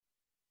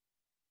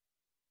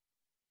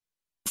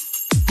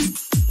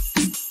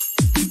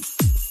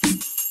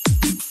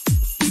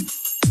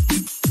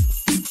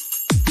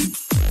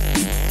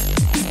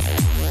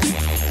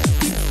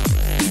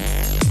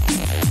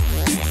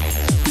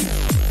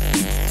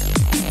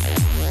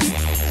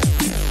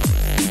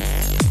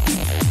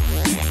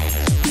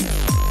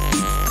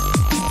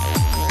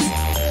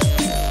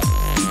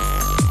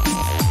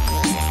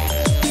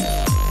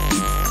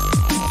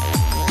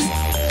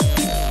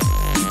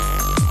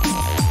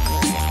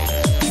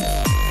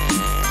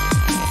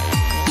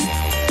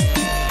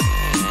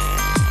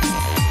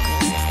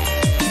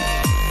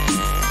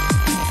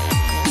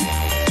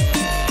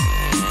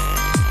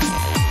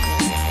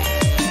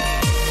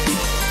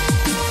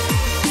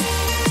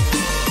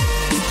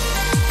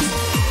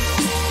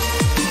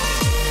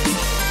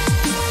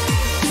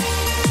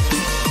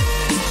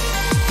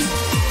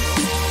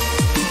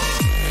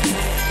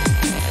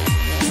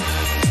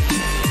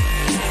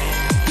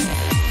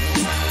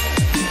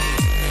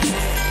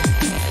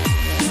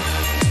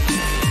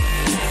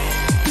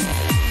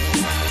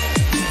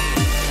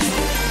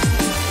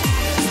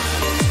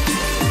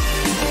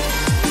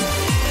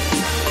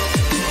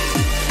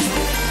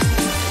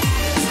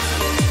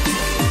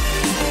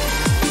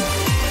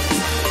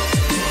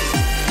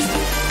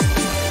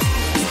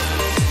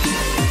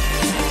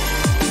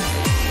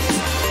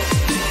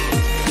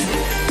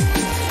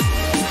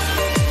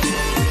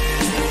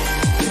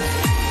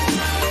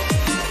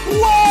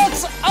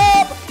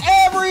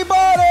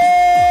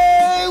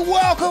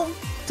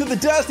to the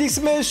Dusty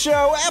Smith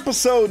Show,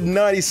 episode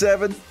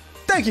 97.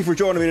 Thank you for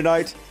joining me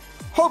tonight.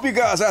 Hope you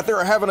guys out there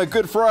are having a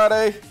good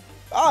Friday.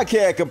 I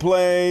can't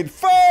complain.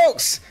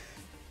 Folks,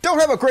 don't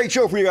have a great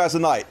show for you guys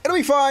tonight. It'll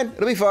be fine.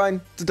 It'll be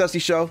fine. It's a Dusty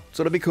show,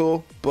 so it'll be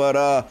cool. But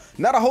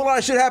not a whole lot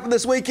of shit happened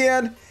this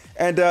weekend.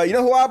 And you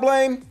know who I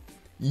blame?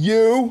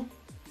 You.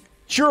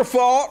 It's your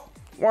fault.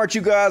 Why aren't you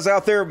guys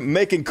out there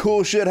making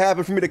cool shit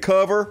happen for me to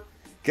cover?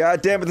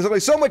 God damn it, there's only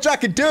so much I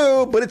can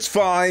do, but it's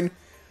fine.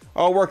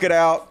 I'll work it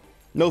out.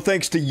 No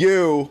thanks to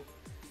you.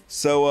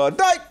 So,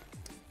 tonight,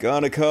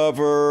 gonna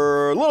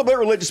cover a little bit of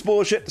religious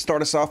bullshit to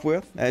start us off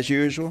with, as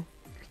usual.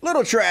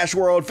 Little trash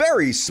world,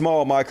 very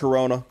small my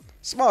corona.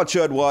 Small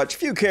chud watch,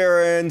 few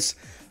Karens.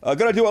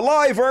 Gonna do a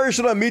live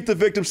version of Meet the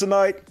Victims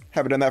tonight.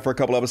 Haven't done that for a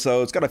couple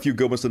episodes. Got a few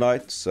good ones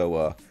tonight,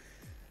 so,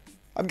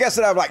 I'm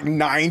guessing I have like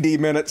 90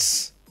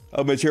 minutes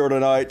of material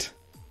tonight.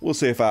 We'll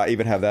see if I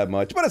even have that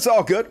much, but it's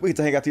all good. We get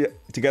to hang out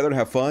together and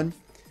have fun,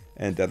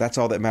 and that's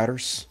all that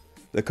matters.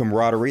 The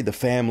camaraderie, the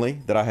family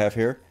that I have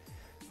here.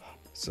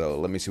 So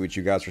let me see what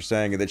you guys are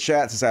saying in the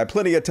chat, since I have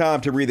plenty of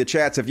time to read the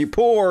chats. If you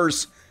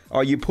poors,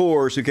 all you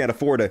poors who can't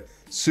afford to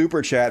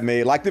super chat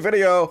me, like the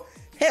video.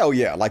 Hell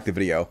yeah, like the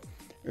video.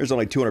 There's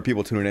only 200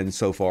 people tuning in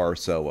so far,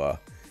 so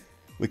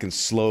we can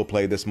slow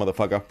play this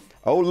motherfucker.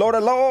 Oh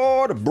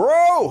lord,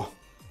 bro.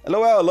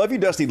 LOL, I love you,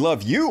 Dusty.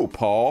 Love you,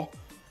 Paul.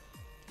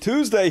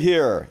 Tuesday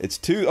here.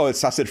 I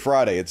said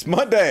Friday. It's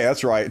Monday.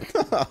 That's right.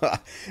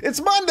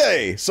 It's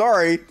Monday.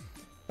 Sorry.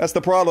 That's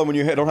the problem when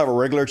you don't have a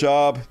regular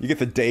job. You get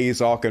the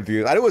days all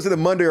confused. I knew it was either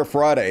Monday or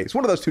Friday. It's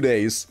one of those 2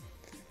 days.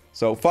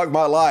 So fuck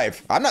my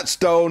life. I'm not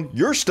stoned.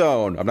 You're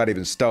stoned. I'm not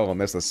even stoned.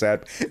 That's the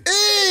sad.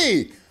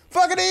 E!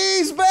 Fucking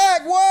E's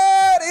back.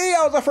 What? E,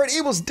 I was afraid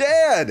E was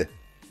dead.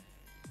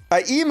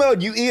 I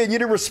emailed you, E, and you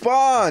didn't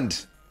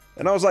respond.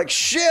 And I was like,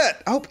 shit.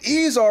 I hope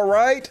E's all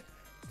right.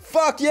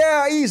 Fuck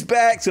yeah, E's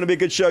back. It's gonna be a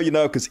good show, you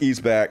know, because E's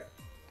back.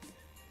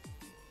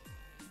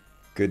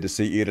 Good to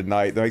see you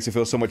tonight. That makes me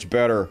feel so much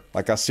better.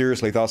 Like, I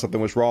seriously thought something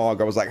was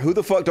wrong. I was like, who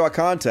the fuck do I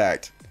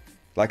contact?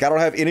 Like, I don't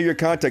have any of your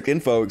contact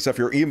info except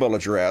for your email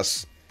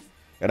address.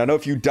 And I know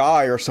if you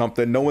die or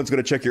something, no one's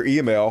gonna check your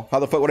email. How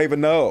the fuck would I even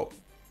know?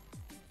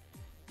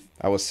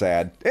 I was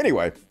sad.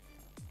 Anyway,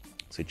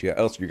 see what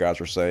else you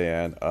guys were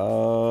saying.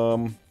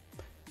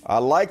 I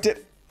liked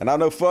it. And I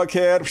know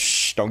fuckhead.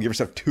 Shh, don't give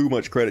yourself too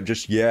much credit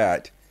just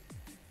yet.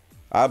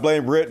 I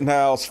blame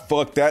Rittenhouse.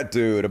 Fuck that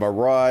dude. Am I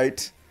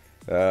right?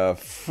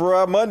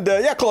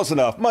 Monday. Yeah, close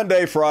enough.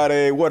 Monday,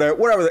 Friday,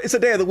 whatever. It's a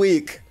day of the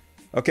week.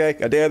 Okay?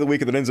 A day of the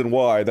week that ends in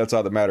Y. That's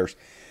all that matters.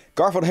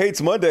 Garfield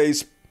hates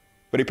Mondays,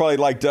 but he probably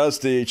like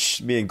Dusty.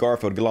 Shh, me and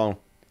Garfield get along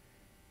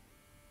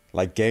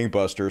like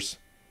gangbusters.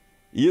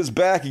 He is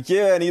back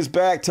again. He is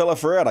back. Tell a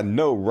friend. I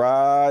know,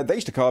 right? They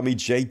used to call me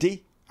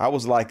JD. I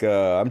was like,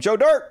 I'm Joe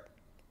Dirt.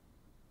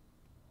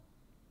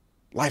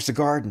 Life's a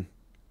garden.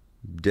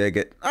 Dig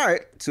it. All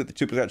right. So the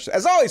 2%.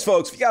 As always,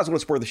 folks, if you guys want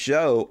to support the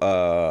show,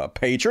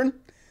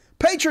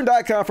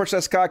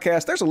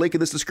 patreon.com/Codcast. There's a link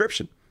in this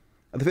description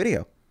of the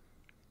video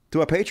to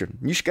my Patreon.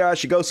 You guys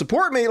should go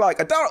support me like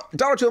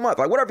 $1 to a month,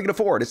 like whatever you can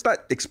afford. It's not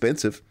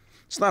expensive.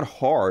 It's not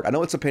hard. I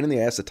know it's a pain in the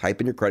ass to type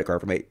in your credit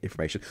card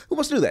information. Who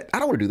wants to do that? I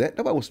don't want to do that.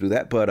 Nobody wants to do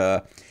that. But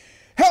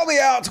help me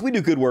out. We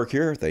do good work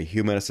here at the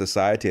Humanist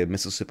Society of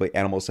Mississippi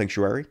Animal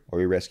Sanctuary,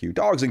 where we rescue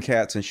dogs and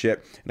cats and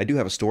shit. And I do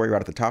have a story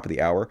right at the top of the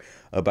hour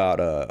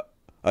about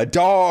a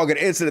dog, an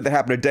incident that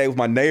happened today with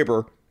my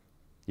neighbor.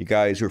 You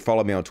guys who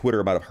follow me on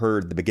Twitter might have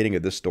heard the beginning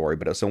of this story,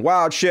 but it's some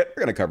wild shit.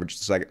 We're going to cover in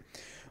just a second.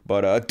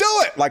 But do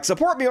it! Like,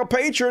 support me on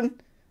Patreon.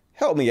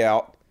 Help me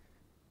out.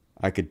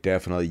 I could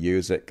definitely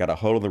use it. Got a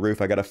hole in the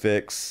roof I got to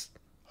fix.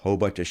 Whole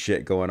bunch of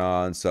shit going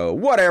on. So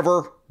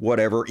whatever,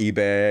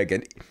 e-bag.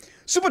 And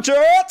Super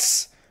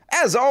Chats!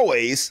 As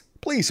always,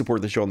 please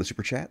support the show on the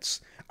Super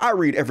Chats. I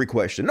read every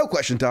question. No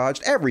question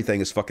dodged.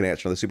 Everything is fucking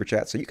answered on the Super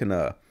Chats. So you can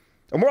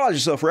immortalize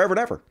yourself forever and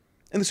ever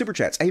in the Super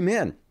Chats.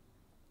 Amen.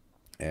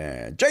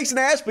 And Jason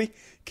Ashby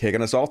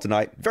kicking us off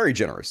tonight. Very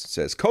generous.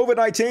 Says,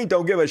 COVID-19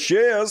 don't give a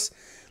shiz.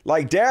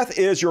 Like death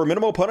is your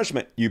minimal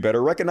punishment. You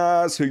better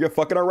recognize who you're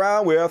fucking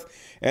around with.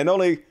 And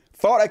only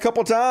thought a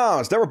couple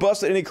times. Never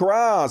busted any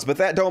crimes. But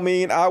that don't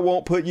mean I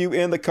won't put you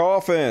in the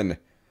coffin.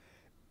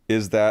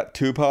 Is that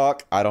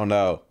Tupac? I don't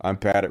know. I'm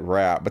bad at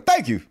rap. But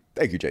thank you.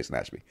 Thank you, Jason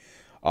Ashby.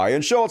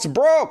 Ian Schultz,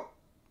 bro.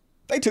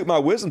 They took my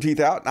wisdom teeth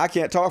out and I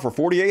can't talk for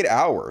 48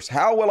 hours.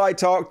 How will I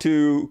talk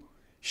to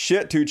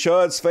shit to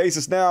Chud's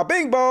faces now?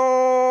 Bing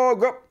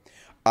bong!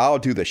 I'll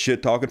do the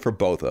shit talking for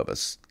both of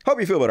us. Hope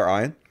you feel better,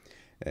 Ian.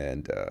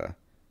 And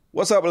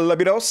what's up,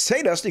 Labidos?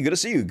 Hey, Dusty. Good to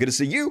see you. Good to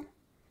see you.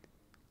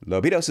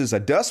 Labidos is a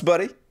Dust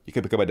Buddy. You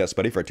can become a Dust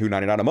Buddy for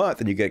 $2.99 a month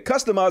and you get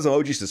customized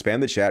emojis to spam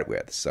the chat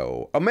with.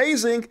 So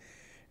amazing.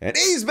 And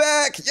E's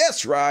back.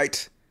 Yes,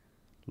 right.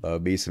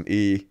 Love me some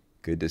E.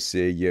 Good to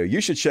see you.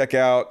 You should check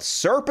out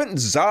Serpent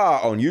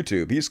Za on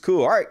YouTube. He's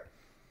cool. All right.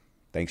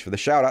 Thanks for the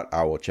shout out.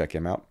 I will check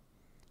him out.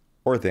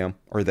 Or them.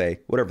 Or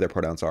they. Whatever their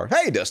pronouns are.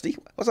 Hey, Dusty.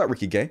 What's up,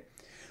 Ricky Gay?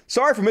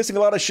 Sorry for missing a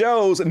lot of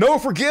shows. No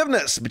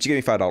forgiveness. But you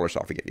gave me $5,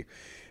 so I'll forgive you.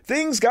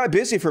 Things got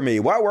busy for me.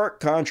 My work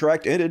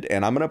contract ended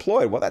and I'm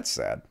unemployed. Well, that's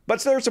sad. But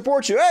there to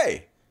support you.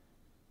 Hey,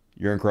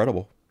 you're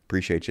incredible.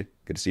 Appreciate you.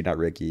 Good to see you, not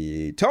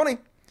Ricky. Tony,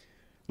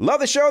 love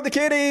the show, the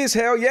kiddies.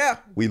 Hell yeah.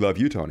 We love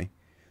you, Tony.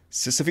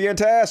 Sisyphean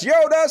Task. Yo,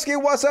 Dusky,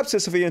 what's up,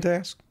 Sisyphean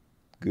Task?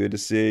 Good to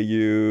see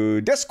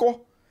you.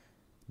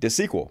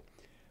 Dissequel.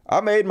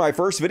 I made my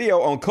first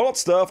video on cult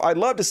stuff. I'd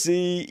love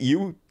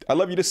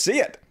you to see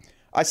it.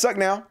 I suck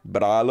now,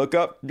 but I look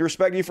up and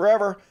respect you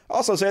forever.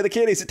 Also say the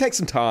kiddies, it takes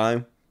some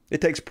time. It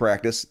takes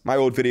practice. My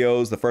old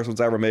videos, the first ones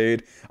I ever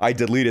made, I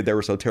deleted. They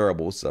were so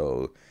terrible.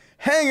 So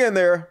hang in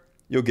there.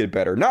 You'll get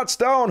better. Not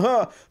Stone,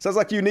 huh? Sounds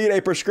like you need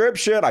a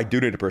prescription. I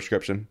do need a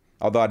prescription.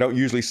 Although I don't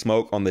usually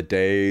smoke on the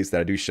days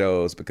that I do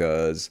shows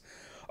because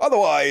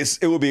otherwise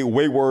it would be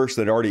way worse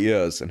than it already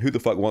is. And who the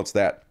fuck wants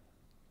that?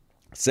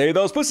 Save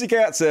those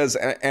pussycats, says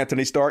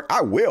Anthony Stark.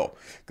 I will.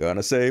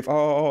 Gonna save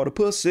all the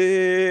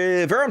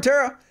pussy. Verum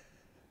Terra.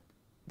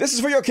 This is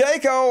for your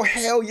Keiko.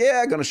 Hell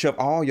yeah. Gonna shove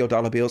all your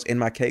dollar bills in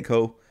my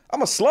Keiko.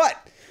 I'm a slut.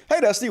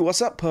 Hey, Dusty,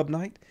 what's up, Pub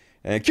Night?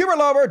 And Cuber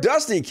Lover,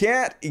 Dusty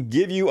can't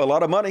give you a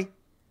lot of money,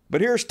 but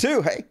here's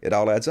two. Hey, it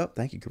all adds up.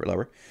 Thank you, Cuber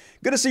Lover.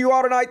 Good to see you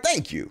all tonight.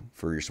 Thank you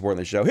for your support in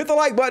the show. Hit the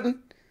like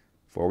button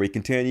before we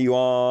continue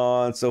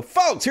on. So,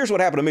 folks, here's what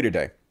happened to me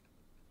today.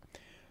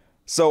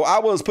 So, I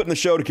was putting the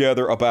show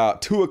together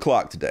about 2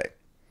 o'clock today.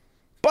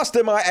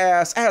 Busted my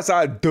ass, as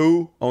I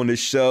do on this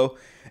show.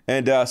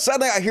 And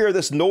suddenly I hear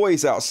this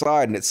noise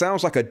outside, and it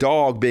sounds like a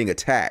dog being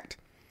attacked.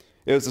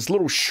 It was this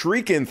little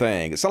shrieking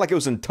thing. It sounded like it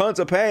was in tons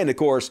of pain. Of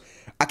course,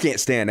 I can't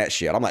stand that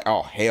shit. I'm like,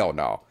 oh, hell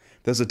no.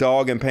 There's a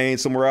dog in pain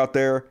somewhere out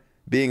there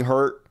being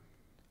hurt.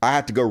 I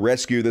have to go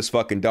rescue this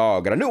fucking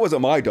dog. And I knew it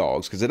wasn't my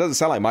dogs because it doesn't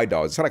sound like my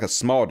dogs. It sounded like a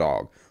small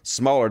dog.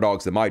 Smaller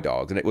dogs than my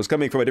dogs. And it was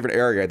coming from a different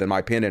area than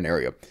my pendant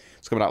area.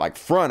 It's coming out like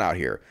front out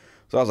here.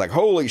 So I was like,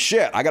 holy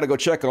shit, I got to go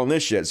check on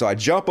this shit. So I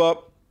jump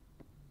up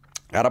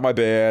out of my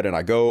bed and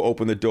I go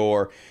open the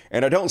door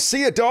and I don't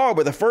see a dog,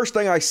 but the first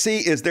thing I see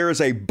is there is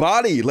a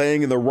body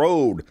laying in the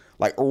road,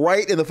 like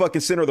right in the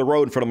fucking center of the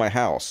road in front of my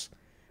house,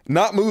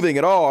 not moving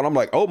at all. And I'm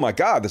like, oh my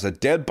God, there's a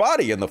dead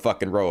body in the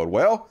fucking road.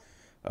 Well,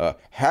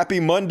 happy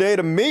Monday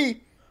to me. I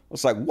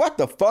was like, what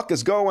the fuck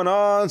is going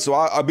on? So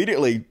I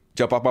immediately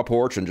jump off my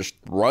porch and just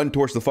run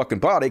towards the fucking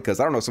body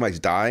because I don't know if somebody's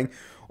dying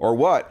or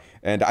what.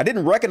 And I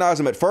didn't recognize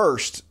him at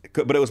first,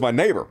 but it was my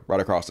neighbor right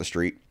across the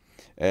street.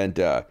 And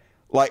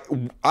like,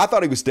 I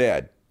thought he was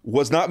dead,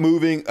 was not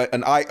moving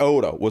an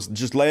iota, was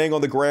just laying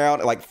on the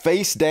ground, like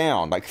face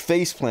down, like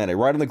face planted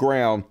right on the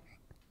ground.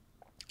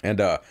 And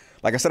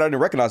like I said, I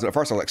didn't recognize him at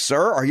first. I was like,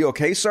 sir, are you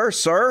okay, sir?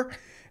 Sir?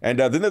 And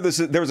then there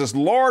was this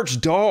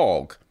large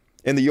dog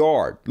in the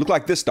yard. Looked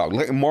like this dog,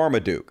 like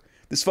Marmaduke.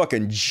 This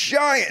fucking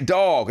giant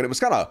dog. And it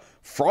was kind of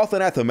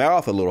frothing at the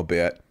mouth a little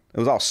bit. It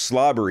was all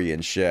slobbery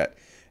and shit.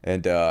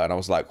 And I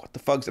was like, what the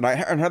fuck? And I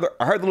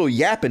heard the little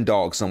yapping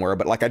dog somewhere,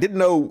 but like I didn't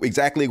know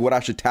exactly what I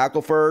should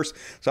tackle first.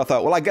 So I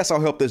thought, well, I guess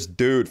I'll help this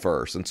dude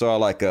first. And so I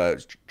like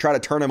try to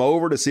turn him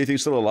over to see if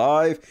he's still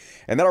alive.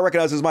 And then I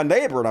recognized it was my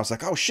neighbor. And I was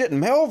like, oh shit,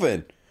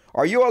 Melvin.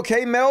 Are you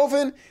okay,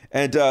 Melvin?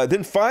 And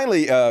then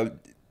finally,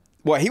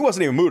 well, he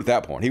wasn't even moved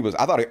at that point.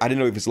 I didn't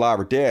know if he was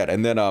alive or dead.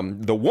 And then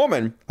the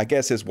woman, I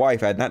guess his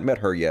wife, I had not met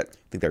her yet. I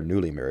think they're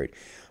newly married.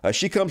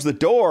 She comes to the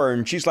door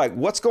and she's like,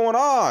 what's going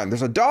on?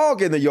 There's a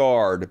dog in the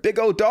yard, a big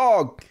old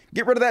dog.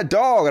 Get rid of that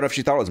dog. I don't know if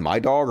she thought it was my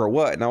dog or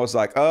what. And I was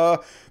like,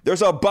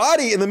 there's a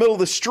body in the middle of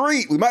the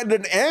street. We might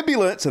need an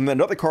ambulance. And then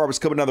another car was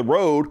coming down the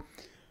road,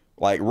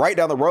 like right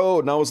down the road.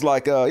 And I was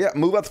like, yeah,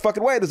 move out the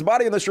fucking way. There's a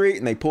body in the street.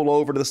 And they pull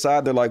over to the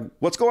side. They're like,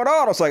 what's going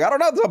on? I was like, I don't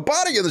know. There's a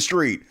body in the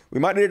street. We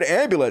might need an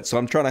ambulance. So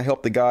I'm trying to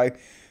help the guy.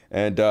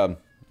 And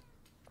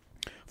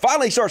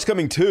finally he starts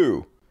coming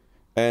to.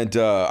 And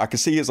I could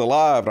see he's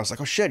alive. And I was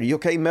like, oh shit, are you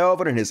okay,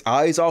 Melvin? And his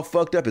eyes all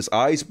fucked up. His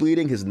eyes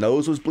bleeding. His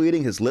nose was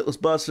bleeding. His lip was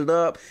busted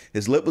up.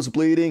 His lip was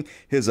bleeding.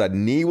 His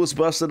knee was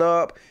busted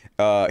up.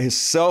 His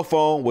cell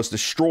phone was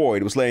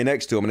destroyed. It was laying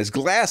next to him. And his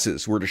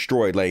glasses were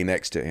destroyed laying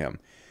next to him.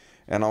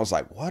 And I was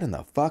like, what in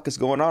the fuck is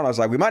going on? I was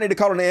like, we might need to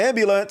call an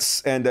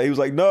ambulance. And he was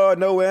like,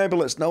 no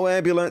ambulance, no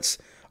ambulance.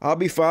 I'll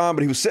be fine.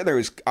 But he was sitting there.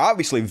 He was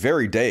obviously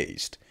very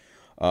dazed.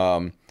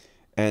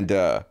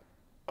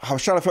 I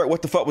was trying to figure out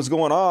what the fuck was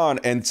going on.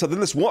 And so then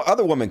this one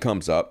other woman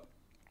comes up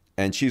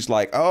and she's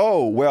like,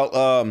 oh,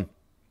 well,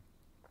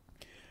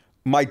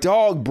 my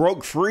dog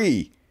broke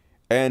free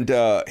and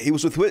he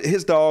was with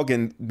his dog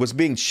and was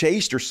being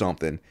chased or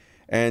something.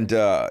 And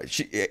I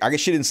guess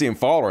she didn't see him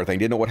fall or anything,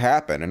 didn't know what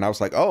happened. And I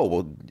was like, oh,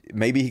 well,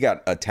 maybe he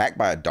got attacked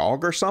by a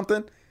dog or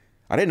something.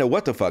 I didn't know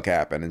what the fuck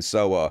happened. And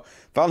so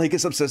finally he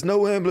gets up and says,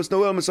 no ambulance,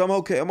 I'm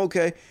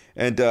okay.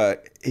 And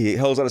he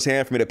holds out his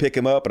hand for me to pick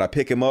him up, and I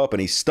pick him up,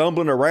 and he's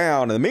stumbling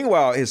around. And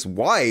meanwhile, his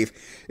wife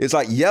is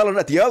like yelling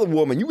at the other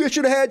woman, you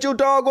should have had your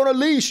dog on a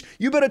leash.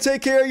 You better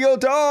take care of your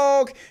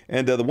dog.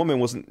 And the woman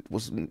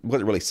wasn't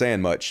really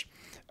saying much.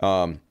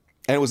 And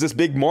it was this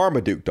big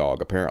Marmaduke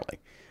dog, apparently.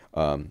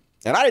 And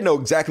I didn't know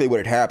exactly what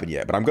had happened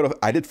yet, but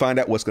I did find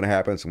out what's going to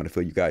happen, so I'm going to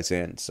fill you guys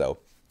in. So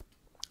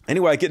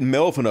Anyway, I get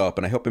Melvin up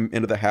and I help him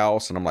into the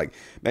house, and I'm like,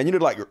 man, you need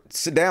to like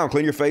sit down,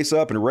 clean your face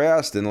up and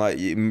rest, and like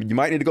you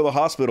might need to go to the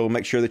hospital and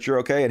make sure that you're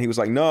okay. And he was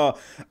like, no,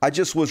 I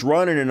just was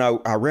running and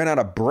I ran out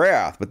of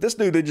breath. But this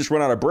dude didn't just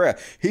run out of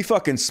breath. He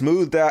fucking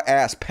smoothed out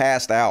ass,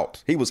 passed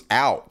out. He was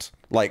out,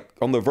 like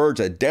on the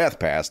verge of death,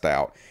 passed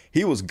out.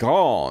 He was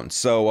gone.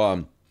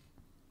 So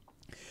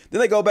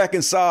then they go back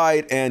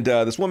inside, and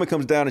this woman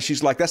comes down and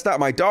she's like, that's not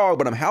my dog,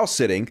 but I'm house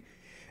sitting,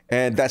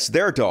 and that's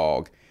their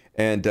dog.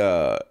 And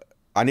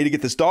I need to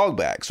get this dog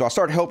back. So I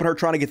started helping her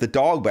trying to get the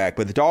dog back,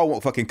 but the dog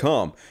won't fucking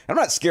come. I'm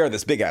not scared of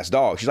this big ass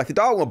dog. She's like, the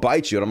dog won't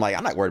bite you. And I'm like,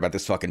 I'm not worried about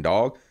this fucking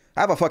dog. I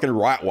have a fucking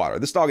Rottweiler.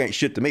 This dog ain't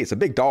shit to me. It's a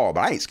big dog,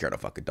 but I ain't scared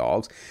of fucking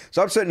dogs.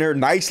 So I'm sitting there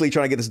nicely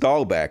trying to get this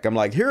dog back. I'm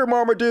like, here,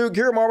 Marmaduke,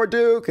 here,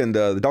 Marmaduke. And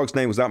the dog's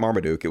name was not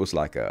Marmaduke. It was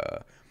like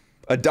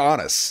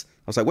Adonis.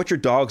 I was like, what's your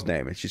dog's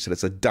name? And she said,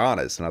 it's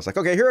Adonis. And I was like,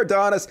 okay, here,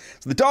 Adonis.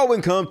 So the dog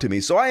wouldn't come to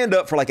me. So I end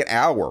up for like an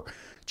hour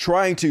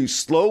trying to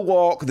slow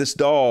walk this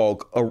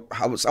dog.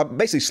 I'm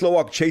basically slow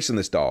walk chasing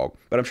this dog,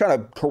 but I'm trying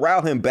to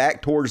corral him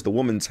back towards the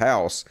woman's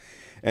house.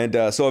 And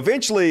so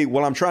eventually,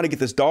 while I'm trying to get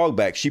this dog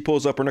back, she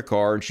pulls up in her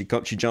car and she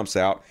jumps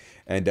out,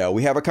 and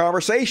we have a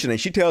conversation, and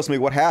she tells me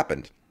what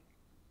happened.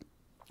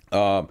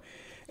 And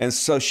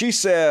so she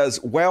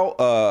says, well,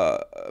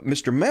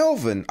 Mr.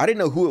 Melvin, I didn't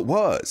know who it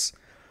was,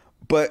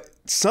 but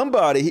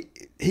somebody,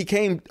 he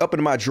came up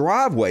into my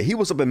driveway. He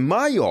was up in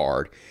my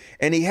yard,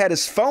 and he had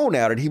his phone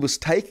out, and he was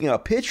taking a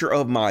picture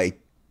of my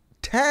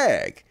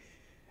tag.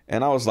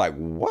 And I was like,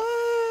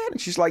 what? And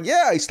she's like,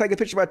 yeah, he's taking a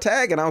picture of my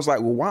tag. And I was like,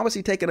 well, why was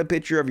he taking a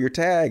picture of your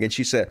tag? And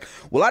she said,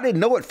 well, I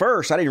didn't know at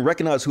first. I didn't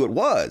recognize who it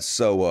was.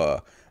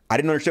 So I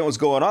didn't understand what was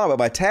going on. But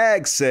my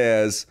tag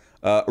says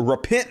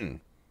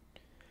repentant.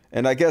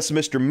 And I guess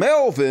Mr.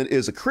 Melvin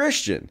is a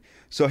Christian.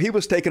 So he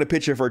was taking a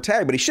picture of her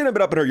tag, but he shouldn't have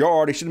been up in her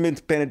yard. He shouldn't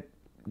have been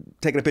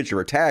taking a picture of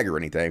her tag or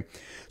anything.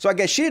 So I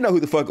guess she didn't know who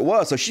the fuck it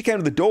was. So she came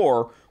to the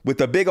door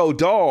with a big old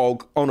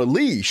dog on a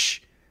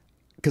leash,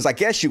 because I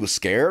guess she was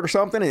scared or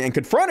something, and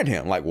confronted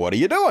him. Like, what are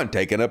you doing?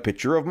 Taking a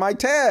picture of my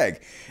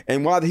tag.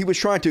 And while he was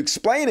trying to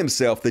explain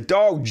himself, the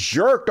dog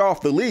jerked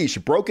off the leash,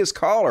 broke his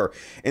collar,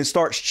 and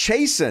starts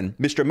chasing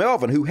Mr.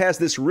 Melvin, who has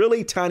this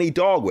really tiny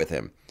dog with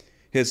him.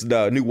 His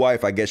new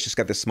wife, I guess, just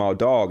got this small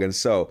dog. And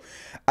so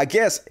I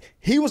guess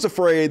he was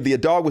afraid the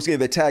dog was going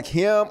to attack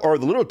him or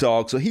the little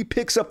dog. So he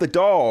picks up the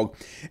dog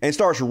and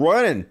starts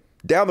running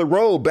down the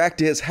road back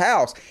to his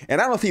house.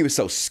 And I don't know if he was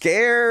so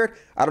scared.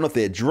 I don't know if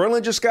the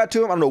adrenaline just got to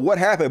him. I don't know what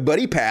happened, but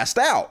he passed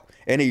out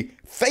and he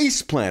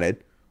face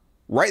planted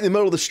right in the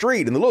middle of the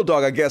street. And the little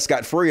dog, I guess,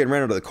 got free and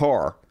ran into the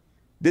car.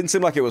 Didn't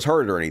seem like it was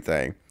hurt or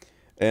anything.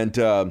 And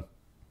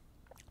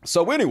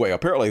so anyway,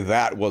 apparently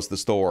that was the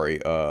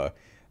story.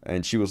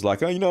 And she was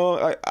like, oh, you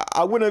know,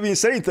 I wouldn't have even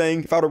said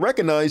anything if I would have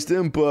recognized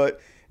him.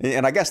 But,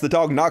 and I guess the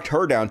dog knocked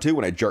her down too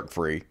when it jerked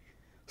free.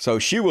 So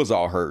she was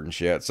all hurt and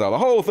shit. So the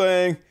whole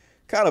thing,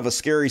 kind of a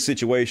scary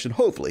situation.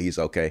 Hopefully he's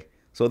okay.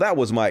 So that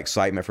was my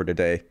excitement for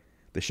today.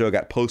 The show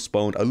got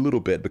postponed a little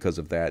bit because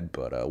of that,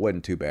 but it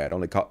wasn't too bad.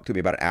 Only took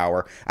me about an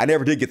hour. I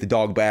never did get the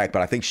dog back,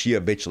 but I think she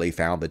eventually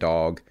found the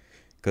dog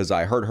because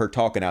I heard her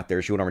talking out there.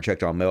 She went over and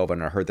checked on Melvin,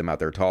 and I heard them out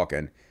there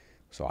talking.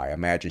 So I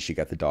imagine she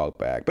got the dog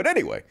back. But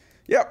anyway,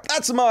 yep,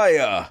 that's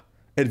my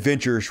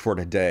adventures for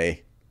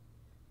today.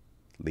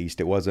 At least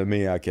it wasn't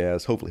me, I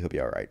guess. Hopefully he'll be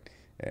all right.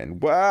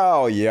 And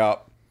wow,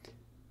 yep.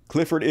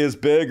 Clifford is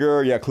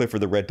bigger. Yeah,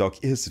 Clifford the red dog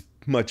is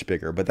much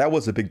bigger, but that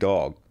was a big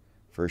dog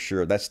for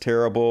sure. That's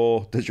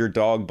terrible. Does your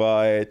dog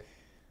bite?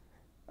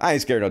 I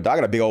ain't scared of no dog. I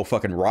got a big old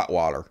fucking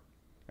Rottweiler,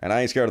 and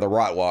I ain't scared of the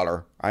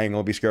Rottweiler. I ain't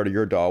gonna be scared of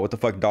your dog. What the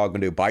fuck dog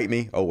gonna do? Bite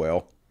me? Oh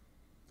well.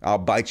 I'll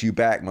bite you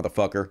back,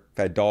 motherfucker. I've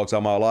had dogs all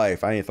my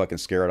life. I ain't fucking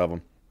scared of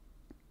them.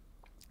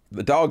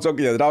 The dog's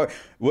okay. Yeah, the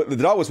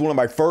dog was one of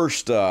my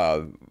first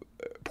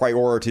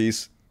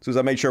priorities. As soon as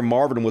I made sure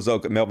Melvin was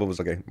okay. I don't know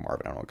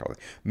what to call it.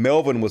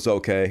 Melvin was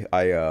okay.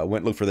 I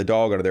went and looked for the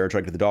dog under there and tried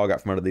to get the dog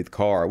out from underneath the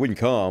car. It wouldn't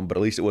come, but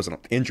at least it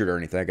wasn't injured or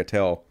anything. I could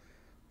tell.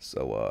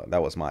 So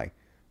that was my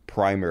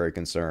primary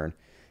concern.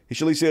 He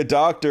should at least see a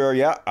doctor.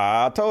 Yeah,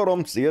 I told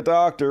him, see a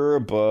doctor,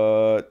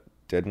 but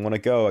didn't want to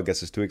go. I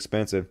guess it's too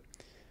expensive.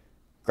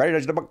 Granny,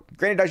 does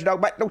your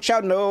dog bite? Don't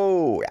shout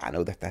no. I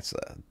know that's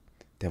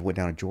Devin went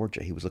down to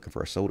Georgia. He was looking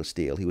for a soda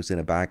steal. He was in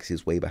a bike because he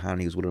was way behind.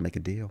 He was willing to make a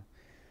deal.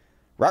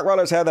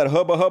 Rottweilers have that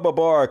hubba hubba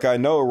bark. I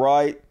know,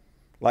 right?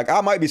 Like,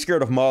 I might be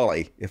scared of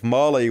Molly. If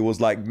Molly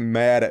was like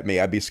mad at me,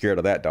 I'd be scared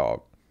of that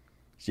dog.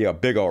 She a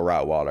big old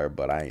Rottweiler,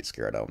 but I ain't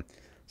scared of him.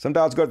 Some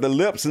dogs go to the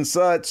lips and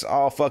such.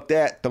 Oh, fuck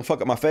that. Don't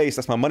fuck up my face.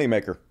 That's my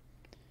moneymaker.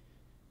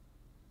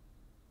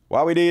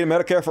 Why we need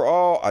Medicare for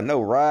all? I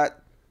know, right?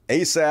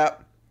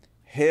 ASAP.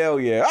 Hell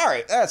yeah. All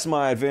right, that's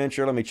my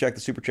adventure. Let me check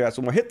the super chats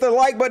one more. Hit the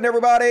like button,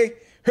 everybody.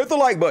 Hit the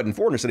like button.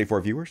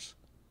 474 viewers.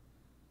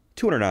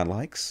 209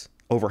 likes.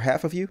 Over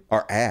half of you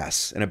are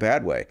ass in a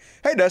bad way.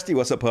 Hey, Dusty,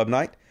 what's up, Pub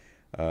Night?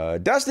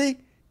 Dusty,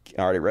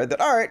 I already read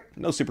that. All right,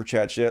 no super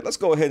chat yet. Let's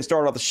go ahead and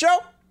start off the show.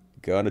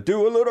 Gonna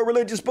do a little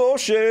religious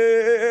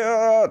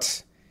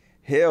bullshit.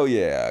 Hell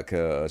yeah,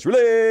 cause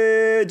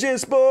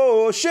religious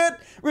bullshit,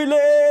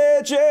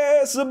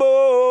 religious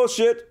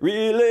bullshit,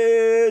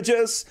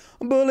 religious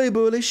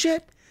bully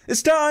shit.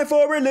 It's time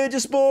for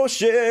religious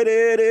bullshit.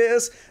 It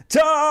is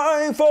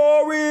time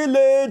for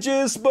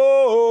religious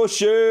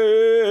bullshit.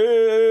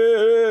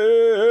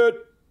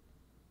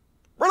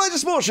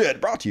 Religious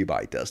bullshit brought to you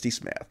by Dusty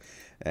Smith.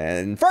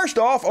 And first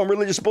off, on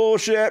religious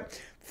bullshit,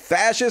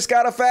 fascists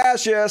got a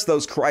fascist.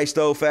 Those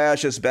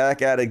Christo-fascists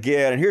back at it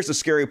again. And here's the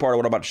scary part of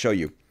what I'm about to show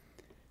you.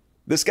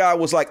 This guy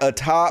was like a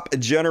top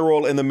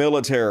general in the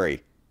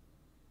military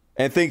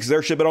and thinks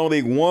there should be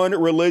only one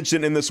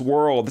religion in this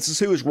world. This is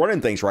who is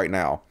running things right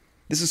now.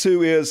 This is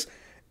who is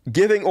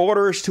giving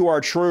orders to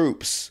our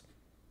troops.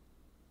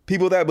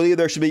 People that believe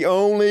there should be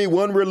only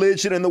one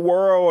religion in the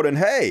world. And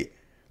hey,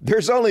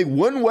 there's only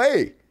one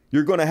way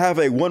you're going to have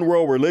a one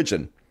world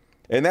religion.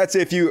 And that's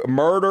if you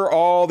murder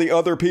all the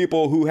other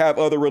people who have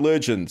other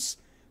religions.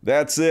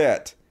 That's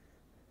it.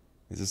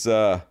 This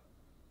is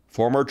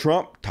former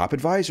Trump top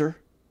advisor,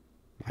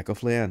 Michael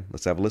Flynn.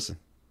 Let's have a listen.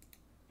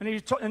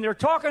 And they're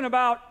talking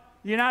about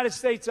the United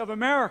States of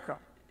America.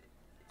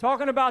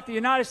 Talking about the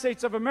United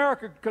States of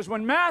America, because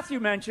when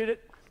Matthew mentioned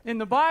it in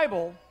the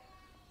Bible,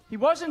 he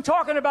wasn't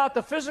talking about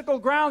the physical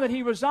ground that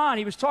he was on.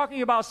 He was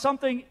talking about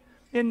something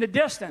in the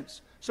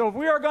distance. So if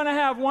we are going to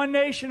have one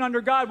nation under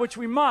God, which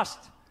we must,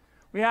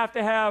 we have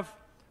to have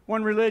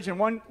one religion,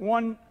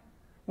 one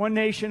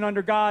nation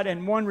under God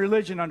and one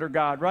religion under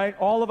God, right?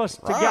 All of us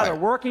together,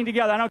 working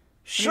together.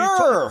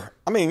 Sure.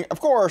 I mean, of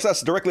course,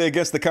 that's directly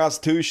against the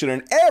Constitution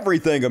and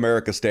everything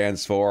America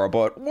stands for,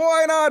 but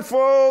why not,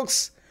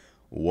 folks?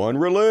 One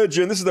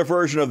religion. This is their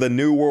version of the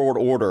New World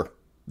Order.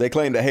 They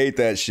claim to hate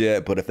that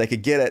shit, but if they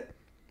could get it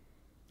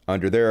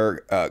under their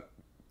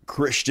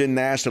Christian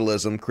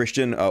nationalism,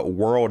 Christian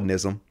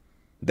worldnism,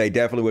 they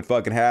definitely would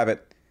fucking have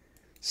it.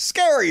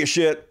 Scary as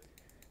shit.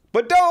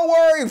 But don't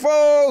worry,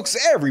 folks.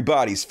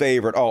 Everybody's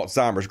favorite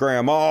Alzheimer's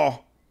grandma,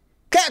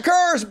 Kat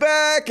Kerr's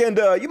back, and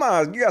you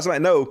guys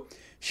might know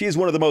she is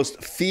one of the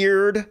most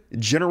feared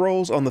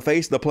generals on the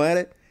face of the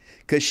planet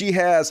because she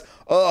has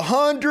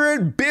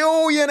 100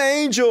 billion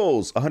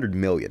angels. 100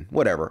 million,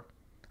 whatever.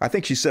 I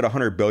think she said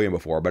 100 billion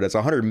before, but it's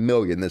 100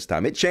 million this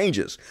time. It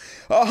changes.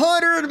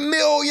 100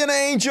 million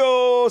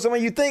angels. I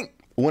mean, you think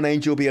one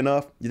angel will be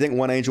enough? You think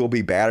one angel will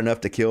be bad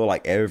enough to kill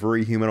like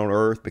every human on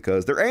earth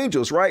because they're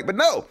angels, right? But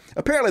no,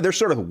 apparently they're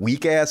sort of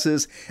weak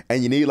asses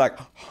and you need like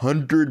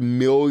 100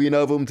 million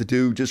of them to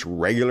do just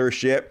regular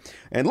shit.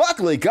 And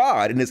luckily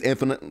God in his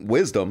infinite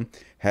wisdom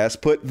has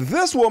put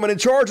this woman in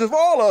charge of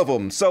all of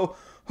them. So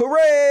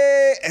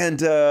hooray. And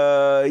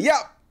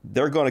yeah,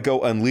 they're going to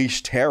go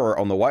unleash terror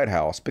on the White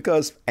House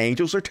because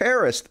angels are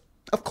terrorists.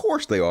 Of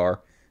course they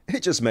are.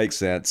 It just makes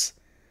sense.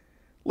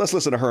 Let's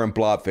listen to her and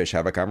Blobfish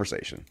have a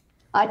conversation.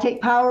 I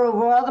take power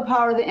over all the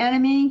power of the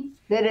enemy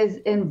that is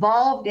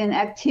involved in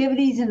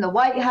activities in the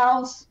White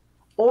House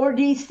or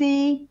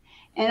DC,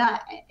 and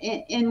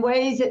in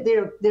ways that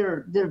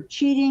they're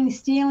cheating,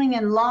 stealing,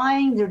 and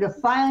lying. They're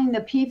defiling the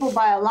people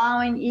by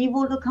allowing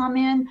evil to come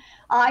in.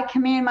 I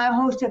command my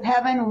host of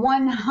heaven,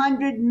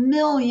 100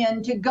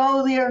 million, to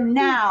go there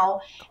now,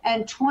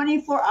 and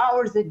 24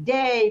 hours a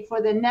day for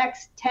the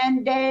next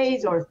 10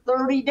 days or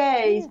 30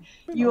 days,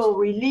 you will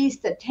release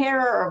the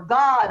terror of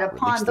God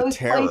upon those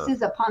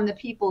places, upon the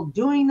people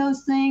doing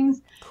those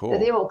things, that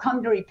they will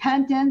come to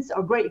repentance,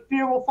 or great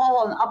fear will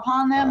fall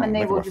upon them, and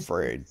they will just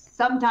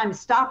sometimes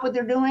stop what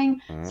they're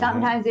doing.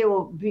 Sometimes they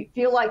will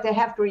feel like they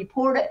have to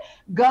report it.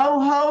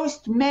 Go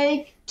host,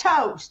 make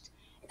toast.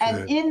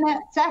 And in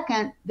that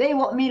second, they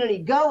will immediately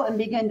go and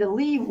begin to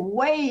leave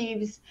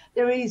waves.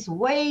 There are these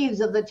waves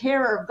of the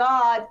terror of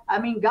God. I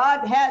mean,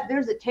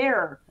 there's a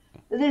terror.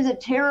 There's a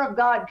terror of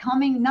God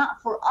coming,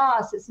 not for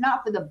us. It's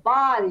not for the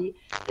body.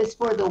 It's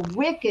for the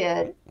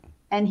wicked.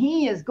 And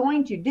he is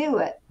going to do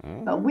it.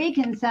 But we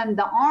can send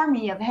the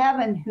army of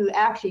heaven who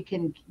actually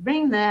can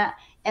bring that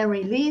and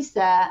release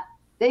that.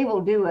 They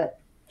will do it.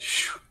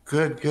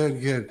 Good.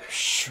 Good,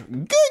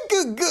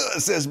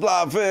 says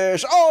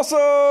Blobfish.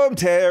 Awesome.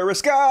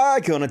 Terrorist guy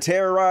gonna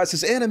terrorize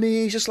his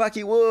enemies just like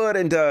he would.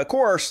 And of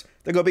course,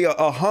 there gonna be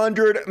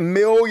 100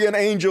 million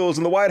angels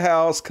in the White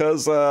House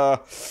because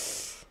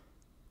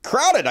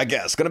crowded, I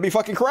guess. Gonna be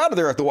fucking crowded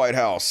there at the White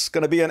House.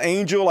 Gonna be an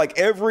angel like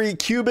every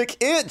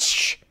cubic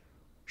inch,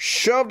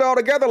 shoved all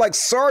together like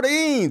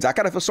sardines. I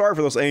kind of feel sorry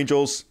for those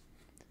angels.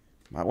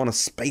 Might want to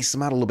space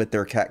them out a little bit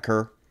there, Kat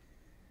Kerr.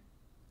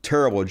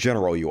 Terrible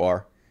general you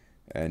are.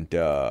 And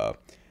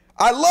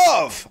I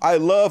love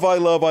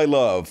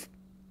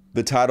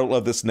the title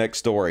of this next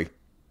story.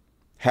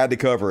 Had to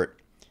cover it.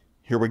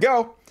 Here we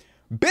go.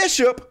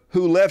 Bishop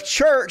who left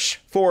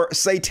church for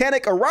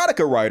satanic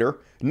erotica writer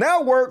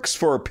now works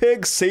for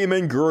Pig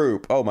Semen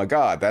Group. Oh my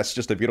God, that's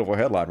just a beautiful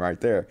headline right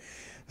there.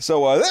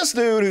 So this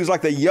dude who's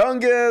like the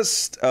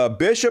youngest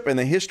bishop in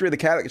the history of the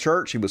Catholic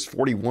Church, he was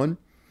 41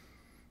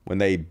 when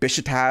they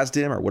bishopized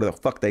him, or whatever the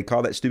fuck they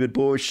call that stupid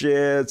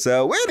bullshit.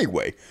 So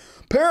anyway,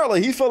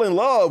 apparently he fell in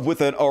love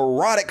with an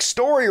erotic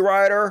story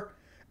writer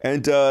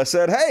and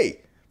said, hey,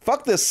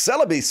 Fuck this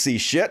celibacy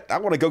shit. I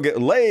want to go get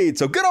laid.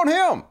 So good on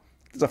him.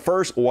 It's the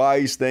first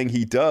wise thing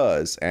he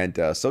does. And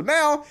so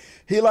now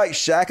he likes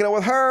shacking up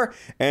with her.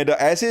 And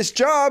as his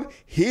job,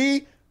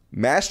 he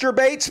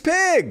masturbates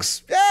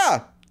pigs.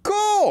 Yeah,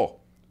 cool.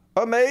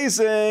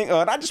 Amazing.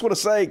 And I just want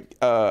to say,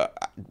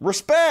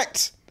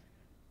 respect.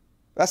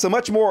 That's a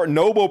much more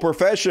noble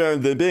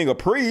profession than being a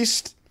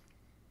priest.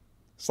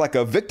 It's like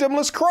a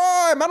victimless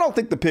crime. I don't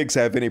think the pigs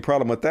have any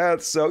problem with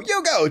that. So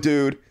you go,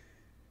 dude.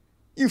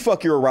 You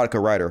fuck your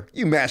erotica writer.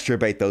 You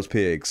masturbate those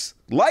pigs.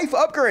 Life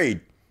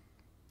upgrade.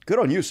 Good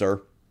on you,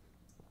 sir.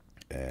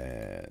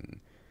 And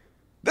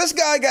this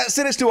guy got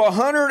sentenced to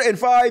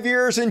 105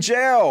 years in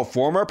jail.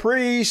 Former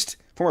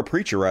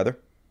preacher rather.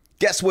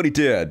 Guess what he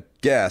did?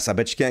 Guess. I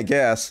bet you can't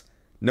guess.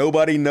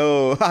 Nobody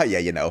knows. Yeah,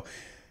 you know.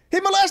 He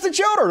molested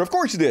children. Of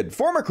course he did.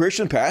 Former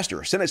Christian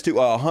pastor sentenced to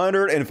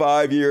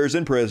 105 years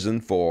in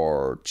prison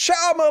for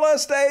child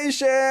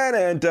molestation.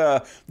 And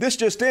this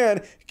just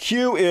in,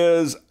 Q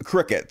is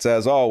crickets,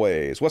 as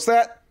always. What's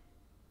that?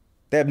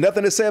 They have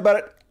nothing to say about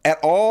it at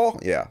all?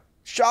 Yeah.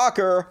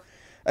 Shocker.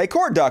 A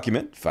court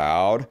document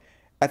filed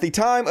at the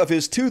time of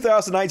his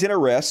 2019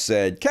 arrest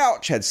said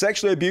Couch had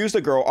sexually abused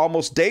a girl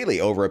almost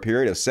daily over a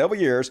period of several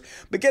years,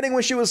 beginning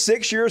when she was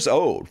 6 years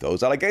old.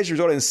 Those allegations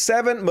resulted in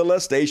 7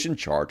 molestation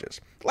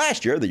charges.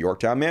 Last year, the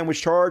Yorktown man was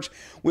charged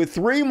with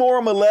 3 more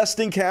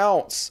molesting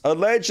counts.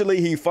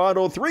 Allegedly, he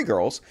fondled 3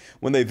 girls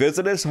when they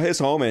visited his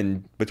home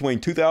in between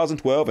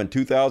 2012 and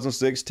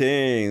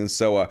 2016.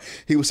 So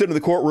he was sitting in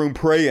the courtroom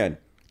praying,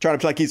 trying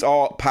to feel like he's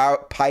all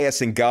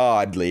pious and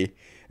godly.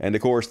 And,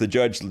 of course, the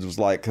judge was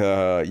like,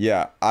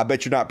 yeah, I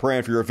bet you're not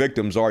praying for your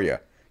victims, are you?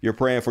 You're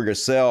praying for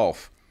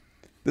yourself.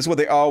 This is what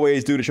they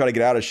always do to try to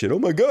get out of shit. Oh,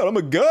 my God, I'm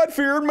a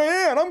God-fearing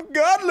man. I'm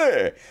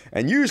godly.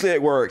 And usually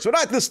it works. But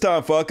not this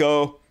time,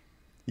 fucko.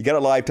 You got a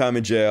lifetime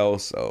in jail,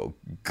 so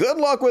good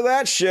luck with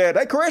that shit.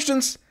 Hey,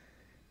 Christians,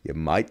 you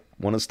might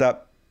want to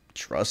stop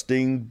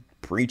trusting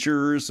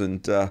preachers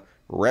and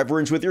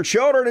reverence with your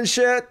children and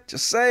shit.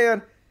 Just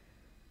saying.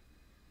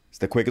 It's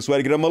the quickest way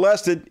to get them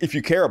molested, if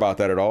you care about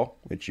that at all,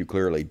 which you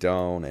clearly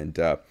don't. And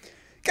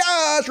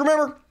guys,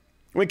 remember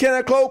when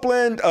Kenneth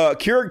Copeland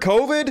cured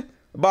COVID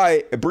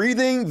by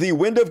breathing the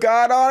wind of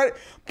God on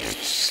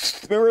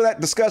it? Remember that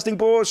disgusting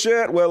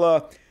bullshit?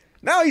 Well,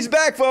 now he's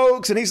back,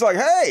 folks, and he's like,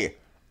 hey,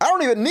 I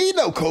don't even need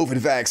no COVID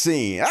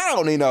vaccine. I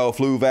don't need no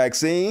flu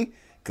vaccine,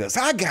 because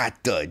I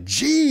got the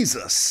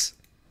Jesus.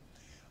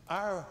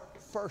 Our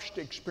first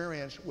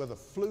experience with a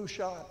flu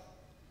shot,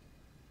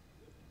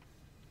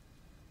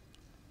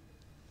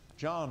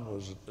 John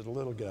was a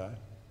little guy.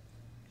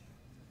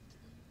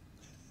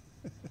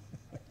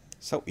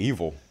 So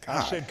evil. God.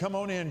 I said, come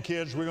on in,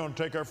 kids. We're going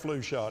to take our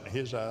flu shot.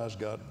 His eyes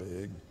got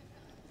big.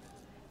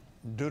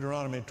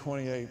 Deuteronomy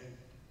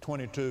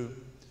 28:22.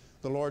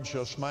 The Lord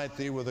shall smite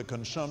thee with a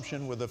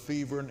consumption, with a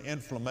fever and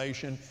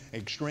inflammation,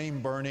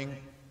 extreme burning.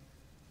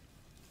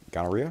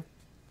 Gonorrhea?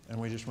 And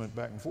we just went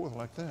back and forth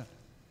like that.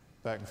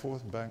 Back and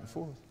forth and back and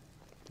forth.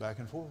 Back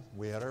and forth.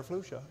 We had our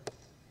flu shot.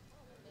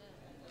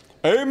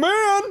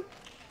 Amen.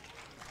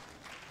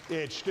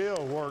 It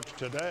still works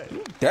today.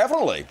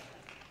 Definitely.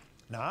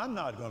 Now, I'm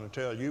not going to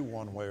tell you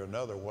one way or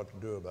another what to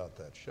do about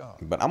that shot.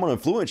 But I'm going to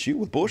influence you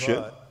with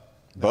bullshit.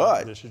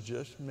 But this is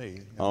just me.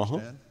 You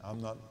understand?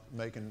 I'm not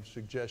making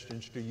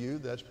suggestions to you.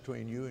 That's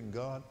between you and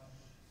God.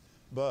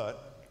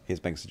 But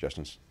he's making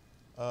suggestions.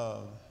 I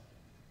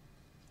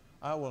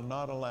will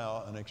not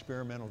allow an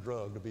experimental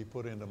drug to be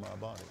put into my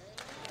body.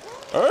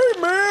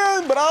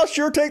 Amen. But I'll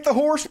sure take the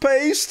horse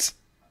paste.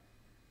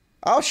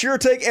 I'll sure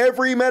take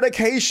every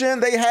medication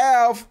they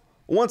have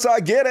once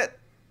I get it.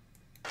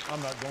 I'm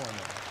not going there.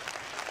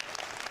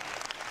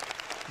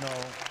 No.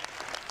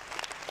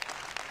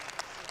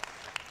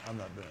 I'm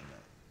not doing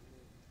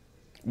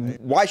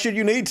that. Why should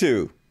you need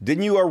to?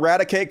 Didn't you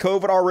eradicate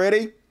COVID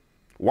already?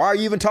 Why are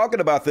you even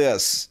talking about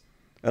this?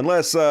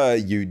 Unless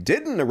you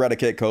didn't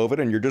eradicate COVID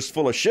and you're just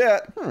full of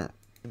shit.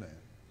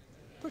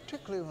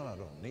 Particularly when I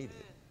don't need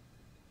it.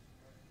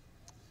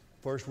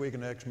 First week of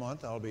next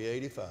month, I'll be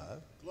 85.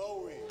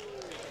 Glory.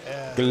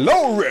 And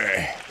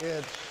Glory.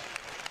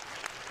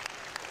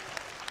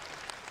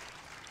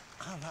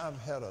 I've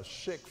had a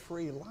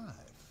sick-free life.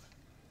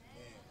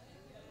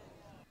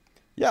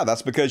 Yeah,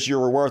 that's because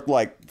you're worth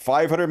like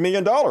 $500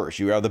 million.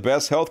 You have the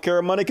best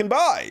healthcare money can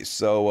buy.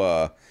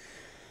 So,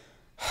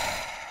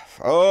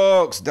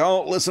 folks,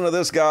 don't listen to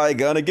this guy.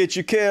 Gonna get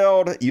you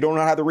killed. You don't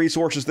have the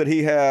resources that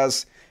he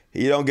has.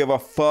 He don't give a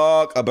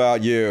fuck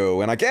about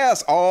you. And I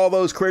guess all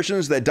those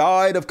Christians that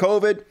died of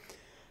COVID,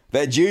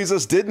 that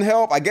Jesus didn't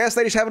help, I guess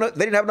they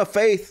didn't have enough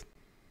faith.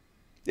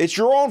 It's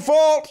your own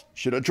fault.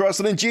 Should have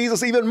trusted in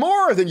Jesus even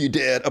more than you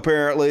did,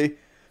 apparently.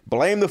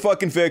 Blame the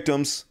fucking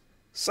victims.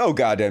 So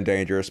goddamn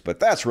dangerous, but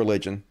that's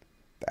religion.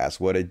 That's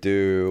what it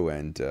do.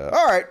 And,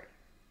 all right.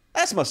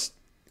 That's my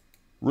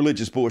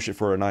religious bullshit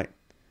for tonight.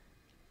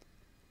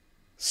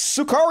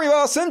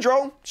 Sukariva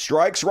syndrome.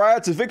 Strikes,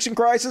 riots, eviction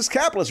crisis,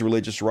 capitalist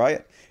religious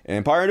riot.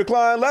 Empire in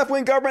decline,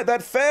 left-wing government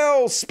that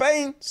fell.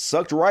 Spain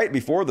sucked right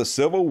before the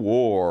Civil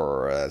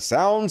War.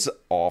 Sounds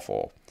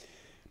awful.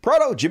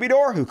 Proto Jimmy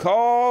Dore, who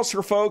calls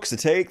for folks to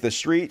take the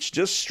streets,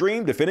 just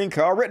streamed defending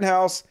Kyle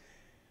Rittenhouse,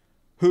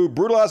 who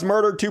brutalized,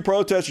 murdered 2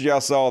 protesters. Y'all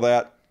saw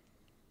that.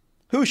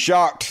 Who's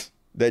shocked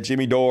that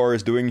Jimmy Dore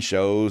is doing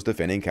shows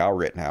defending Kyle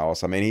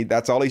Rittenhouse? I mean,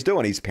 that's all he's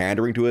doing. He's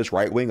pandering to his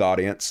right-wing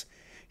audience.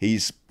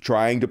 He's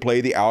trying to play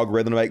the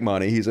algorithm to make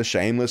money. He's a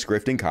shameless,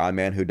 grifting con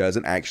man who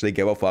doesn't actually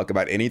give a fuck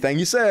about anything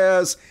he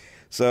says.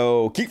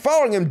 So keep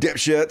following him,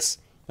 dipshits.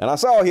 And I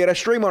saw he had a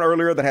stream on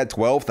earlier that had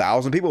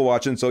 12,000 people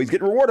watching, so he's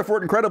getting rewarded for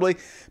it incredibly,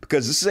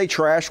 because this is a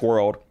trash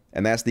world,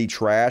 and that's the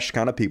trash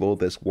kind of people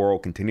this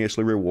world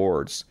continuously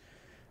rewards.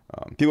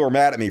 People are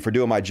mad at me for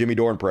doing my Jimmy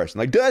Dore impression.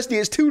 Like, Dusty,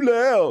 it's too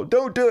loud.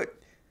 Don't do it.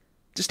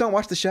 Just don't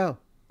watch the show.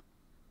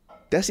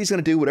 Dusty's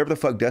going to do whatever the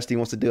fuck Dusty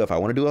wants to do. If I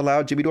want to do a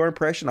loud Jimmy Dore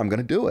impression, I'm going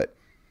to do it.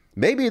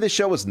 Maybe this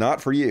show is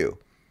not for you.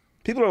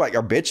 People are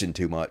bitching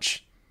too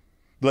much.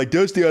 Like,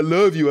 Dusty, I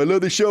love you. I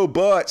love the show,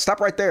 but stop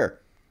right there.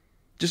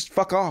 Just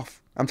fuck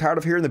off. I'm tired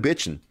of hearing the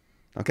bitching.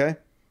 Okay?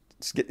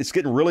 It's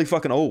getting really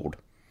fucking old.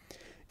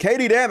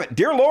 Katie, damn it.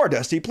 Dear Lord,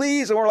 Dusty,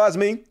 please immortalize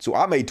me so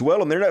I may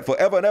dwell on the internet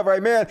forever and ever.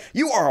 Amen.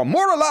 You are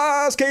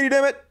immortalized, Katie,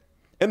 damn it.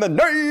 In the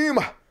name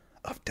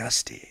of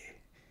Dusty.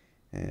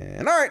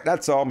 And all right,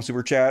 that's all my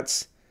super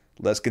chats.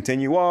 Let's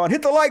continue on.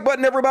 Hit the like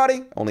button,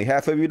 everybody. Only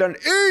half of you done.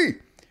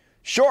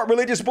 Short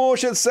religious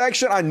bullshit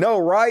section. I know,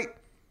 right?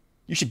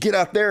 You should get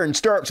out there and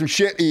stir up some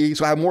shit,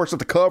 so I have more stuff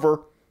to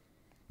cover.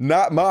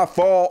 Not my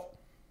fault.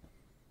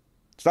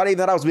 It's not even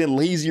that I was being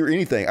lazy or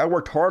anything. I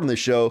worked hard on this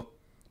show,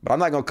 but I'm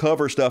not going to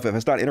cover stuff if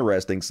it's not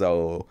interesting.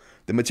 So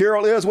the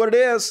material is what it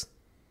is.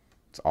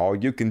 It's all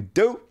you can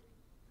do.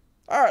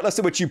 All right, let's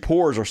see what you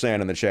poors are saying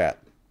in the chat.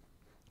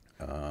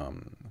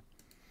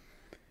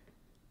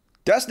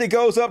 Dusty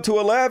goes up to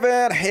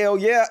 11. Hell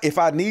yeah, if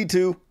I need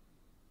to.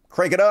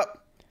 Crank it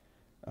up.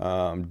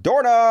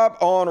 Doorknob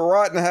on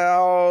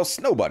Rittenhouse.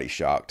 Nobody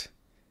shocked.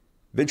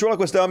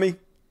 Ventriloquist dummy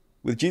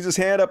with Jesus'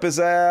 hand up his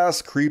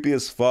ass. Creepy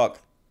as fuck.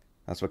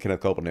 That's what Kenneth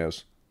Copeland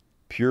is.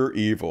 Pure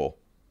evil.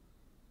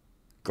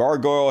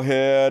 Gargoyle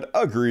head.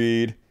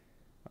 Agreed.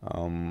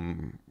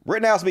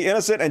 Rittenhouse be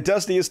innocent and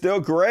Dusty is still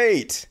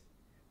great.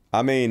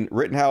 I mean,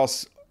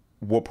 Rittenhouse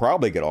will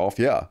probably get off.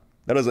 Yeah.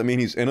 That doesn't mean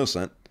he's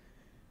innocent.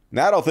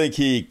 Now, I don't think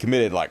he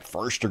committed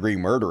first-degree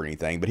murder or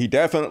anything, but he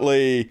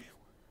definitely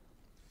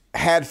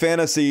had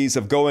fantasies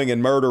of going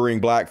and murdering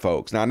black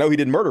folks. Now, I know he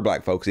didn't murder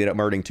black folks. He ended up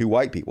murdering 2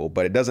 white people,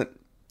 but it doesn't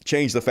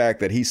change the fact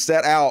that he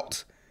set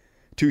out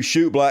to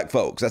shoot black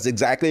folks. That's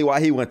exactly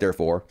why he went there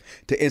for,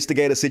 to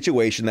instigate a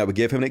situation that would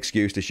give him an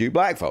excuse to shoot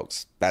black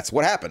folks. That's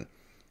what happened.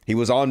 He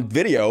was on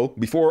video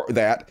before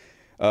that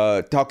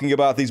talking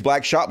about these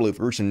black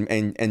shoplifters and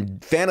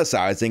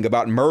fantasizing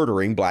about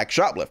murdering black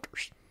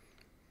shoplifters.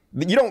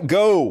 You don't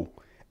go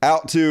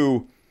out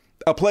to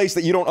a place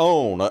that you don't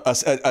own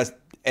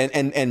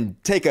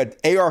and take an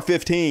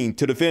AR-15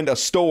 to defend a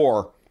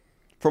store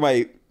from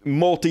a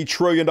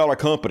multi-trillion-dollar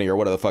company or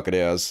whatever the fuck it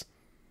is,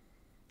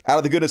 out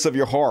of the goodness of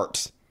your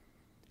heart.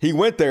 He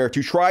went there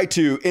to try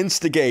to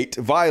instigate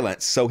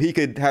violence so he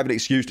could have an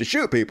excuse to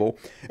shoot people,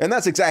 and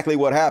that's exactly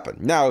what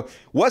happened. Now,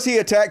 was he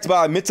attacked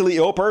by a mentally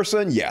ill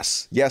person?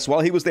 Yes. Yes, while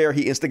he was there,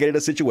 he instigated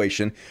a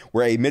situation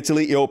where a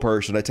mentally ill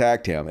person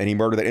attacked him, and he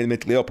murdered that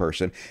mentally ill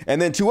person.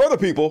 And then 2 other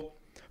people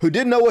who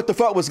didn't know what the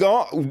fuck was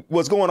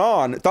going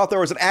on thought there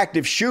was an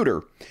active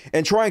shooter,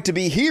 and trying to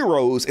be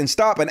heroes and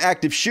stop an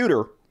active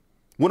shooter,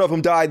 one of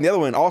them died and the other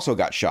one also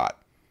got shot.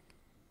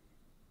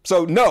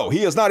 So, no,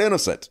 he is not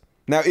innocent.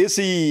 Now, is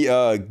he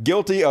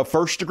guilty of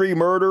first-degree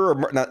murder?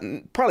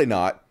 Or probably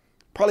not.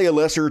 Probably a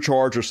lesser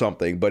charge or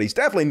something, but he's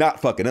definitely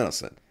not fucking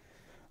innocent.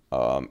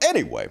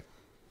 Anyway.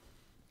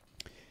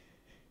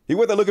 He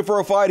went there looking for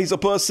a fight. He's a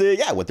pussy.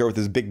 Yeah, went there with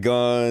his big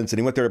guns, and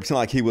he went there to pretend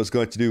like he was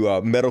going to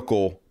do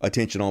medical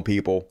attention on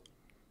people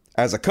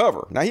as a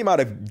cover. Now, he might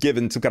have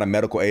given some kind of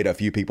medical aid to a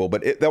few people,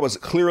 but that was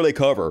clearly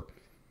cover.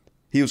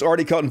 He was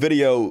already caught in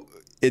video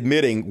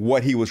admitting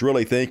what he was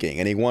really thinking,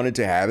 and he wanted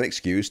to have an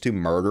excuse to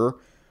murder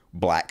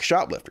black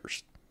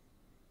shoplifters.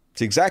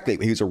 It's exactly,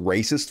 he was a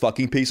racist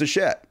fucking piece of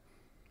shit.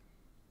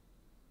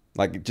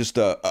 Just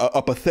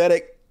a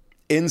pathetic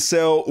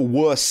incel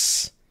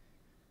wuss.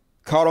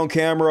 Caught on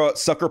camera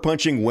sucker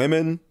punching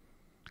women.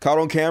 Caught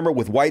on camera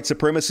with white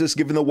supremacists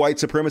giving the white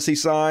supremacy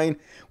sign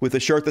with a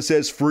shirt that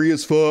says free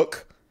as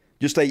fuck.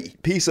 Just a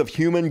piece of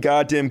human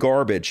goddamn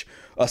garbage.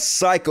 A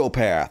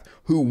psychopath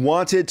who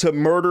wanted to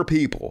murder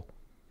people.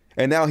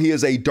 And now he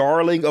is a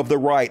darling of the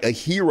right, a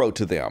hero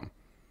to them.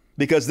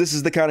 Because this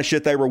is the kind of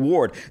shit they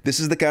reward. This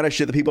is the kind of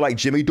shit that people like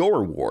Jimmy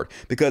Dore reward.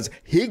 Because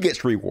he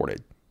gets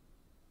rewarded.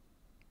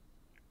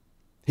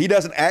 He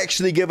doesn't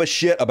actually give a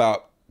shit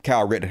about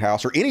Kyle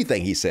Rittenhouse or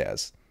anything he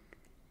says.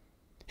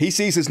 He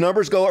sees his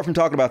numbers go up from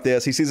talking about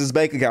this. He sees his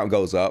bank account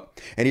goes up.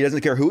 And he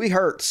doesn't care who he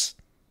hurts.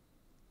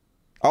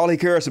 All he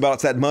cares about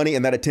is that money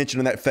and that attention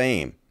and that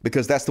fame.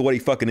 Because that's what he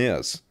fucking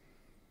is.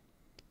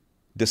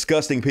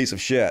 Disgusting piece of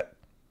shit.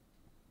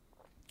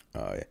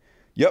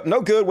 Yep,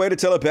 no good way to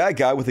tell a bad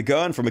guy with a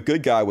gun from a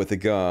good guy with a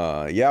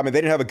gun. Yeah, I mean,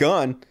 they didn't have a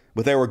gun,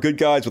 but they were good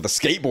guys with a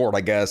skateboard,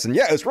 I guess. And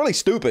yeah, it's really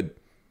stupid,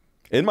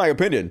 in my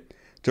opinion,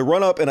 to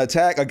run up and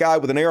attack a guy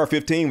with an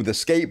AR-15 with a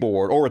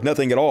skateboard or with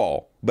nothing at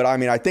all. But I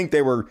mean, I think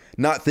they were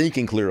not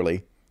thinking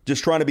clearly,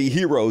 just trying to be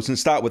heroes and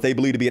stop what they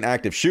believe to be an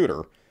active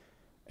shooter.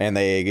 And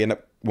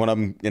one of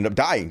them end up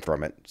dying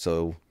from it.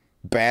 So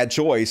bad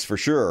choice for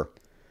sure.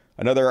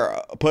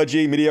 Another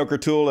pudgy, mediocre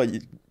tool,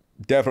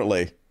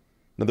 definitely.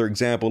 Another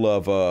example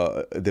of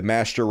the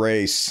master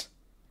race.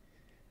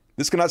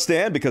 This cannot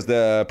stand because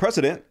the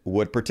president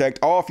would protect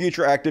all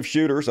future active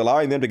shooters,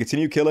 allowing them to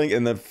continue killing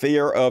in the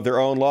fear of their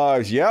own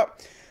lives.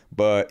 Yep,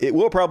 but it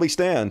will probably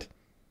stand.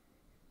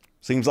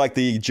 Seems like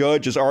the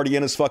judge is already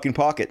in his fucking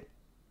pocket.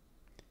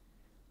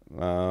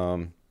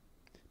 The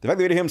fact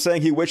that him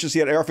saying he wishes he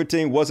had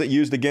AR-15 wasn't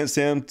used against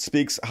him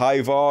speaks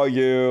high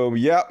volume.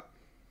 Yep.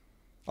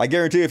 I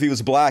guarantee if he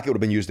was black, it would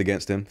have been used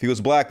against him. If he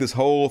was black, this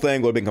whole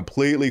thing would have been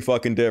completely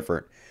fucking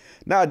different.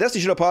 Now,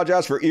 Destiny should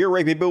apologize for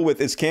ear-raping people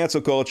with its cancel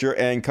culture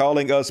and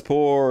calling us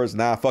pores.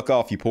 Nah, fuck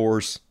off, you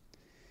pores.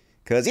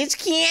 Because it's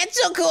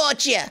cancel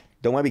culture.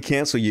 Don't let me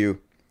cancel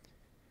you.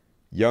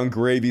 Young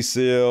Gravy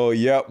Seal,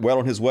 yep, well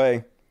on his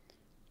way.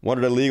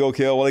 Wanted a legal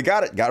kill. Well, he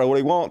got it. Got what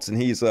he wants.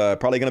 And he's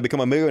probably going to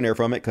become a millionaire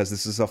from it because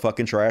this is a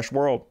fucking trash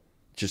world.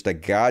 Just a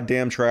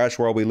goddamn trash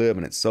world we live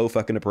in. It's so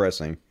fucking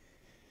depressing.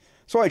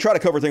 So I try to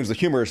cover things with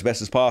humor as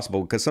best as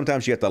possible because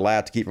sometimes you have to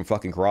laugh to keep from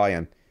fucking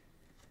crying.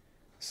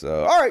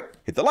 So, all right.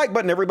 Hit the like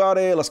button,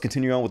 everybody. Let's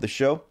continue on with the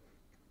show.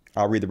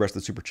 I'll read the rest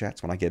of the super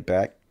chats when I get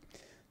back.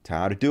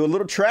 Time to do a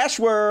little trash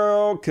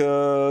world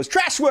because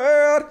trash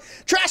world,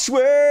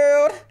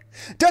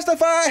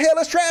 testify hell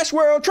is trash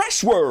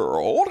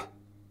world.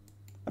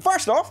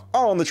 First off,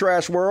 on the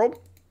trash world,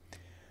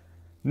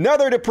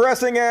 another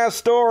depressing ass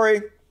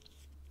story.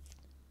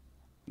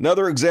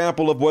 Another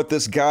example of what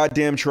this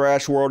goddamn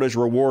trash world is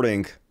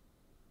rewarding.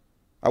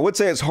 I would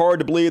say it's hard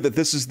to believe that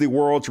this is the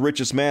world's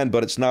richest man,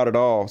 but it's not at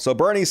all. So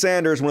Bernie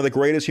Sanders, one of the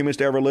greatest humans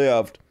to ever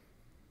lived,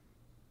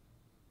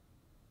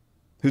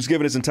 who's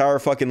given his entire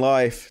fucking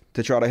life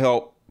to try to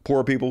help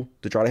poor people,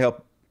 to try to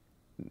help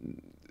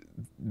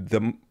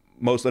the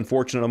most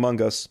unfortunate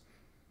among us.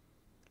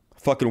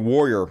 Fucking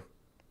warrior.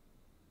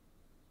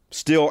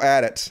 Still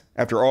at it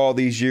after all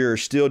these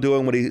years, still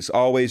doing what he's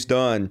always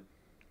done.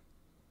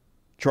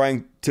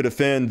 Trying to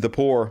defend the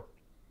poor.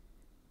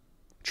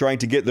 Trying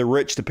to get the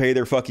rich to pay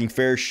their fucking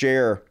fair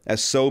share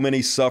as so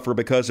many suffer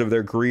because of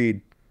their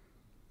greed.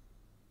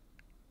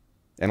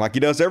 And like he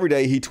does every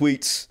day, he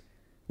tweets,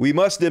 "We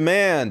must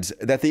demand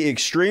that the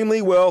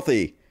extremely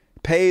wealthy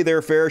pay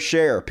their fair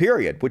share,"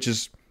 period, which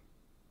is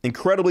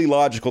incredibly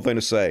logical thing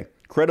to say.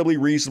 Incredibly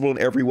reasonable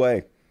in every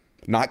way.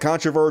 Not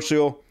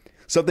controversial.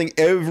 Something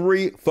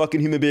every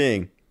fucking human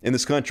being in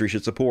this country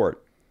should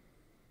support.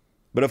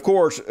 But of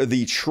course,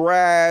 the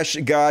trash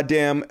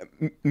goddamn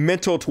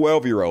mental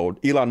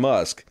 12-year-old, Elon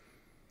Musk,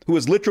 who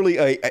is literally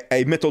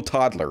a mental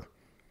toddler.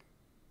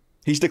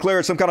 He's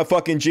declared some kind of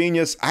fucking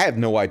genius. I have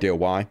no idea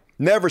why.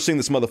 Never seen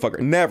this motherfucker.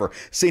 Never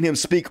seen him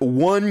speak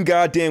one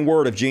goddamn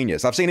word of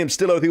genius. I've seen him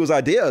steal other people's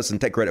ideas and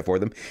take credit for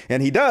them.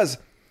 And he does.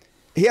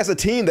 He has a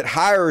team that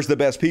hires the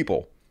best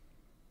people.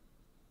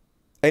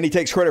 And he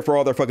takes credit for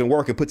all their fucking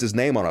work and puts his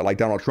name on it like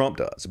Donald Trump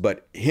does.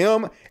 But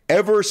him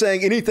ever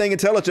saying anything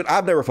intelligent,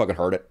 I've never fucking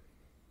heard it.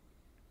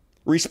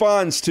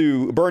 Responds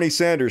to Bernie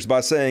Sanders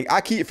by saying, "I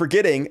keep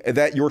forgetting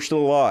that you're still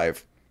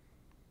alive."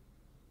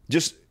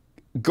 Just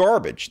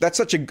garbage. This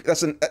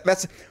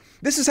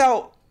is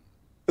how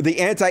the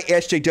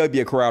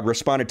anti-SJW crowd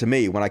responded to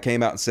me when I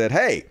came out and said,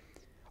 "Hey,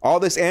 all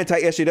this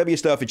anti-SJW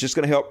stuff is just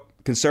going to help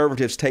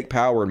conservatives take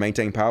power and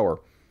maintain power.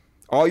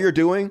 All you're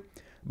doing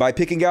by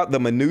picking out the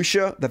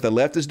minutia that the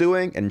left is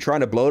doing and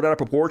trying to blow it out of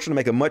proportion to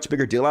make a much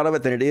bigger deal out of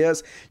it than it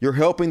is, you're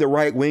helping the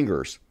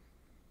right-wingers.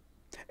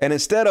 And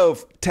instead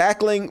of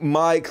tackling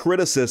my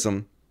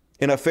criticism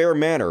in a fair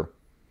manner,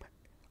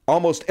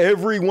 almost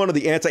every one of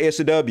the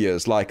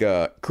anti-SJWs, like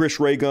Chris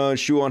Ray Gun,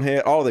 Shoe on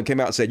Head, all of them came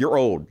out and said, "You're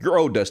old. You're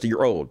old, Dusty.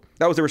 You're old."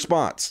 That was the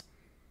response.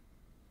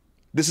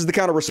 This is the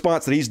kind of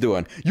response that he's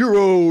doing. "You're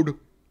old.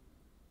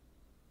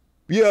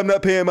 Yeah, I'm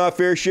not paying my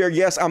fair share.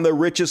 Yes, I'm the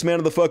richest man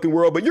in the fucking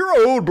world, but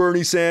you're old,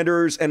 Bernie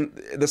Sanders." And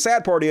the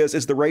sad part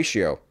is the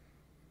ratio.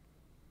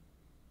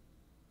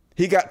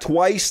 He got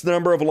twice the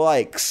number of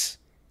likes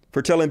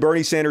for telling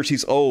Bernie Sanders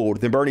he's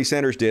old than Bernie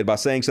Sanders did by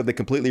saying something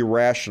completely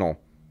rational.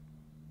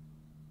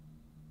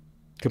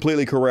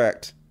 Completely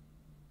correct.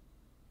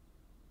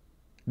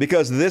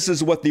 Because this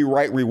is what the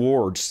right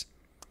rewards.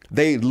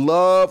 They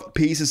love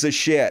pieces of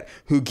shit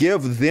who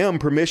give them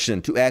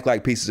permission to act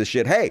like pieces of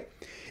shit. Hey,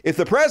 if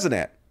the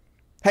president,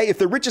 if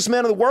the richest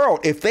man in the world,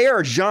 if they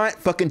are giant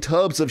fucking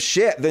tubs of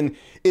shit, then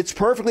it's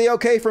perfectly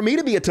okay for me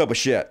to be a tub of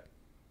shit.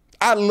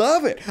 I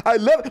love it. I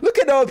love it. Look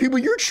at all the people.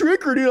 You're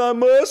trickered, Elon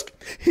Musk.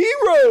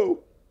 Hero.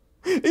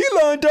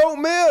 Elon,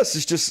 don't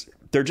miss.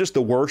 They're just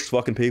the worst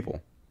fucking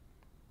people.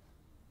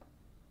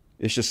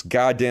 It's just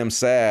goddamn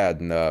sad.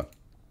 And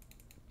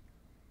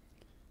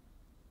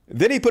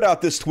then he put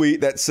out this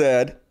tweet that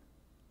said,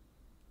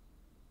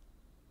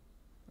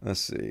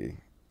 let's see.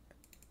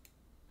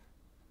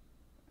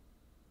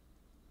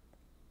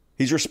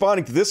 He's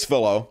responding to this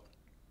fellow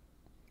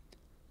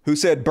who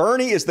said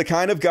Bernie is the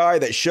kind of guy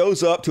that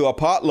shows up to a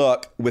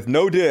potluck with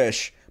no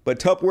dish, but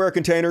Tupperware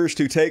containers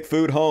to take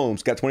food home.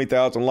 It's got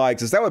 20,000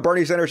 likes. Is that what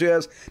Bernie Sanders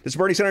is? Does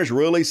Bernie Sanders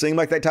really seem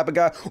like that type of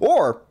guy?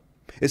 Or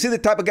is he the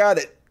type of guy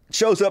that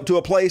shows up to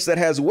a place that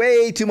has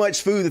way too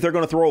much food that they're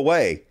going to throw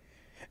away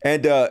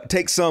and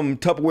take some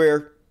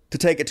Tupperware to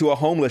take it to a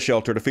homeless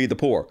shelter to feed the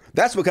poor?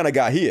 That's what kind of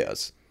guy he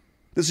is.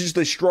 This is just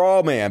a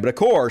straw man. But of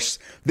course,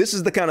 this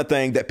is the kind of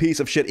thing that piece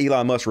of shit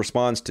Elon Musk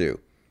responds to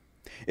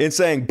in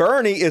saying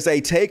Bernie is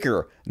a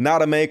taker,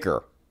 not a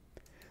maker.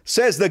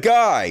 Says the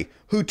guy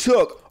who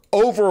took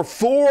over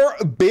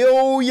 $4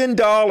 billion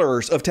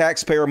of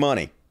taxpayer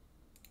money.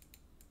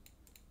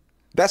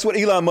 That's what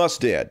Elon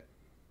Musk did.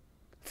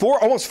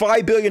 Almost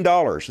 $5 billion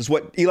is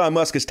what Elon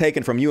Musk has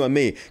taken from you and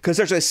me, because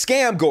there's a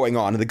scam going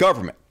on in the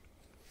government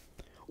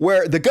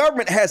where the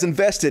government has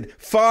invested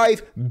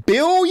 $5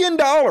 billion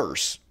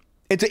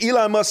into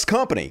Elon Musk's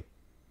company.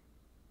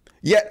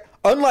 Yet,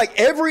 unlike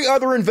every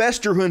other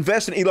investor who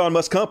invests in Elon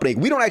Musk's company,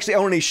 we don't actually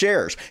own any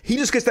shares. He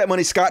just gets that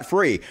money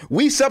scot-free.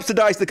 We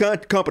subsidize the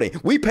company.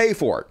 We pay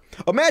for it.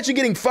 Imagine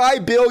getting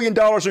 $5 billion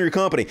in your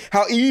company.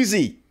 How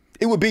easy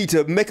it would be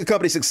to make a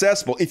company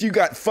successful if you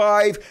got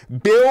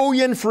 $5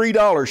 billion free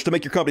dollars to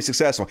make your company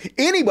successful.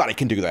 Anybody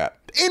can do that.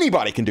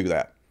 Anybody can do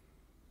that.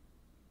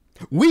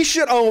 We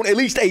should own at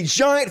least a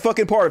giant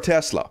fucking part of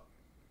Tesla.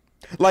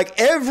 Like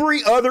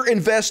every other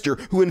investor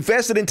who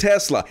invested in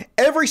Tesla,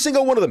 every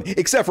single one of them,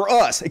 except for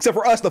us,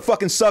 the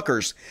fucking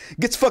suckers,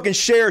 gets fucking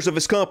shares of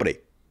his company.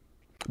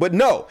 But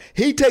no,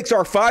 he takes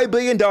our $5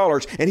 billion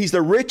and he's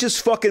the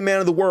richest fucking man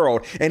in the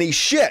world, and he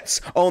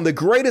shits on the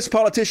greatest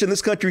politician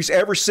this country's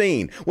ever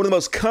seen, one of the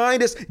most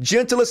kindest,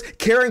 gentlest,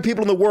 caring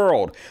people in the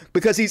world,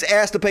 because he's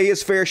asked to pay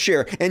his fair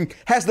share, and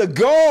has the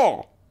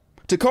gall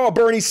to call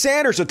Bernie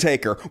Sanders a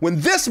taker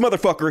when this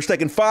motherfucker is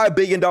taking $5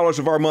 billion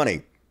of our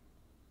money.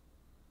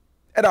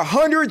 At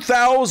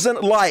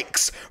 100,000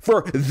 likes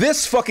for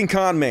this fucking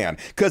con man,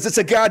 because it's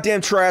a goddamn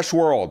trash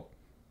world.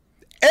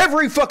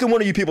 Every fucking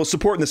one of you people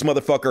supporting this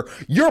motherfucker,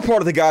 you're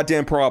part of the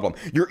goddamn problem.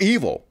 You're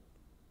evil.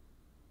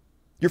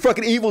 You're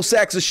fucking evil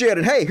sacks of shit.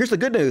 And hey, here's the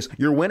good news.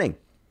 You're winning.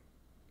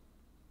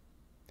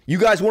 You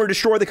guys want to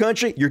destroy the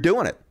country? You're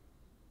doing it.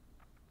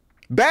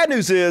 Bad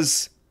news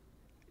is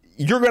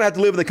you're going to have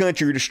to live in the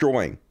country you're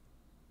destroying.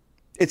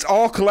 It's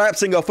all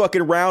collapsing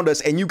fucking around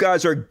us, and you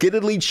guys are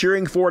giddily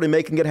cheering for it and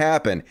making it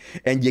happen.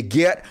 And you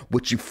get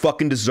what you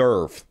fucking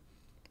deserve.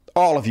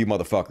 All of you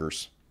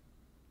motherfuckers.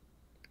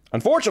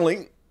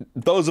 Unfortunately,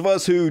 those of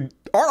us who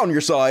aren't on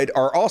your side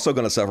are also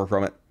going to suffer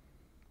from it.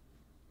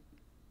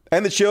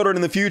 And the children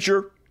in the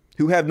future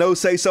who have no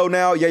say-so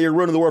now, yeah, you're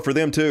ruining the world for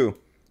them too.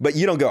 But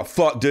you don't give a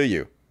fuck, do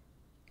you?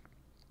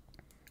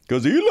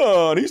 Because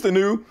Elon, he's the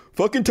new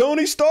fucking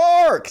Tony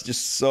Stark.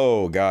 Just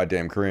so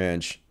goddamn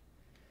cringe.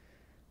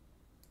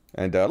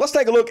 And let's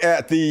take a look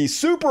at the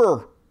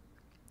super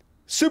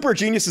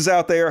geniuses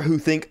out there who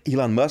think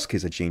Elon Musk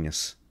is a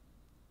genius.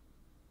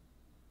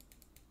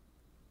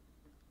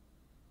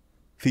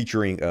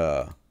 Featuring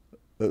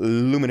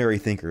luminary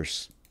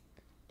thinkers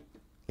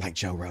like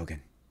Joe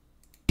Rogan.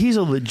 He's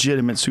a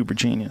legitimate super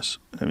genius.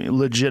 I mean,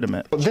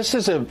 legitimate. This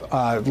is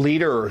a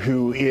leader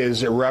who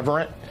is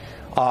irreverent.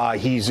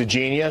 He's a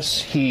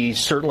genius. He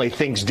certainly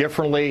thinks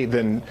differently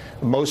than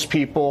most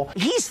people.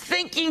 He's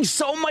thinking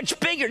so much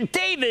bigger.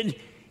 David,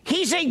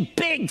 he's a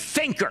big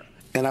thinker.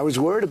 And I was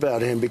worried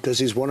about him because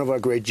he's one of our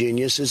great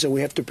geniuses, and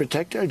we have to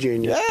protect our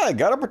genius. Yeah,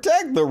 got to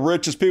protect the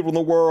richest people in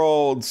the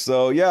world.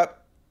 So, yeah,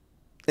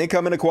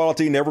 income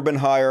inequality never been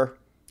higher,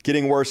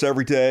 getting worse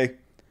every day.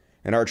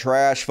 And our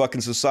trash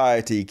fucking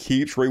society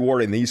keeps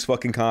rewarding these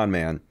fucking con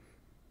men.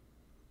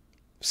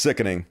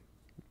 Sickening.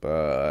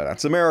 But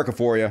that's America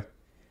for you.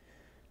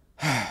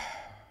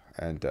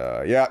 And,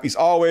 yeah, he's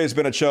always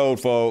been a chode,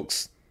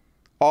 folks.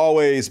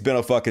 Always been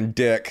a fucking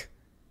dick.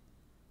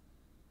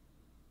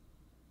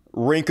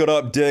 Wrinkled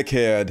up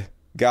dickhead.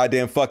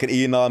 Goddamn fucking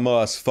Elon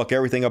Musk. Fuck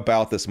everything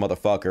about this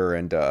motherfucker.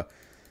 And,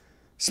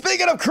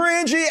 speaking of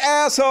cringy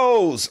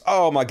assholes.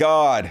 Oh, my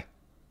God.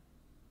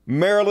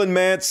 Marilyn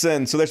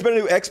Manson. So there's been a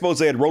new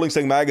expose at Rolling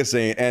Stone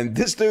magazine, and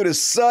this dude is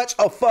such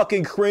a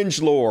fucking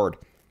cringe lord.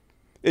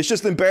 It's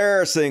just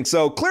embarrassing.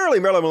 So clearly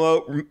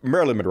Marilyn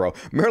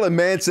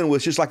Manson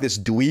was just like this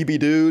dweeby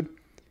dude.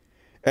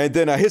 And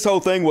then his whole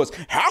thing was,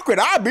 how could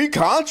I be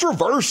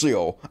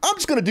controversial? I'm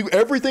just going to do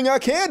everything I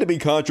can to be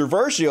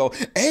controversial.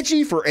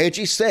 Edgy for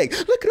edgy's sake.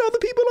 Look at all the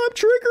people I'm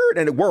triggered.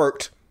 And it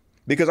worked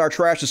because our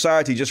trash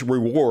society just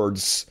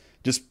rewards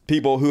just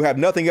people who have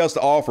nothing else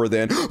to offer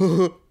than,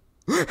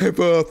 have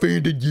I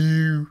offended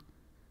you?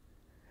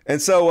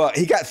 And so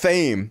he got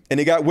fame and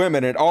he got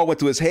women, and it all went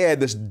to his head.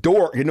 This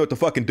dork didn't know what to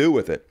fucking do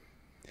with it.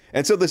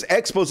 And so this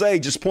expose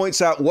just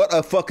points out what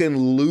a fucking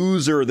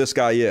loser this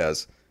guy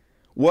is.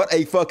 What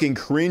a fucking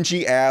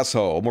cringy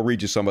asshole. I'm going to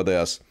read you some of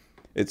this.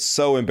 It's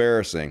so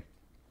embarrassing.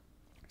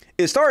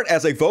 It started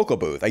as a vocal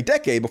booth a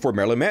decade before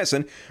Marilyn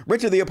Manson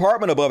rented the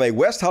apartment above a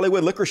West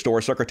Hollywood liquor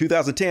store circa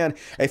 2010.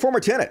 A former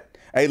tenant,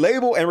 a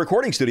label and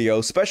recording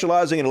studio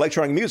specializing in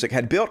electronic music,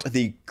 had built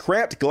the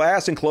cramped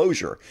glass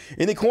enclosure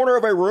in the corner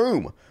of a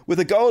room with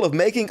the goal of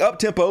making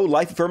up-tempo,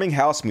 life-affirming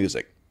house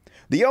music.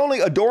 The only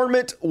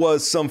adornment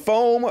was some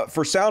foam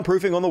for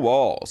soundproofing on the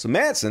walls.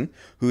 Manson,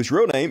 whose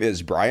real name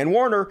is Brian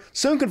Warner,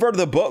 soon converted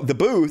the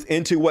booth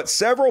into what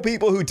several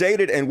people who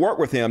dated and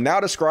worked with him now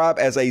describe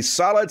as a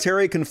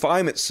solitary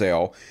confinement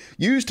cell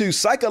used to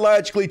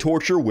psychologically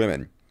torture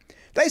women.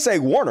 They say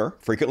Warner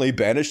frequently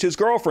banished his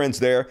girlfriends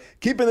there,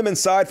 keeping them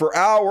inside for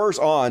hours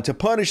on to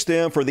punish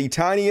them for the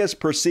tiniest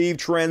perceived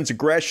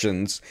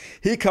transgressions.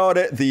 He called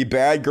it the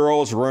bad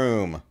girl's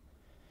room.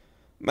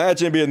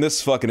 Imagine being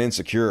this fucking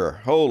insecure.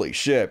 Holy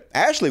shit.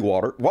 Ashley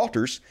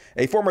Walters,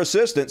 a former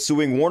assistant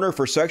suing Warner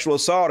for sexual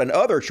assault and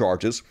other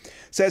charges,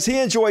 says he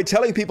enjoyed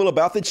telling people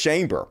about the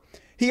chamber.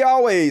 He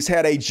always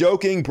had a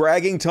joking,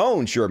 bragging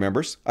tone, she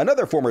remembers.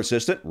 Another former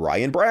assistant,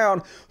 Ryan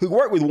Brown, who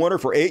worked with Warner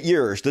for 8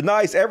 years,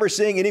 denies ever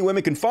seeing any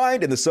women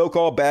confined in the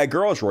so-called bad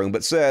girls room,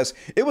 but says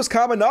it was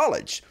common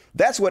knowledge.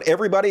 That's what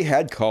everybody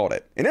had called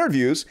it. In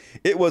interviews,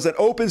 it was an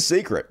open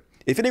secret.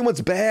 If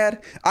anyone's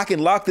bad, I can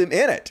lock them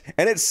in it.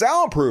 And it's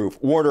soundproof,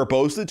 Warner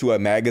boasted to a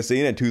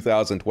magazine in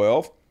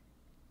 2012.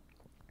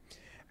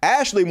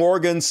 Ashley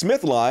Morgan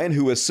Smithline,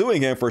 who is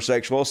suing him for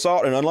sexual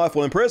assault and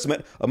unlawful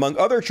imprisonment, among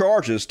other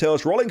charges,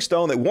 tells Rolling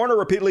Stone that Warner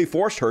repeatedly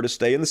forced her to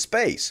stay in the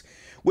space,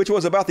 which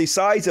was about the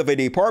size of a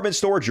department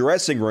store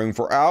dressing room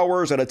for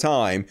hours at a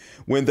time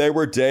when they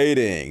were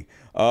dating.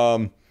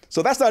 So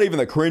that's not even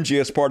the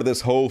cringiest part of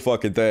this whole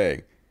fucking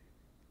thing.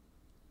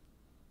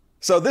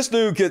 So this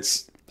dude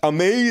gets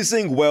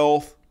amazing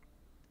wealth,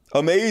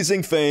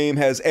 amazing fame,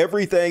 has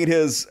everything at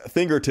his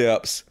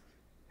fingertips.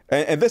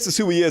 And this is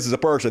who he is as a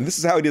person. This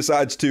is how he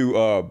decides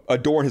to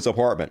adorn his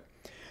apartment.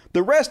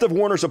 The rest of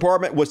Warner's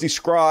apartment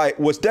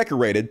was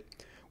decorated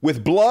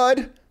with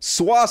blood,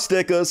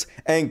 swastikas,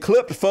 and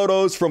clipped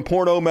photos from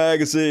porno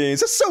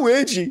magazines. That's so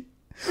edgy.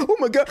 Oh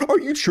my God, are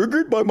you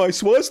triggered by my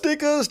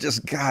swastikas?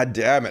 Just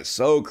goddamn it,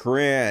 so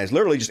cringe.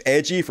 Literally just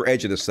edgy for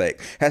edginess sake.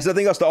 Has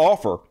nothing else to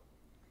offer.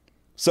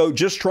 So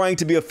just trying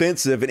to be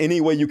offensive in any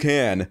way you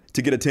can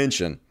to get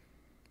attention.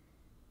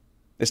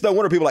 It's no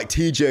wonder people like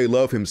TJ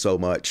love him so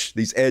much.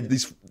 These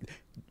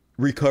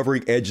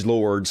recovering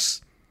edgelords.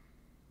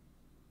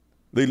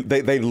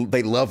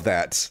 They love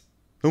that.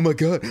 Oh my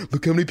God,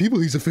 look how many people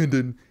he's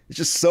offending. It's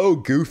just so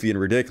goofy and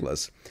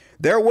ridiculous.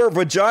 There were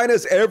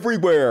vaginas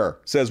everywhere,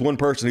 says one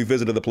person who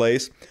visited the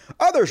place.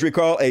 Others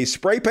recall a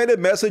spray-painted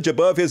message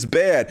above his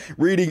bed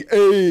reading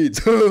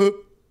AIDS.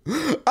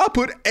 I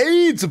put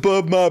AIDS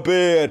above my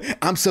bed.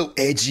 I'm so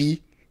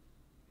edgy.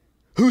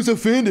 Who's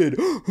offended?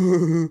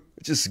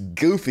 Just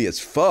goofy as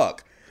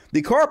fuck.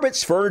 The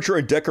carpets, furniture,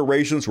 and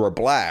decorations were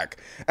black,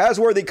 as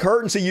were the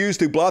curtains he used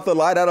to blot the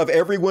light out of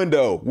every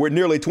window, were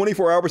nearly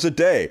 24 hours a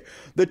day.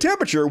 The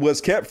temperature was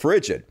kept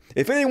frigid.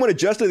 If anyone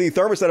adjusted the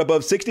thermostat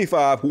above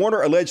 65,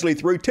 Warner allegedly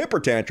threw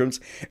temper tantrums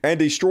and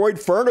destroyed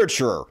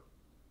furniture.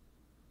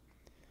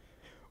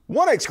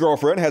 One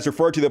ex-girlfriend has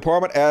referred to the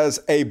apartment as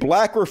a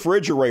black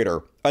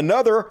refrigerator.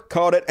 Another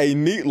called it a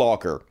meat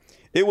locker.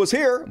 It was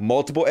here,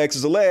 multiple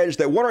exes allege,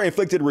 that Warner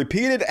inflicted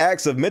repeated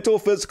acts of mental,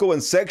 physical,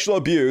 and sexual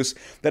abuse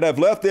that have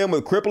left them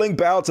with crippling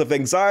bouts of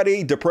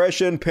anxiety,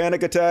 depression,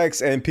 panic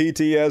attacks, and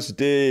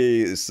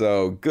PTSD.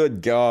 So,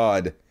 good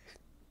God.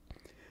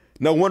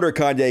 No wonder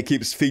Kanye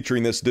keeps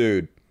featuring this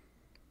dude.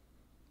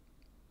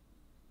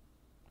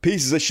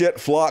 Pieces of shit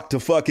flock to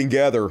fucking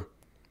gather.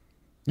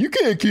 You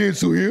can't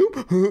cancel him.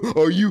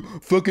 Are you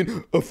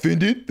fucking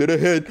offended that I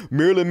had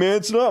Marilyn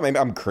Manson on? I mean,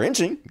 I'm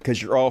cringing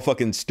because you're all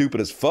fucking stupid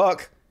as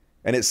fuck.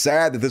 And it's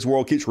sad that this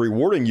world keeps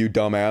rewarding you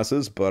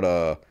dumbasses, but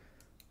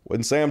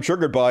wouldn't say I'm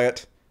triggered by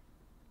it.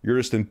 You're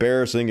just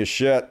embarrassing as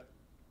shit.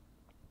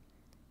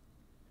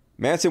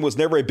 Manson was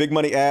never a big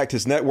money act.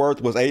 His net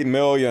worth was $8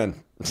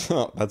 million.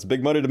 That's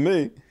big money to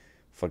me.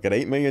 Fucking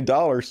 $8 million.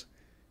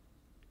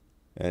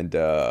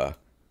 And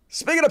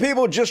speaking of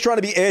people just trying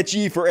to be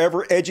edgy for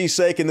edgy's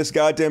sake in this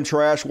goddamn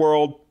trash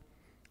world,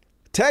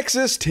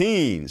 Texas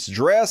teens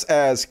dress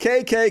as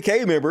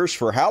KKK members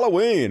for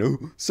Halloween.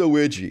 Ooh, so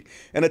edgy.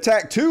 And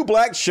attack 2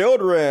 black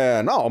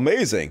children. Oh,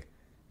 amazing.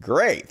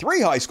 Great.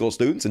 3 high school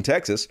students in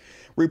Texas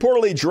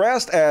reportedly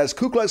dressed as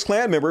Ku Klux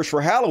Klan members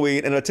for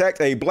Halloween and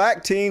attacked a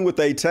black teen with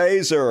a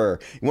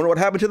taser. You wonder what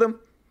happened to them?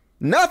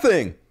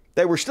 Nothing.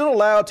 They were still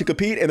allowed to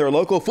compete in their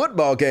local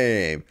football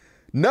game.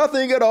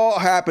 Nothing at all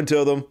happened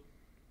to them.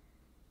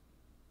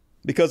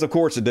 Because of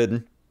course it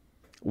didn't.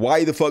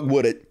 Why the fuck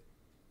would it?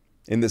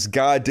 In this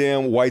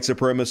goddamn white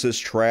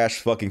supremacist trash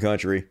fucking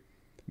country.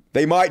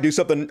 They might do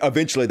something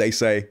eventually, they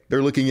say.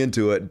 They're looking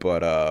into it,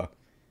 but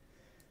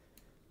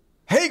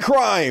hate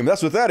crime!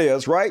 That's what that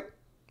is, right?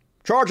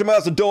 Charge them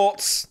as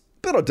adults.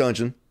 Build a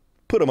dungeon.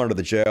 Put them under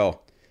the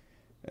jail.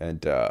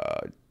 And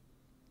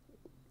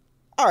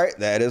alright,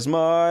 that is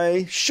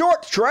my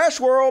short trash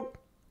world.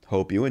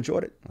 Hope you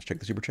enjoyed it. Let's check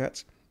the super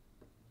chats.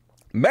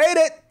 Made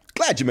it!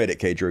 Glad you made it,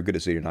 K. Drew. Good to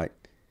see you tonight.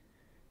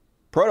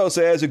 Proto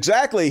says,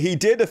 exactly. He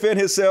did defend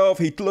himself.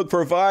 He looked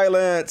for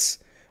violence.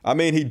 I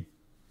mean, he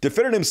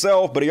defended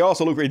himself, but he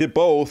also he did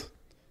both.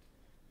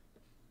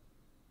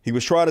 He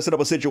was trying to set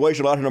up a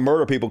situation allowing him to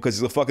murder people because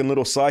he's a fucking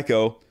little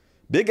psycho.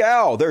 Big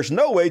Al, there's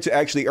no way to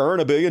actually earn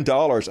 $1 billion.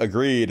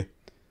 Agreed.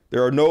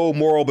 There are no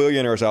moral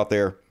billionaires out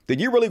there. Did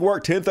you really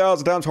work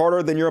 10,000 times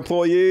harder than your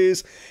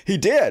employees? He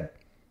did.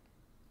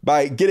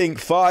 By getting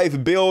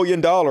 $5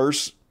 billion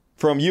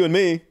from you and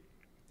me.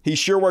 He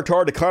sure worked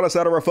hard to con us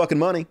out of our fucking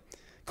money.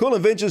 Cool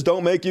inventions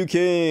don't make you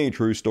king.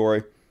 True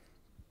story.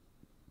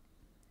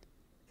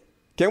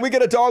 Can we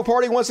get a dog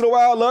party once in a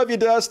while? Love you,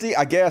 Dusty.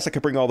 I guess I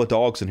could bring all the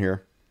dogs in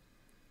here.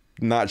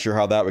 Not sure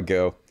how that would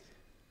go.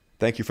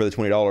 Thank you for the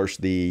 $20.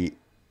 The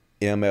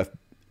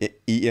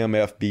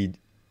EMFB.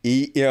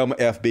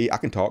 I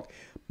can talk.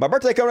 My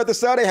birthday coming up this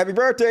Sunday. Happy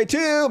birthday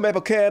to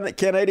Maple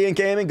Canadian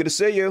Gaming. Good to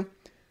see you.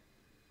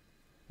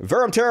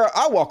 Verum Terra,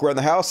 I walk around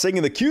the house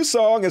singing the Q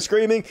song and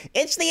screaming,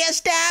 "It's the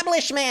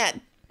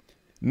establishment!"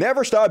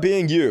 Never stop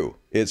being you.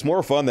 It's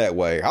more fun that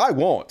way. I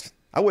won't.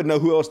 I wouldn't know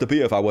who else to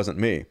be if I wasn't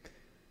me.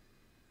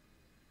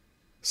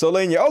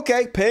 Solenia,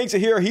 okay, paying to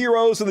hear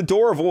Heroes in the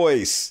Door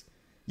voice.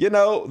 You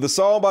know, the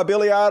song by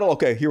Billy Idol.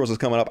 Okay, Heroes is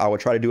coming up. I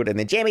would try to do it in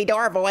the Jimmy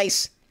Dore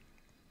voice.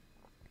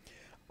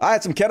 I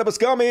had some cannabis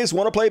gummies.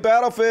 Want to play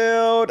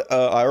Battlefield?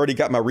 I already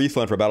got my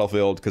refund for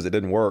Battlefield because it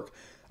didn't work.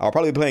 I'll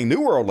probably be playing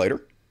New World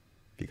later.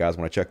 If you guys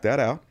want to check that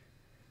out.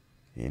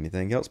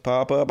 Anything else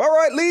pop up? All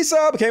right,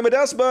 Lisa, became a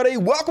Dust Buddy.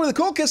 Welcome to the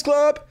Cool Kids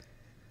Club.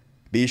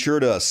 Be sure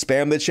to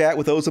spam the chat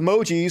with those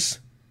emojis.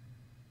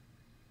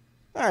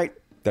 All right,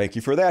 thank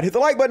you for that. Hit the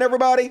like button,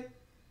 everybody.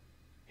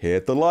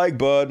 Hit the like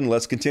button.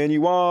 Let's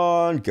continue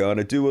on.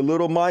 Gonna do a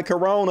little My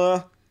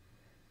Corona.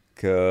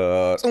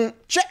 Cause my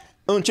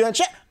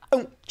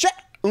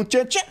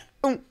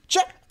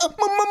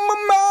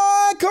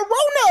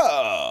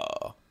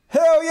Corona.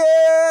 Hell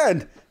yeah.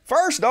 And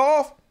first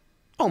off,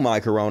 on My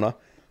Corona,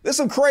 there's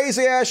some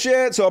crazy ass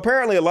shit. So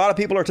apparently a lot of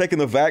people are taking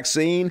the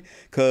vaccine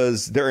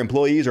because their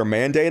employees are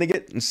mandating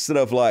it instead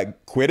of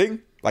like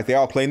quitting like they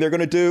all claim they're going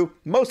to do.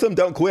 Most of them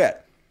don't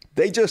quit.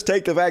 They just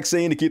take the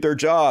vaccine to keep their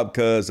job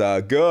because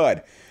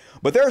good.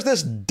 But there's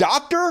this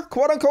doctor,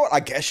 quote unquote. I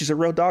guess she's a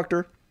real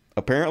doctor,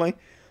 apparently.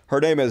 Her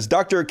name is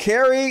Dr.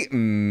 Carrie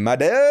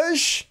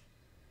Madej.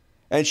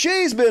 And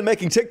she's been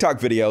making TikTok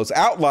videos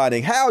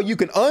outlining how you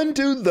can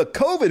undo the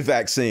COVID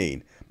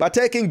vaccine by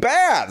taking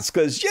baths,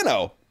 because, you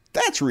know,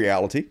 that's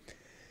reality.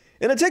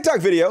 In a TikTok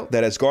video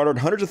that has garnered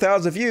hundreds of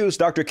thousands of views,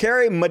 Dr.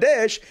 Carrie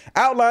Madej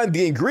outlined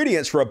the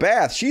ingredients for a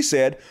bath she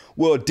said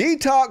will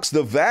detox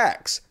the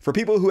vax for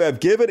people who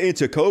have given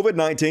into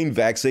COVID-19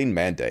 vaccine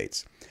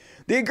mandates.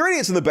 The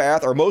ingredients in the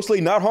bath are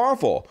mostly not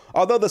harmful,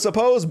 although the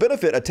supposed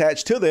benefit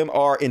attached to them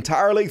are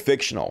entirely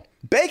fictional.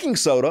 Baking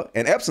soda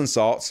and Epsom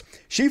salts,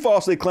 she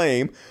falsely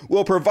claimed,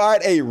 will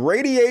provide a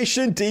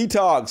radiation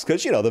detox,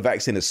 because, you know, the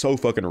vaccine is so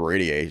fucking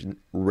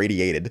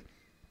radiated.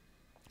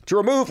 To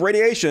remove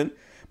radiation,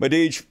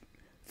 Madej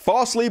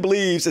falsely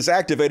believes it's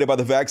activated by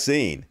the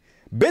vaccine.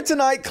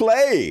 Bentonite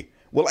clay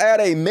will add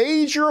a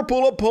major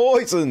pool of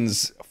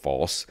poisons.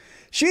 False.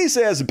 She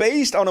says,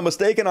 based on a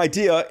mistaken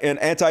idea in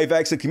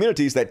anti-vaccine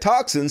communities that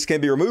toxins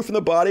can be removed from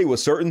the body with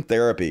certain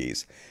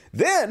therapies.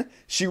 Then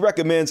she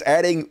recommends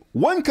adding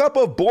 1 cup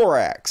of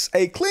borax,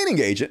 a cleaning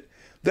agent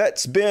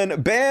that's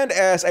been banned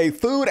as a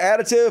food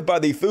additive by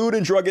the Food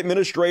and Drug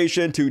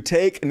Administration to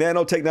take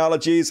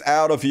nanotechnologies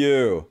out of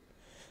you.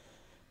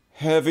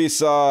 Heavy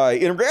sigh.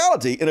 In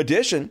reality, in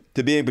addition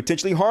to being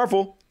potentially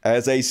harmful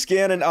as a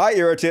skin and eye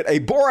irritant, a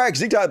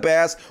borax detox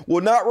bath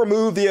will not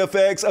remove the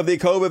effects of the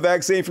COVID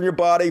vaccine from your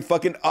body.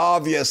 Fucking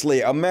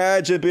obviously.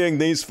 Imagine being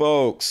these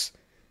folks.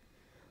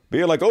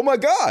 Being like, oh my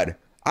God,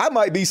 I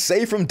might be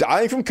safe from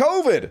dying from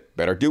COVID.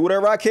 Better do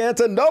whatever I can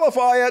to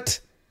nullify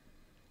it.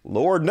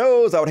 Lord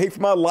knows I would hate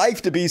for my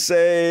life to be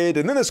saved.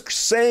 And then this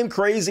same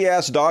crazy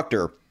ass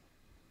doctor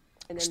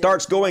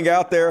starts going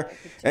out there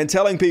and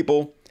telling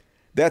people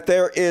that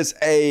there is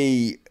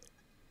a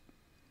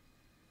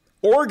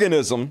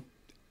organism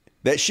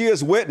that she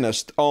has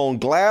witnessed on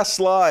glass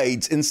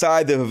slides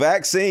inside the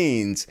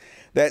vaccines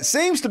that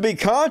seems to be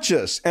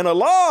conscious and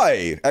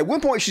alive. At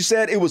one point, she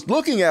said it was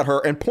looking at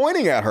her and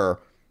pointing at her.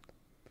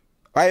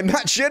 I am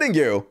not shitting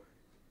you.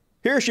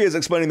 Here she is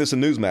explaining this in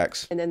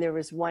Newsmax. And then there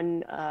was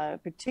one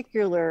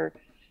particular,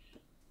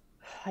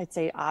 I'd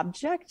say,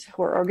 object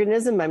or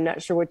organism, I'm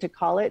not sure what to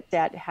call it,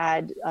 that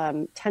had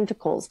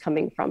tentacles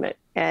coming from it.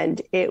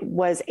 And it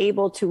was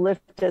able to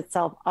lift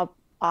itself up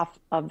off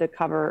of the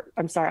cover,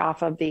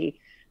 off of the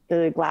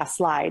glass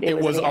slide. It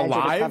was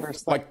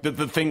alive? Like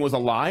the thing was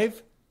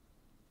alive?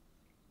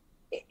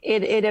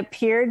 It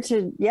appeared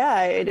to,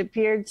 it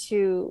appeared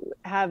to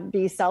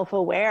be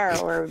self-aware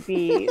or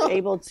be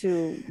able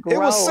to grow. It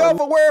was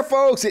self-aware,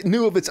 folks. It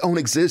knew of its own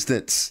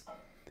existence.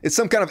 It's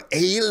some kind of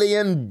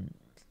alien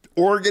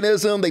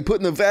organism they put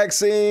in the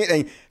vaccine.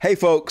 And hey,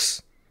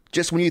 folks,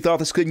 just when you thought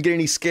this couldn't get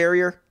any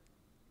scarier,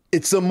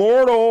 it's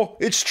immortal.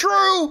 It's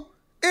true.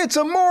 It's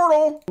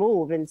immortal.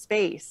 Move in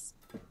space.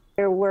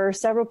 There were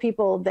several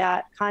people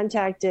that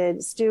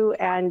contacted Stu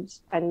and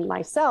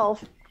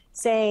myself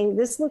saying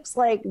this looks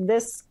like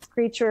this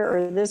creature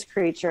or this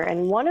creature.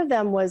 And one of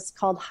them was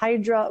called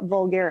Hydra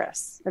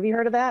vulgaris. Have you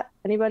heard of that?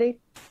 Anybody?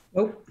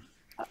 Nope.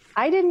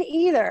 I didn't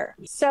either.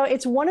 So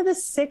it's one of the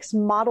 6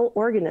 model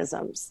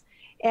organisms.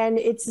 And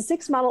it's the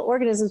 6 model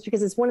organisms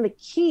because it's one of the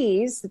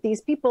keys that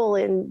these people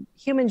in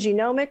human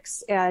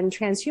genomics and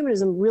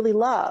transhumanism really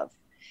love.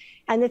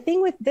 And the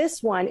thing with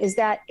this one is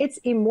that it's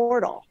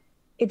immortal.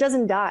 It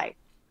doesn't die.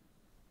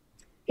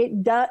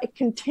 It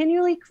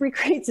continually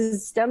recreates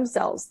its stem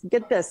cells.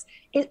 Get this.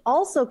 It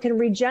also can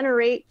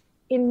regenerate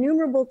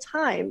innumerable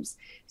times.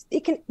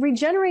 It can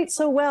regenerate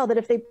so well that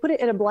if they put it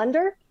in a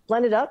blender,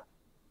 blend it up,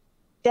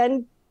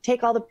 then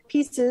take all the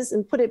pieces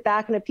and put it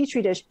back in a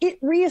petri dish,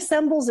 it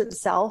reassembles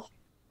itself,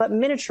 but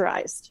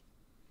miniaturized.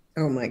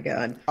 Oh my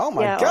God. Oh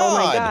my God. Oh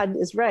my God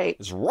is right.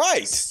 Is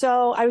right.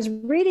 So I was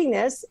reading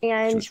this,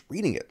 and she was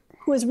reading it.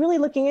 Who was really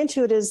looking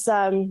into it is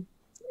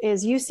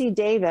UC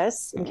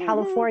Davis in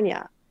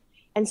California.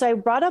 And so I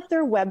brought up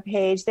their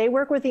webpage. They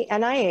work with the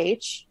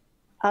NIH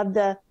of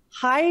the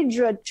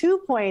Hydra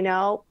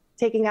 2.0,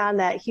 taking on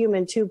that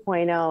human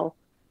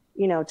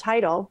 2.0,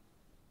 title.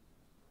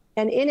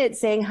 And in it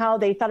saying how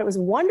they thought it was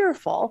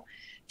wonderful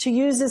to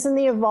use this in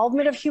the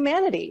evolvement of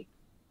humanity.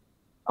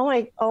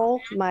 Oh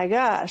my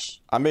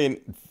gosh. I mean,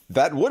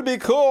 that would be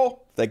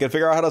cool. They could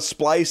figure out how to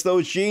splice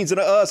those genes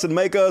into us and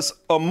make us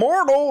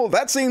immortal.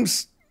 That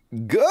seems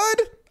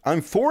good.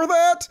 I'm for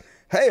that.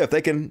 Hey, if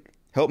they can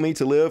help me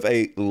to live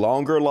a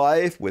longer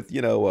life with,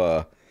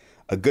 a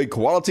good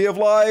quality of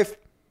life,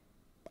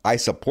 I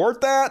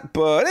support that.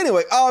 But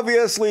anyway,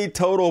 obviously,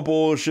 total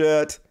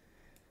bullshit.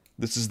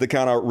 This is the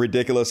kind of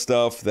ridiculous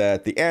stuff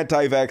that the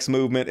anti-vax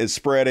movement is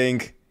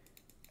spreading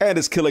and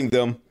is killing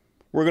them.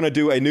 We're going to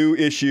do a new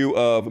issue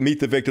of Meet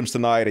the Victims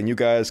tonight, and you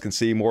guys can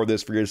see more of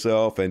this for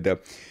yourself. And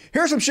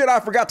here's some shit I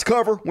forgot to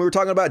cover when we were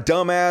talking about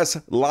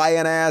dumbass,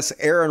 lion-ass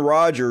Aaron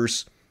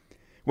Rodgers.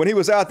 When he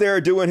was out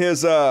there doing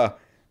his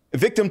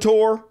victim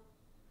tour,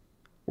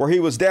 where he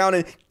was down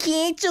in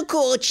cancel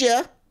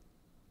culture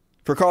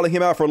for calling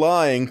him out for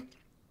lying.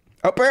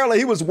 Apparently,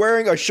 he was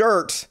wearing a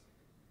shirt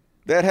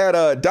that had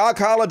a Doc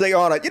Holliday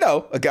on it.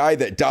 A guy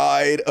that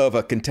died of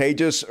a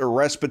contagious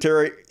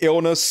respiratory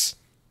illness.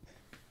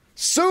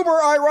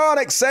 Super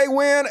ironic. Say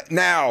when?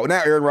 Now,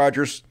 Aaron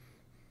Rodgers.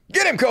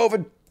 Get him,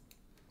 COVID.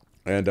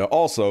 And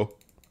also,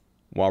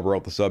 while we're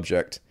on the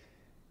subject,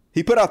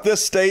 he put out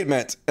this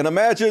statement. And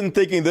imagine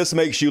thinking this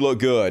makes you look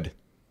good.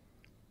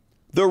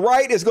 The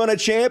right is going to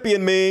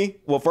champion me.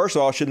 Well, first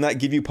of all, shouldn't that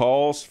give you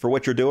pause for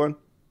what you're doing?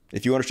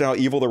 If you understand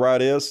how evil the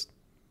right is?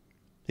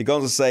 He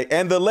goes to say,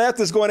 and the left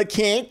is going to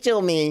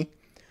cancel me.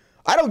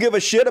 I don't give a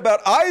shit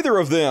about either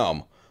of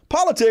them.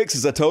 Politics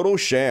is a total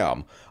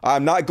sham.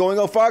 I'm not going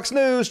on Fox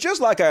News,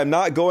 just like I'm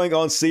not going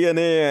on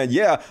CNN.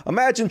 Yeah,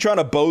 imagine trying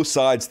to both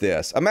sides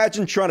this.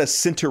 Imagine trying to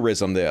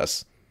centrism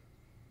this.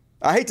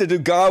 I hate to do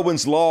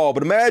Godwin's law,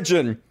 but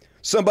imagine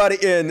somebody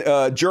in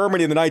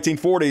Germany in the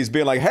 1940s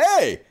being like,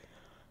 hey,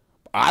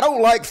 I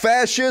don't like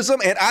fascism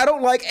and I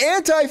don't like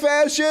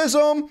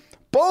anti-fascism.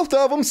 Both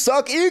of them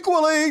suck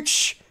equally.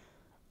 Shh.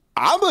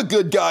 I'm a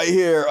good guy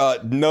here.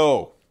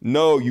 No,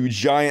 you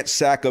giant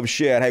sack of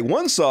shit. Hey,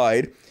 one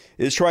side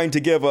is trying to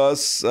give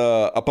us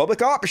a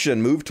public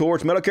option, move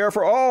towards Medicare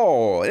for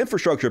all,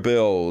 infrastructure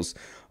bills,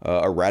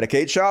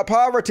 eradicate child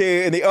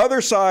poverty. And the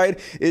other side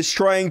is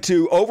trying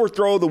to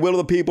overthrow the will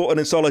of the people and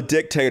install a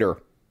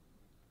dictator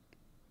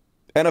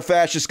and a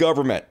fascist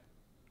government.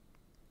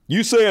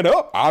 You saying,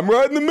 oh, I'm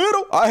right in the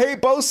middle. I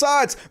hate both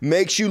sides.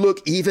 Makes you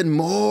look even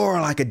more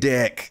like a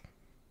dick.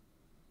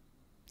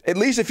 At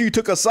least if you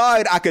took a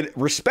side, I could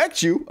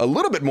respect you a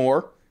little bit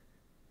more.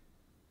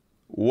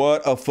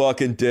 What a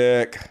fucking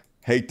dick.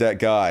 Hate that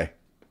guy.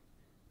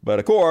 But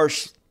of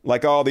course,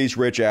 like all these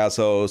rich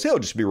assholes, he'll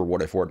just be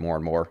rewarded for it more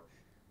and more.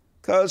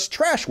 Because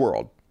trash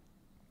world.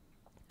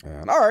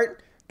 And all right,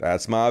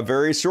 that's my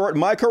very short,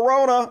 my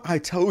Corona. I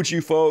told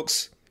you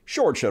folks,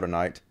 short show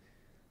tonight.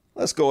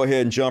 Let's go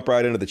ahead and jump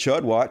right into the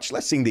Chud Watch.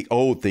 Let's sing the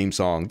old theme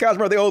song. Guys,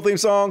 remember the old theme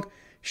song?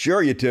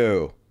 Sure you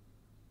do.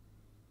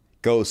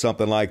 Goes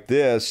something like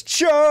this.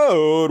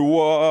 Chud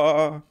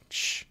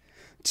Watch.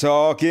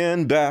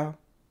 Talking about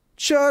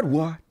Chud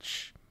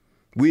Watch.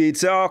 We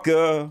talk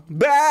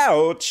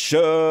about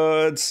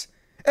chuds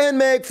and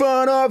make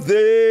fun of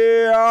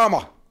them.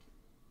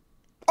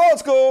 Old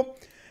school.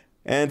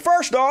 And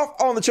first off,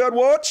 on the Chud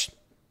Watch,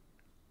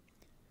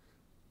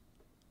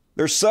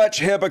 they're such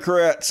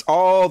hypocrites.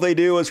 All they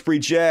do is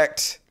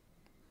project.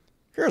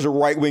 Here's a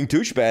right-wing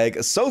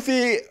douchebag,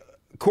 Sophie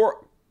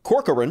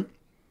Corcoran,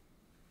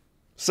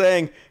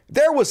 saying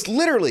there was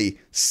literally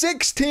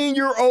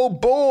 16-year-old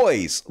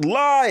boys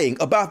lying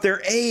about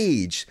their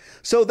age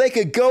so they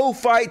could go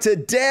fight to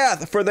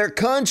death for their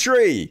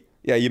country.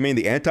 Yeah, you mean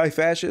the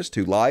anti-fascists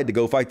who lied to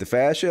go fight the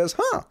fascists?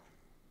 Huh.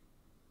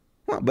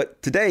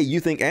 But today you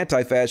think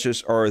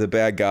anti-fascists are the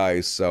bad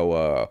guys,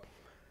 so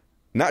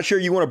not sure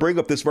you want to bring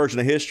up this version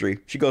of history.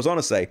 She goes on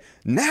to say,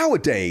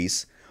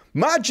 nowadays,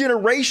 my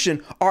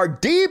generation are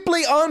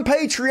deeply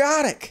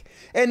unpatriotic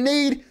and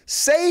need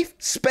safe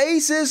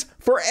spaces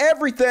for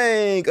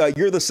everything.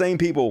 You're the same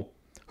people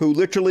who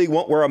literally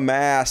won't wear a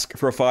mask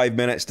for 5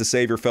 minutes to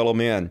save your fellow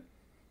men.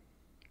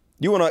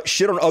 You want to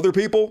shit on other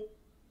people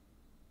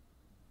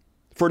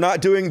for not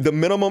doing the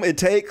minimum it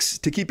takes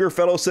to keep your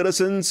fellow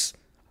citizens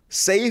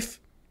safe?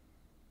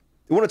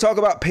 You want to talk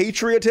about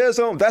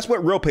patriotism? That's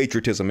what real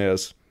patriotism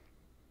is.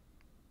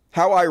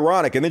 How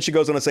ironic. And then she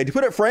goes on to say, to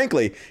put it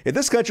frankly, if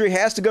this country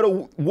has to go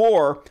to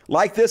war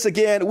like this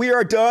again, we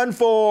are done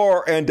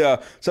for. And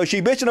so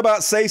she bitching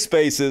about safe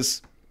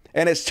spaces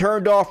and it's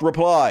turned off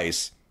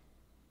replies.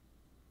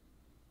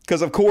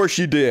 Because of course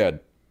she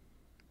did.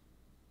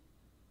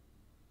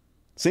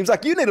 Seems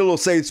like you need a little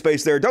safe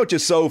space there, don't you,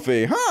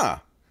 Sophie?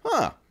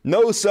 Huh.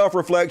 No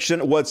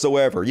self-reflection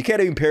whatsoever. You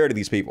can't even parody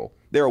these people.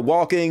 They're a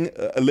walking,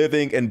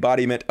 living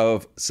embodiment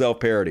of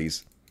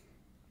self-parodies.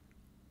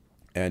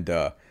 And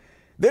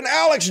then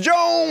Alex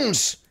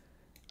Jones.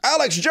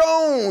 Alex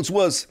Jones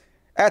was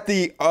at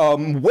the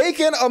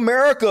Waken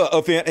America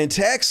event in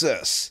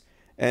Texas.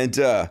 And,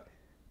 of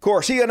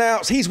course, he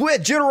announced he's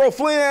with General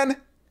Flynn.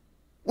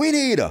 We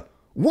need a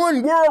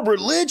one world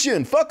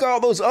religion. Fuck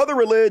all those other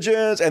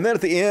religions. And then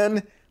at the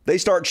end, they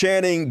start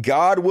chanting,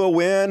 God will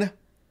win,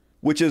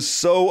 which is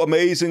so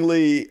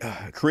amazingly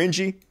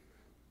cringy.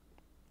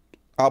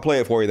 I'll play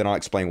it for you, then I'll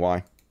explain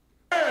why.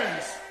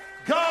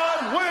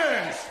 God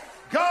wins.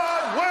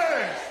 God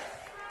wins.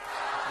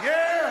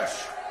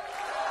 Yes.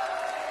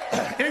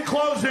 In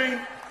closing,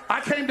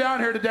 I came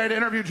down here today to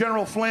interview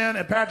General Flynn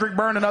and Patrick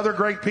Byrne and other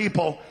great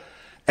people.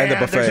 And the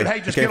buffet. They said, hey,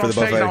 just get on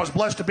stage. And I was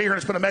blessed to be here, and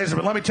it's been amazing.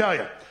 But let me tell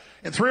you,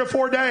 in 3 or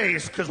 4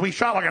 days, because we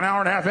shot like an hour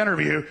and a half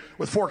interview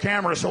with 4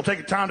 cameras, so it'll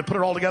take time to put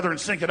it all together and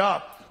sync it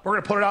up. We're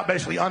going to put it out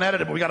basically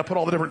unedited, but we got to put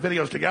all the different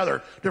videos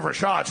together, different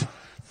shots.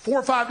 4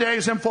 or 5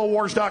 days,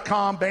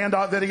 Infowars.com,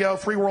 Band.video,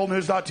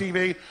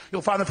 FreeWorldNews.tv.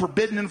 You'll find the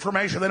forbidden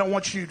information they don't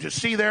want you to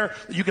see there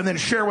that you can then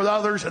share with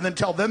others and then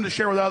tell them to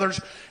share with others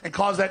and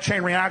cause that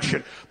chain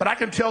reaction. But I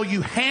can tell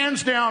you,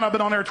 hands down, I've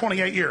been on there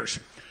 28 years.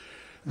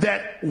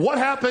 That what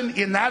happened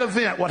in that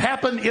event, what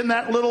happened in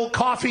that little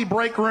coffee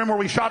break room where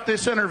we shot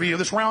this interview,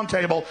 this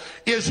roundtable,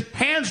 is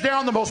hands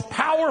down the most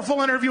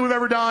powerful interview we've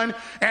ever done,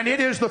 and it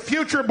is the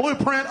future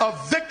blueprint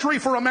of victory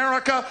for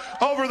America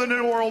over the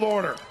New World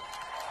Order.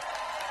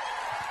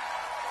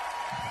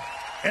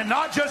 And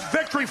not just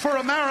victory for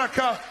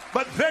America,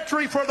 but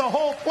victory for the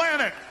whole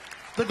planet.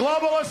 The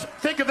globalists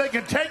think if they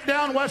can take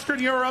down Western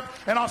Europe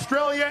and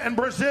Australia and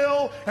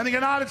Brazil and the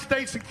United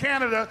States and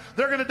Canada,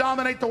 they're going to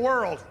dominate the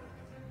world.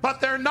 But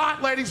they're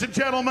not, ladies and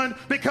gentlemen,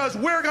 because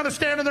we're going to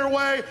stand in their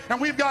way, and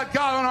we've got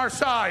God on our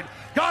side.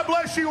 God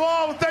bless you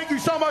all, and thank you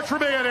so much for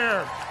being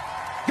here.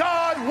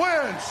 God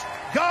wins.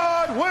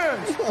 God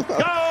wins.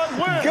 God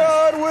wins.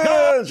 God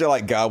wins. You're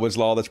like, God wins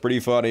law. That's pretty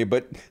funny,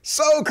 but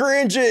so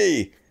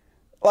cringy.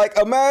 Like,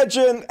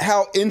 imagine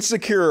how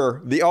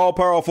insecure the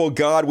all-powerful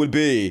God would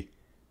be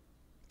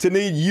to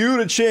need you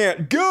to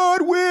chant,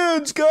 God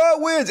wins,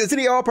 God wins. Isn't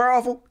he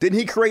all-powerful? Didn't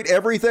he create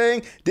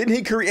everything? Didn't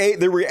he create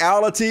the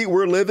reality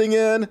we're living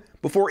in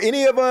before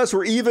any of us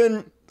were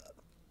even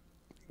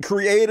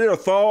created or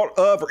thought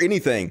of or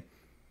anything?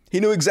 He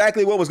knew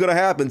exactly what was going to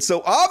happen.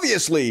 So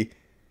obviously,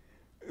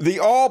 the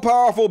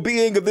all-powerful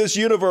being of this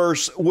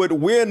universe would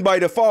win by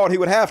default. He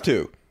would have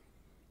to.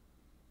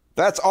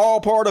 That's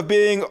all part of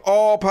being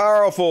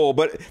all-powerful.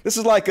 But this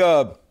is like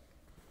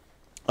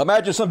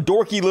imagine some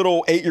dorky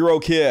little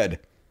 8-year-old kid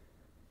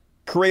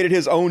created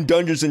his own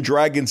Dungeons and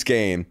Dragons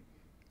game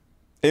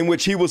in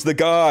which he was the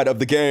god of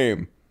the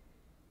game.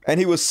 And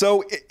he was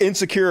so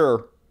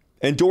insecure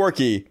and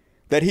dorky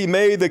that he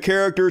made the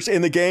characters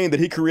in the game that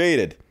he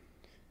created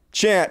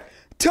chant,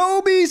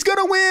 Toby's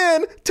gonna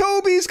win!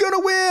 Toby's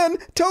gonna win!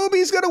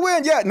 Toby's gonna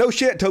win! Yeah, no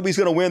shit, Toby's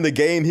gonna win the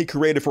game he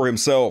created for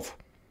himself.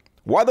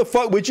 Why the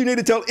fuck would you need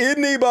to tell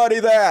anybody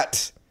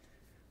that?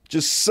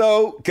 Just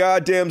so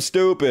goddamn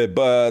stupid.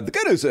 But the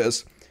good news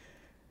is,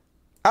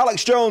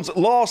 Alex Jones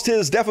lost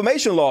his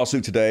defamation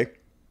lawsuit today.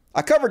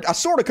 I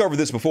sort of covered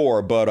this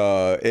before, but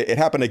it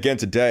happened again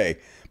today.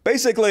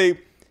 Basically,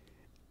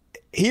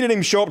 he didn't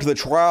even show up to the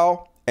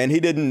trial, and he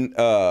didn't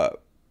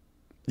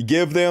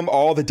give them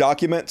all the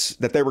documents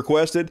that they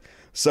requested.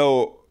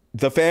 So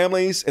the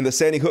families in the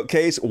Sandy Hook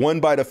case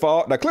won by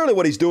default. Now, clearly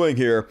what he's doing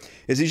here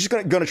is he's just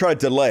going to try to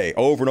delay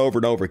over and over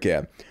and over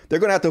again. They're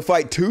going to have to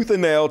fight tooth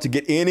and nail to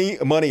get any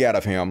money out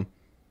of him.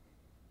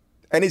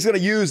 And he's going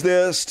to use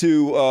this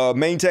to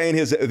maintain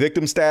his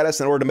victim status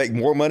in order to make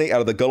more money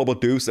out of the gullible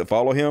dupes that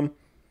follow him.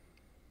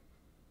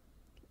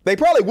 They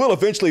probably will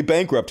eventually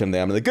bankrupt him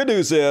then. And the good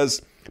news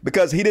is,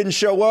 because he didn't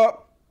show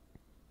up,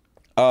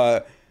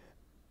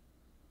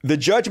 the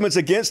judgments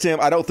against him,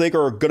 I don't think,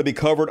 are going to be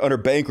covered under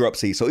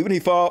bankruptcy. So even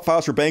if he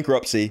files for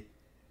bankruptcy,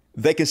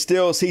 they can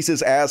still seize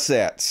his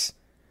assets.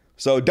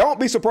 So don't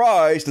be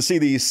surprised to see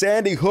the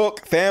Sandy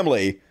Hook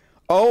family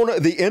own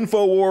the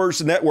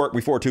InfoWars network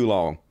before too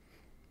long.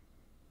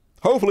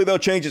 Hopefully they'll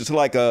change it to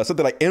like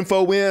something like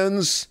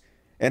InfoWins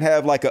and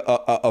have like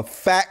a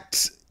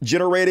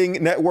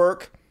fact-generating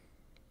network.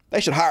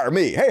 They should hire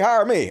me. Hey,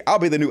 hire me. I'll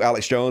be the new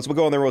Alex Jones. We'll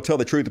go in there and we'll tell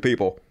the truth to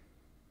people.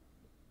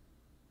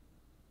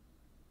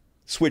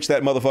 Switch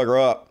that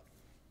motherfucker up.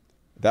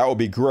 That would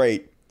be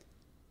great.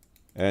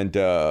 And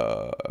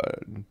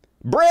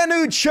brand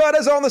new chud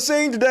is on the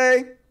scene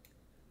today.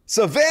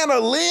 Savannah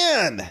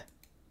Lynn.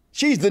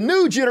 She's the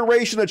new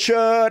generation of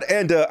chud,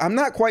 and I'm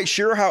not quite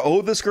sure how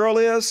old this girl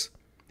is.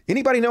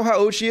 Anybody know how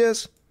old she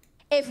is?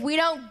 If we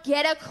don't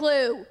get a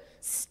clue,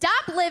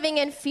 stop living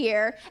in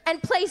fear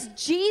and place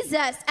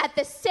Jesus at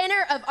the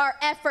center of our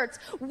efforts,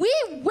 we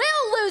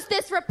will lose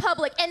this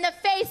republic in the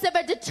face of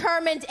a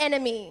determined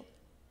enemy.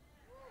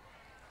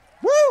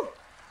 Woo!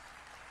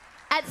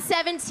 At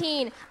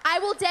 17, I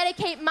will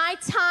dedicate my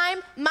time,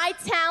 my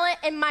talent,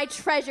 and my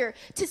treasure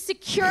to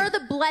secure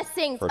the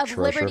blessings of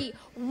liberty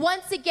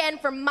once again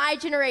for my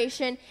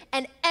generation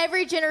and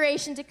every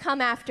generation to come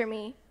after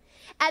me.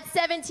 At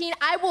 17,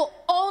 I will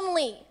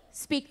only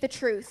speak the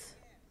truth,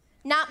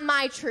 not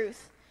my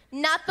truth,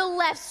 not the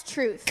left's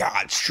truth.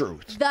 God's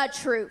truth. The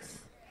truth.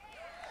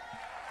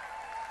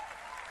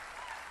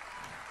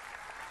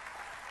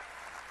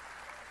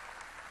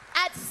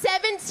 At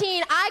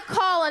 17, I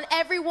call on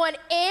everyone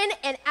in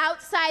and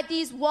outside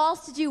these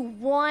walls to do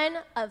one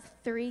of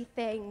three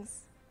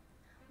things.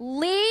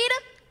 Lead,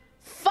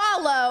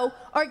 follow,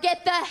 or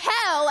get the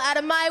hell out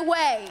of my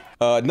way.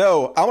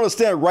 No, I want to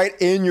stand right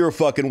in your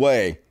fucking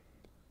way.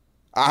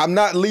 I'm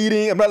not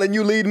leading. I'm not letting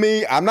you lead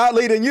me. I'm not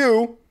leading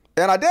you.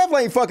 And I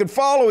definitely ain't fucking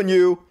following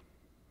you.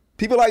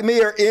 People like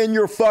me are in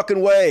your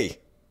fucking way.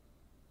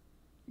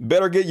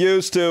 Better get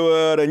used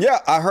to it. And yeah,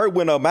 I heard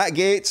when Matt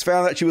Gaetz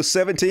found out she was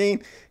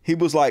 17, he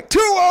was like,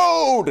 too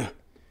old,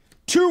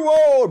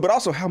 but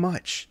also how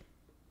much?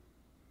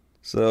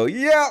 So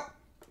yeah,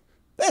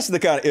 that's the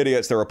kind of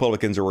idiots the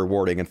Republicans are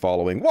rewarding and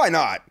following. Why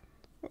not?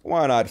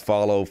 Why not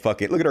follow?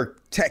 Fuck it. Look at her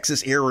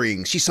Texas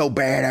earrings. She's so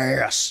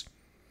badass.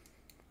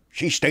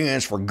 She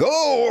stands for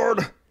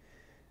gold.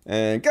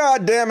 And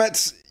god damn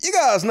it, you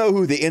guys know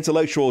who the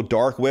intellectual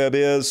dark web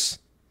is?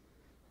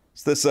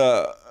 It's this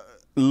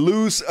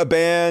loose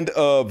band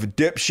of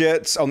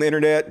dipshits on the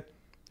internet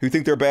who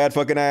think they're bad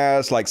fucking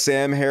ass, like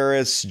Sam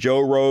Harris,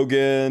 Joe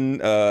Rogan,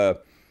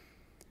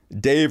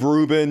 Dave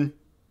Rubin,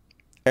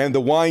 and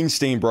the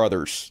Weinstein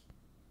brothers.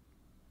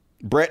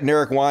 Brett and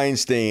Eric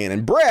Weinstein.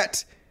 And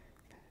Brett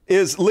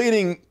is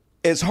leaning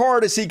as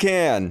hard as he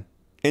can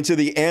into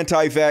the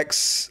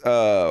anti-vax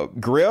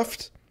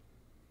grift,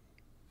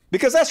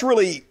 because that's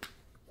really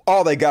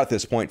all they got at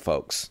this point,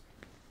 folks.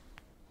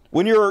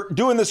 When you're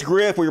doing this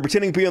grift where you're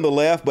pretending to be on the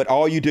left, but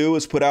all you do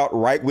is put out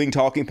right-wing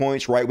talking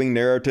points, right-wing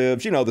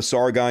narratives, you know, the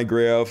Sargon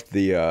grift,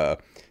 the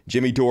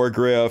Jimmy Dore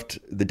grift,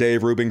 the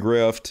Dave Rubin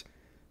grift,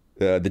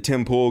 the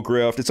Tim Pool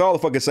grift. It's all the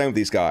fucking same with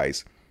these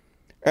guys.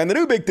 And the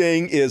new big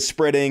thing is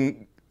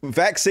spreading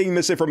vaccine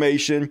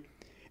misinformation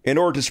in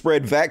order to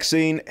spread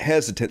vaccine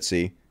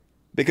hesitancy,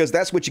 because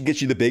that's what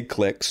gets you the big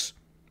clicks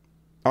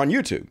on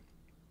YouTube.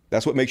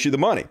 That's what makes you the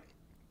money.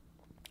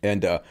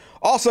 And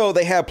also,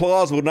 they have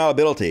plausible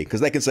deniability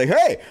because they can say,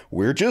 hey,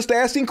 we're just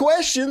asking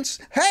questions.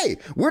 Hey,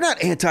 we're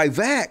not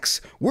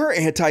anti-vax. We're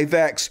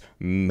anti-vax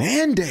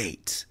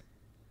mandate.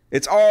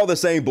 It's all the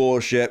same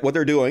bullshit. What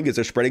they're doing is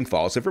they're spreading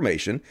false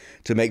information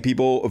to make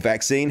people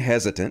vaccine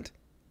hesitant,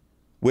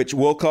 which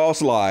will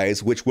cause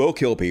lies, which will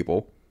kill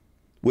people,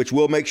 which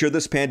will make sure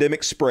this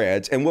pandemic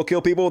spreads and will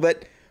kill people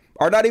that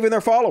are not even their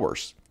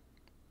followers.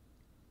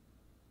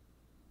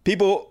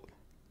 People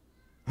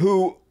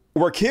who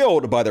were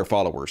killed by their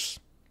followers,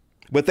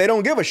 but they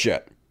don't give a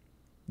shit.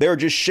 They're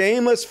just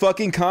shameless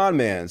fucking con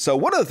men. So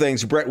one of the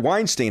things Brett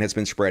Weinstein has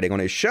been spreading on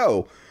his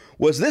show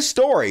was this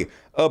story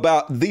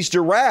about these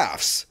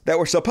giraffes that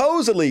were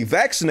supposedly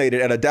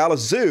vaccinated at a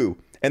Dallas zoo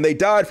and they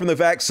died from the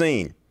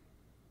vaccine.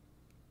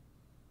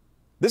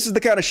 This is the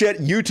kind of shit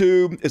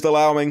YouTube is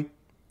allowing.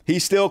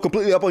 He's still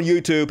completely up on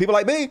YouTube. People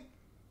like me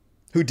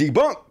who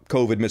debunk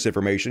COVID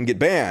misinformation get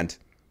banned.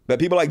 But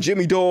people like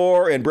Jimmy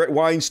Dore and Brett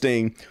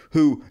Weinstein,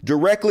 who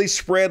directly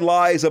spread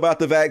lies about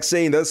the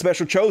vaccine, they're the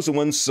special chosen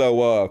ones,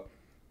 so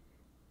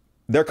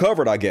they're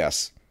covered, I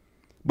guess.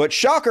 But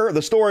shocker,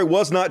 the story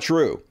was not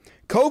true.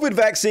 COVID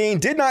vaccine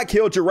did not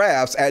kill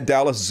giraffes at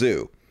Dallas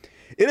Zoo.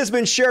 It has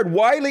been shared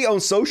widely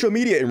on social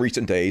media in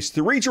recent days.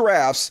 3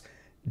 giraffes'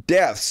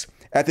 deaths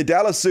at the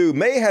Dallas Zoo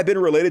may have been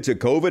related to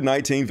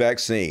COVID-19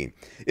 vaccine.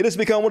 It has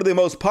become one of the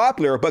most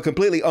popular but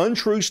completely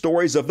untrue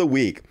stories of the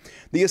week.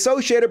 The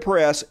Associated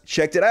Press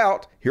checked it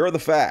out. Here are the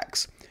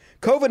facts.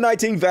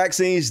 COVID-19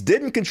 vaccines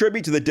didn't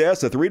contribute to the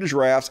deaths of 3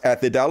 giraffes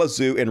at the Dallas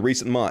Zoo in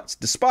recent months,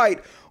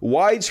 despite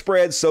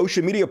widespread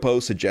social media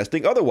posts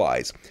suggesting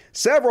otherwise.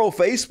 Several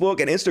Facebook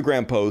and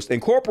Instagram posts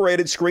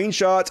incorporated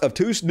screenshots of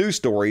 2 news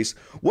stories,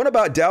 one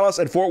about Dallas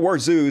and Fort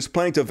Worth zoos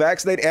planning to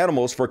vaccinate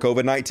animals for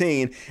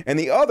COVID-19, and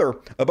the other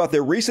about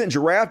their recent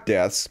giraffe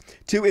deaths,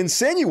 to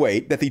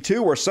insinuate that the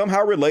 2 were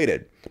somehow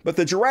related. But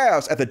the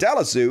giraffes at the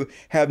Dallas Zoo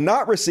have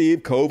not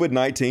received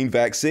COVID-19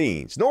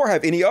 vaccines, nor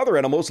have any other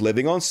animals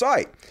living on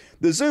site.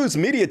 The zoo's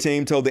media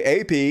team told the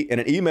AP in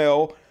an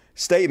email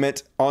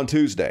statement on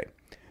Tuesday.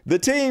 The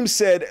team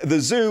said the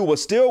zoo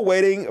was still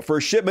waiting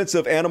for shipments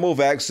of animal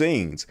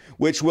vaccines,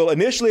 which will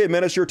initially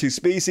administer to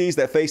species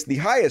that face the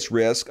highest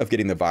risk of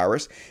getting the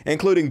virus,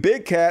 including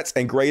big cats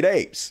and great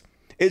apes.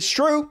 It's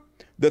true,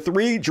 The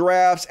 3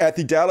 giraffes at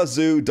the Dallas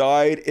Zoo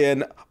died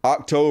in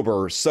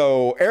October.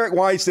 So Eric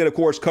Weinstein, of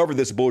course, covered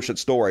this bullshit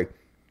story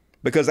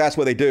because that's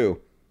what they do.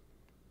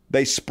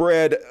 They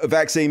spread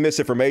vaccine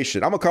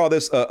misinformation. I'm going to call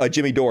this a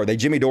Jimmy Dore. They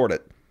Jimmy Dored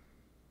it.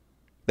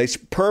 They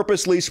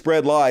purposely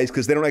spread lies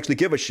because they don't actually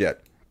give a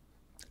shit.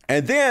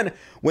 And then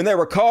when they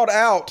were called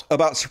out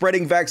about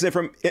spreading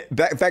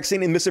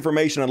vaccine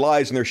misinformation and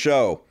lies in their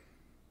show,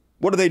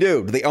 what do?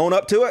 Do they own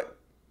up to it?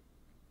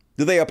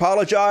 Do they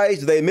apologize?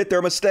 Do they admit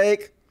their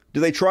mistake? Do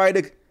they try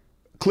to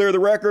clear the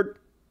record?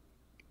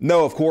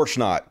 No, of course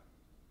not.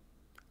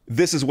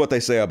 This is what they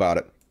say about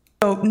it.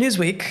 So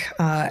Newsweek,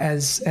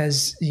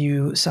 as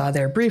you saw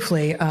there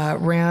briefly,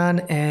 ran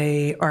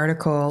an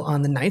article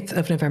on the 9th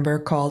of November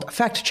called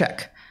Fact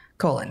Check,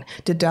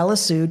 did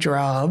Dallas Zoo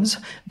giraffes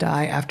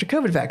die after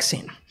COVID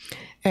vaccine?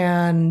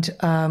 And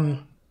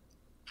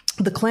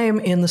the claim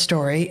in the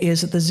story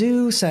is that the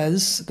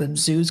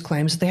zoo's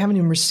claims that they haven't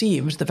even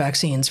received the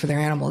vaccines for their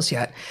animals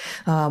yet,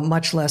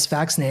 much less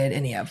vaccinated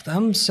any of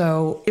them.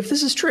 So if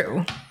this is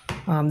true,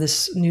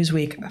 this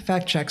Newsweek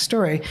fact check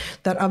story,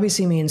 that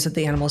obviously means that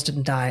the animals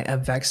didn't die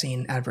of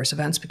vaccine adverse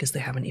events because they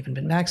haven't even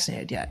been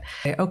vaccinated yet.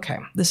 Okay,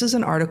 this is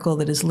an article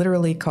that is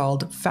literally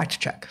called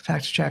Fact Check.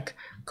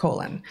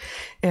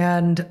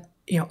 And,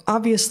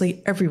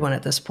 obviously everyone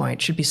at this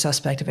point should be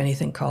suspect of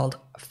anything called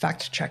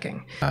fact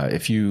checking.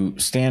 If you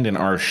stand in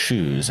our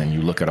shoes and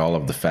you look at all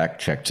of the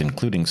fact checks,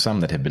 including some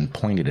that have been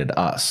pointed at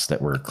us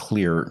that were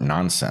clear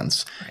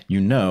nonsense,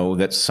 you know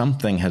that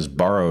something has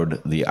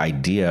borrowed the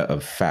idea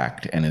of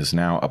fact and is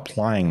now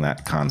applying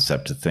that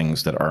concept to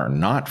things that are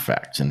not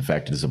facts. In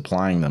fact, it is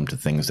applying them to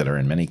things that are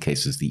in many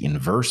cases the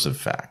inverse of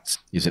facts.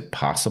 Is it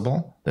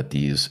possible that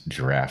these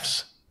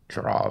giraffes,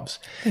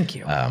 thank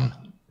you,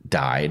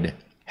 died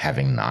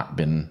having not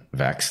been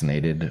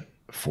vaccinated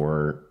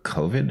for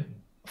COVID?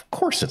 Of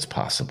course it's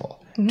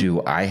possible. Mm-hmm.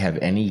 Do I have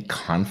any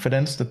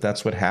confidence that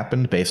that's what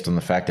happened based on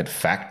the fact that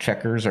fact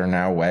checkers are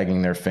now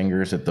wagging their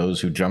fingers at those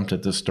who jumped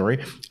at this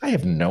story? I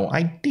have no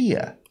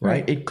idea,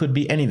 right? It could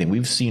be anything.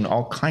 We've seen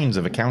all kinds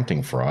of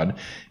accounting fraud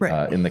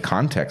in the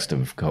context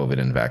of COVID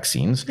and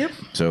vaccines. Yep.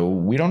 So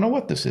we don't know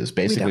what this is.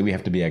 Basically, we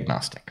have to be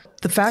agnostic.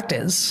 The fact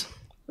is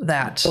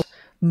that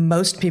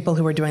most people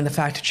who are doing the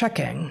fact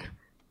checking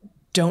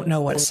don't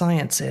know what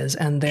science is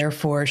and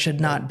therefore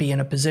should not be in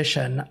a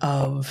position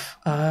of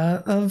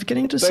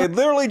getting to. They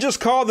literally just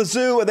called the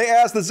zoo and they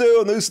asked the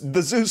zoo, and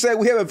the zoo said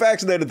we haven't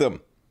vaccinated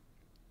them.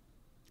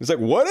 It's like,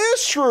 what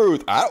is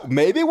truth?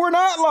 Maybe we're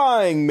not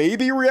lying.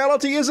 Maybe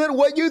reality isn't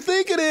what you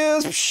think it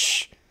is.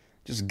 Psh,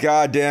 just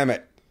goddamn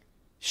it,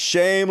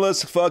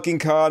 shameless fucking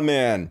con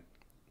man.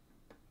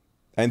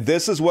 And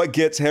this is what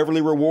gets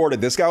heavily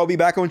rewarded. This guy will be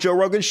back on Joe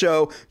Rogan's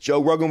show.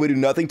 Joe Rogan will do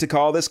nothing to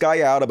call this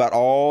guy out about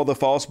all the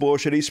false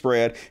bullshit he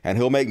spread, and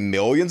he'll make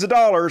millions of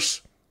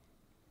dollars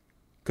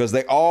because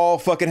they all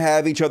fucking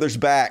have each other's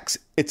backs.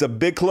 It's a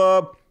big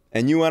club,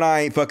 and you and I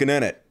ain't fucking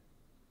in it.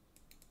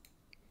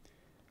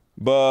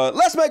 But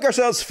let's make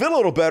ourselves feel a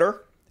little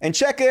better and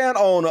check in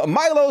on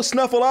Milo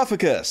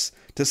Snuffleupagus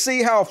to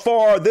see how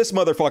far this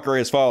motherfucker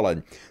has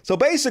fallen. So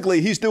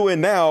basically, he's doing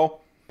now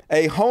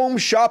a home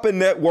shopping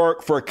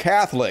network for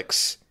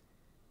Catholics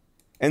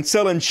and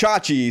selling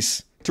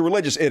tchotchkes to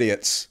religious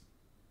idiots.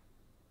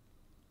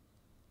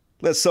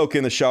 Let's soak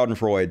in the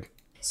schadenfreude.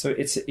 So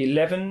it's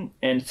 11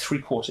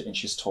 3/4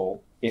 inches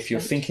tall. If you're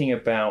thinking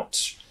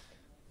about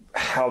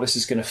how this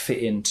is going to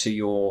fit into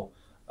your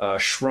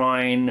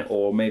shrine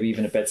or maybe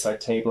even a bedside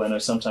table. I know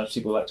sometimes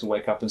people like to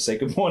wake up and say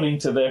good morning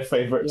to their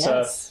favorite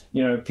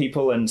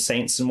people and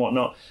saints and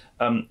whatnot.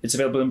 It's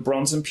available in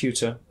bronze and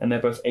pewter, and they're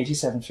both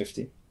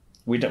 $87.50.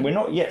 We're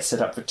not yet set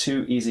up for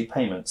 2 easy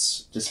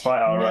payments,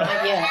 despite our...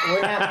 Not yet.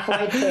 We're not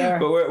quite there.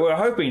 But we're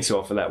hoping to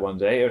offer that one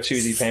day, or 2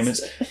 easy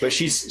payments. But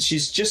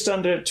she's just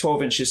under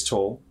 12 inches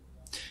tall.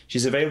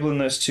 She's available in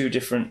those 2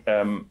 different,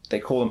 they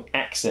call them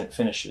accent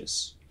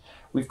finishes.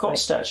 We've got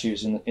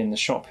statues in the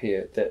shop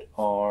here that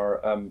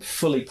are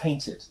fully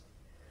painted.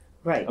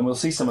 Right. And we'll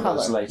see some of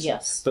those later.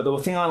 Yes. But the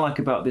thing I like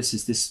about this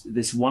is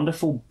this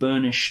wonderful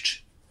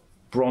burnished,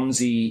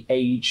 bronzy,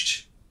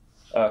 aged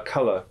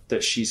color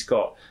that she's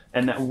got.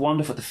 And that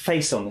wonderful, the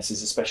face on this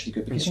is especially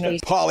good because,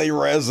 poly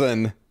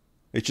resin.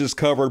 It's just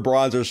covered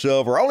bronze or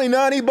silver. Only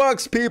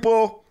 $90,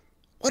 people.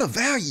 What a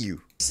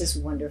value. This is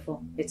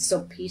wonderful. It's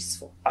so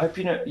peaceful. I hope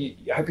you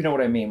know what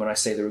I mean when I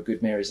say there are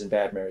good Marys and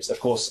bad Marys. Of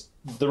course,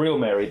 the real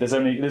Mary, there's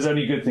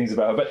only good things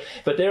about her.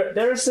 But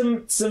there are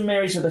some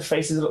Marys with their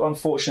faces a little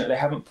unfortunate. They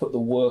haven't put the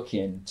work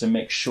in to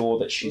make sure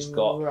that she's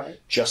got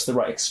just the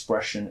right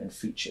expression and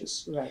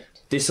features. Right.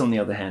 This, on the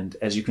other hand,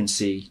 as you can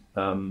see,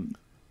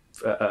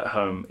 at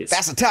home,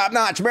 that's a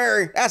top-notch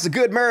Mary. That's a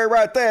good Mary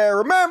right there.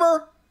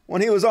 Remember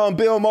when he was on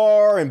Bill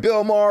Maher and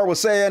Bill Maher was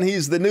saying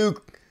he's the new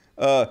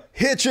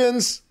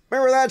Hitchens?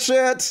 Remember that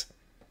shit?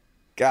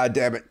 God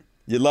damn it.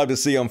 You'd love to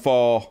see him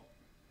fall.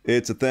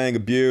 It's a thing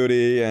of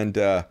beauty. And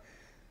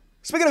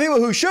speaking of people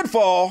who should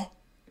fall,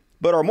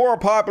 but are more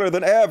popular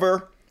than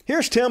ever,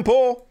 here's Tim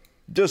Pool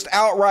just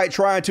outright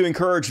trying to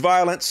encourage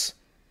violence.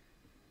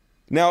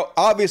 Now,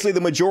 obviously, the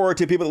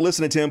majority of people that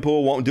listen to Tim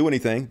Pool won't do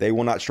anything. They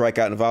will not strike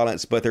out in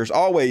violence. But there's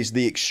always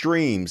the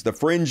extremes, the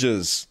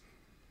fringes,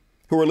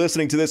 who are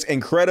listening to this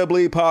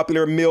incredibly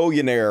popular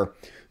millionaire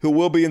who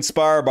will be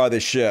inspired by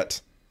this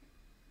shit.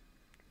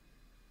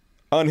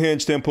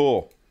 Unhinged Tim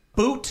Pool.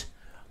 Boot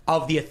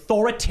of the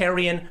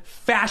authoritarian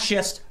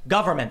fascist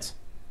government.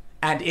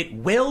 And it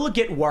will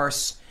get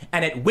worse,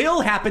 and it will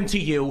happen to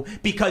you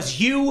because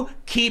you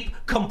keep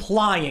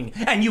complying.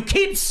 And you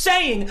keep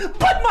saying,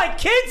 but my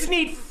kids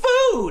need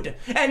food!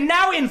 And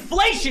now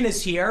inflation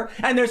is here,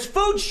 and there's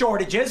food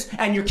shortages,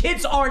 and your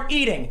kids aren't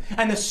eating.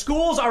 And the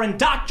schools are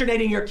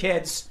indoctrinating your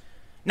kids.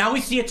 Now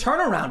we see a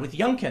turnaround with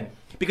Youngkin,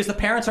 because the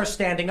parents are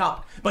standing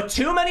up. But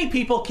too many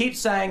people keep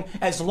saying,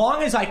 as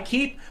long as I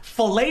keep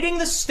filleting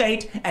the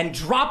state and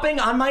dropping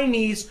on my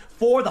knees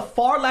for the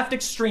far left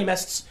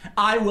extremists,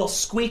 I will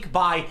squeak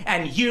by,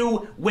 and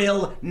you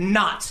will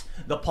not.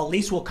 The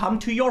police will come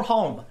to your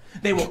home.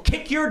 They will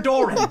kick your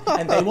door in,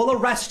 and they will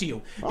arrest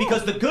you,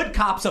 because the good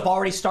cops have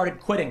already started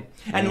quitting.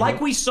 And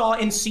like we saw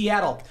in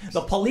Seattle,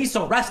 the police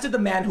arrested the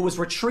man who was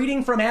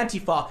retreating from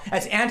Antifa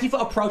as Antifa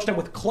approached him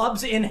with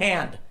clubs in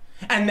hand.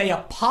 And they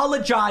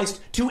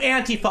apologized to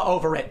Antifa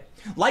over it.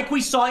 Like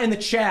we saw in the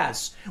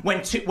Chaz,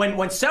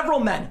 when several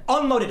men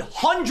unloaded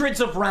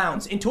hundreds of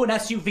rounds into an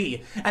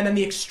SUV, and then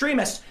the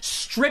extremists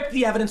stripped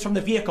the evidence from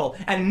the vehicle,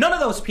 and none of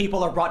those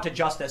people are brought to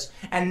justice.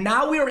 And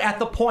now we are at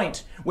the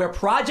point where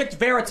Project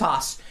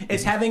Veritas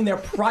is having their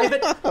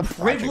private,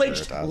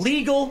 privileged,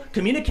 legal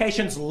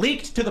communications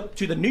leaked to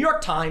the New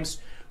York Times,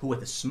 who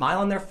with a smile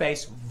on their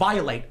face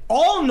violate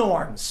all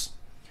norms,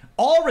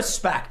 all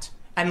respect,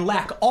 and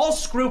lack all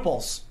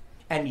scruples.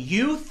 And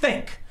you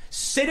think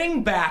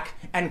sitting back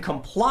and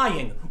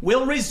complying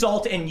will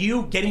result in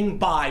you getting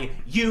by.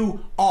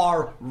 You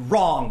are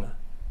wrong.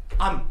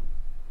 I'm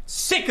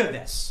sick of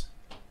this.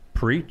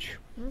 Preach.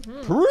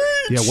 Preach.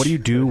 Yeah, what do you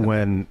do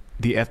when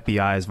the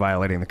FBI is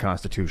violating the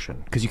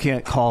Constitution? Because you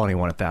can't call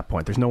anyone at that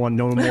point. There's no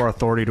more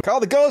authority to call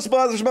the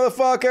Ghostbusters,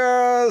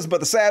 motherfuckers. But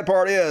the sad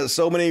part is,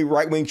 so many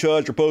right-wing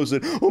chuds are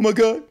posted, oh my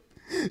God,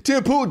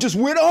 Tim Pool just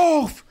went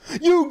off.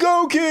 You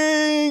go,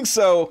 King.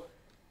 So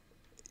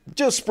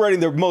just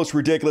spreading the most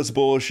ridiculous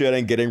bullshit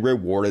and getting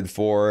rewarded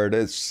for it.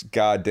 It's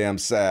goddamn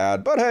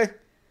sad. But hey,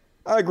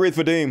 I agree with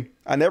Vadim.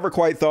 I never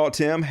quite thought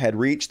Tim had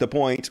reached the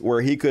point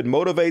where he could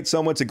motivate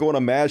someone to go on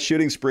a mass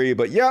shooting spree.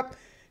 But yep,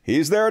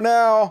 he's there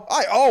now.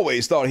 I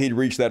always thought he'd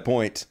reach that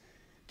point.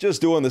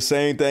 Just doing the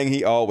same thing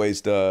he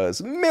always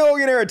does.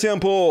 Millionaire Tim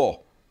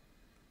Pool.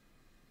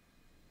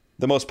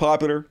 The most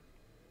popular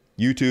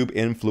YouTube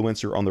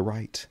influencer on the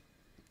right.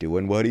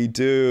 Doing what he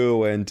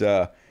do.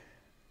 And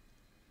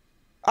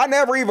I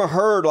never even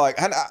heard,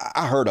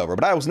 I heard of her,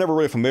 but I was never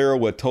really familiar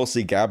with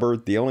Tulsi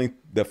Gabbard.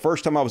 The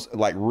first time I was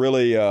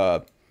really,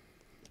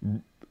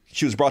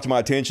 she was brought to my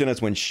attention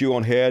is when Shoe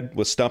on Head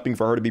was stumping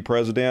for her to be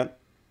president.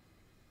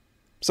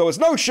 So it's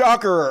no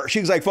shocker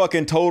she's like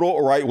fucking total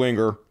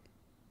right-winger.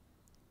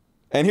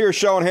 And here's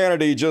Sean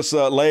Hannity just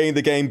laying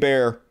the game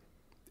bare,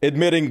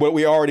 admitting what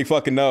we already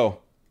fucking know.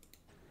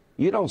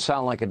 You don't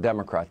sound like a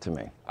Democrat to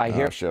me.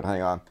 Oh shit,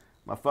 hang on.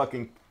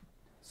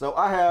 So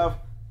I have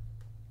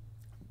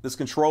this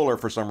controller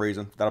for some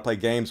reason that I play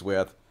games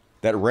with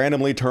that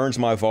randomly turns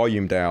my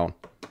volume down.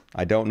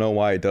 I don't know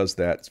why it does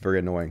that. It's very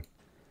annoying.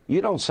 You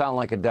don't sound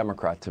like a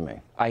Democrat to me.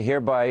 I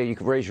hereby, you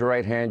can raise your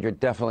right hand, you're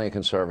definitely a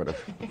conservative.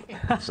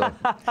 So,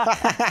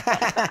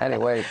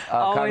 anyway.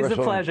 Always a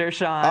pleasure,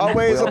 Sean.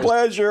 Always a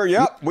pleasure.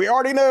 Yep, we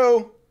already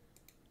knew.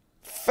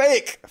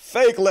 Fake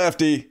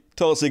lefty,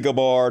 Tulsi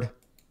Gabbard.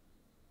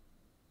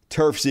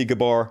 Turfsy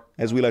Gabbard,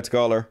 as we like to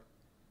call her.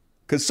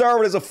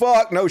 Conservative as a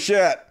fuck, no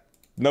shit.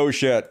 No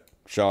shit,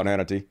 Sean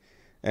Hannity.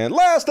 And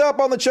last up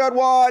on the Chud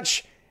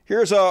Watch,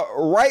 here's a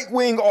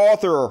right-wing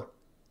author,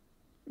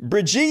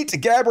 Brigitte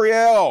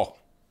Gabriel.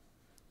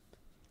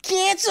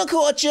 Cancel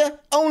culture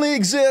only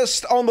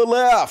exists on the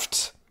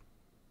left,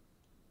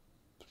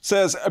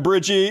 says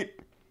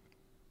Brigitte.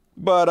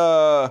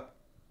 But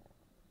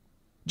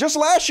just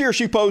last year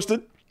she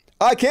posted,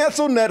 I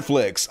canceled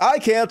Netflix. I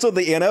canceled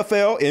the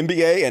NFL,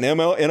 NBA, and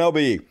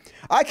MLB.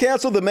 I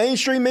canceled the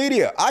mainstream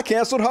media. I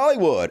canceled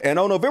Hollywood. And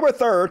on November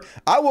 3rd,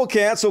 I will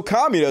cancel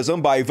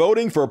communism by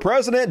voting for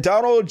President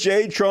Donald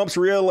J. Trump's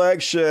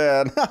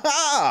re-election.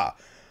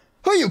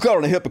 Who you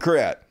calling a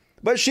hypocrite?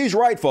 But she's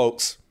right,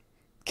 folks.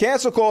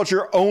 Cancel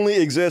culture only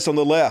exists on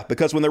the left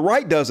because when the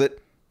right does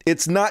it,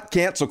 it's not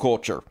cancel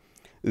culture.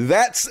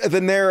 That's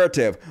the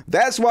narrative.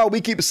 That's why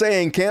we keep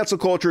saying cancel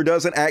culture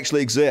doesn't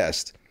actually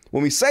exist.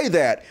 When we say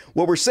that,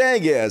 what we're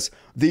saying is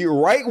the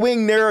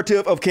right-wing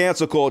narrative of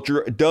cancel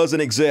culture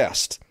doesn't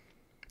exist.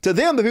 To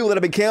them, the people that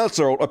have been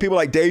canceled are people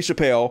like Dave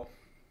Chappelle,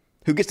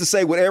 who gets to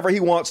say whatever he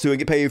wants to and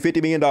get paid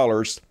 $50 million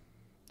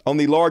on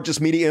the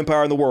largest media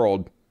empire in the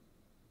world.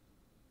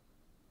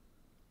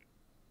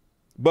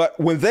 But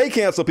when they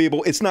cancel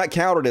people, it's not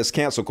counted as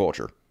cancel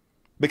culture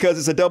because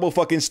it's a double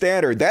fucking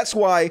standard. That's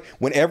why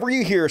whenever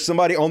you hear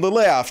somebody on the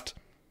left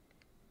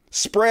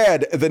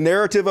spread the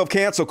narrative of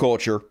cancel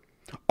culture,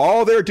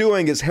 all they're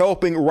doing is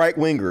helping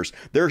right-wingers.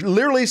 They're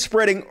literally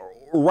spreading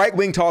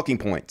right-wing talking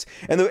points.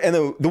 And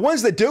the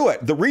ones that do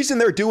it, the reason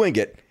they're doing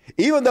it,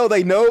 even though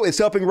they know it's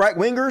helping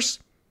right-wingers,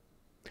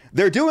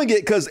 they're doing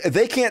it because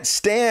they can't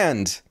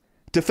stand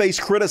to face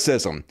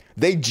criticism.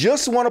 They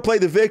just want to play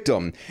the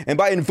victim. And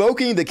by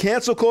invoking the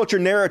cancel culture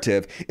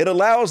narrative, it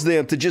allows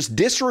them to just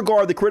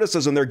disregard the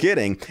criticism they're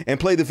getting and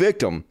play the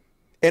victim.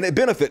 And it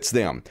benefits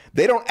them.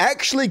 They don't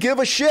actually give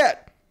a shit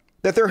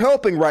that they're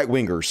helping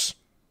right-wingers.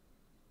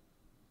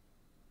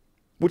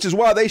 Which is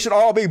why they should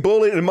all be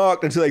bullied and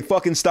mocked until they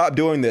fucking stop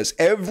doing this.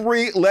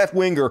 Every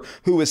left-winger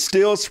who is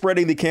still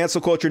spreading the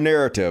cancel culture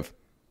narrative,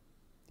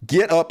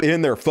 get up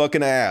in their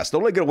fucking ass.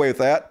 Don't let them get away with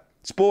that.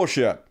 It's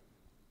bullshit.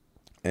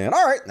 And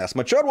all right, that's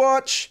my Chud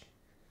Watch.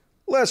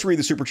 Let's read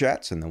the super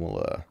chats and then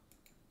we'll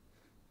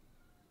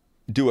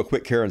do a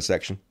quick Karen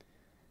section.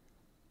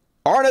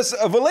 Arnis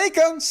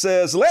Valika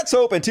says, let's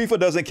hope Antifa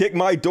doesn't kick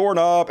my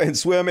doorknob and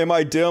swim in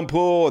my dim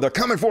pool. They're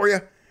coming for you.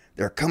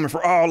 They're coming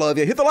for all of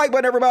you. Hit the like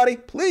button, everybody,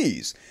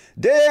 please.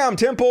 Damn,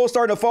 Tim Pool's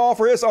starting to fall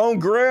for his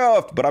own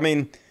grift. But I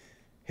mean,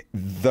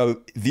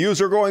 the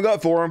views are going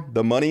up for him.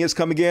 The money is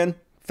coming in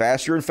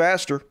faster and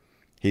faster.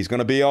 He's going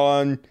to be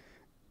on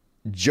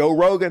Joe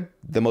Rogan,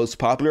 the most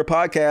popular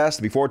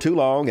podcast, before too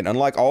long. And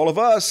unlike all of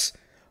us,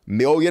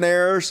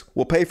 millionaires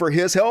will pay for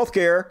his health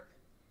care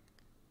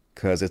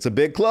because it's a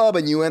big club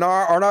and you and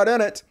I are not in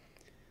it.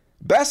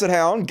 Basset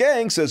Hound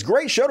Gang says,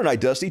 great show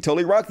tonight, Dusty.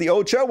 Totally rocked the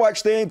old Chud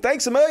Watch theme.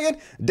 Thanks a million.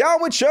 Down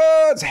with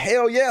Chuds.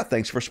 Hell yeah.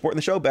 Thanks for supporting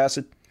the show,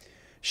 Bassett.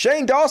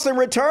 Shane Dawson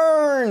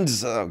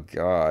returns. Oh,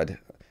 God.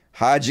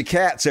 Hide your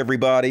cats,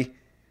 everybody.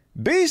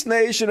 Beast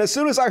Nation, as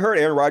soon as I heard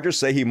Aaron Rodgers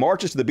say he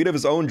marches to the beat of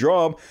his own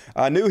drum,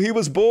 I knew he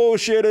was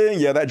bullshitting.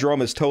 Yeah, that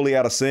drum is totally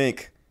out of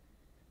sync.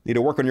 Need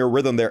to work on your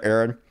rhythm there,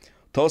 Aaron.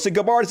 Tulsi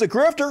Gabbard is a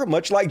grifter,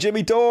 much like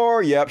Jimmy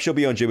Dore. Yep, she'll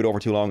be on Jimmy Dore for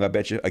too long, I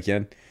bet you.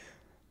 Again.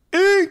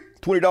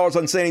 $20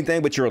 on say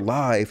anything, but you're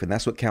alive, and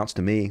that's what counts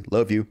to me.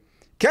 Love you.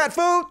 Cat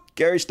food.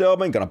 Gary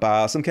Stillman. Gonna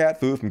buy some cat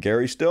food from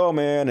Gary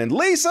Stillman. And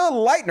Lisa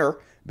Leitner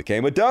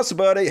became a Dust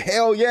Buddy.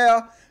 Hell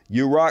yeah.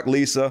 You rock,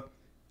 Lisa.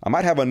 I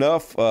might have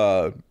enough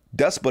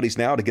Dust Buddies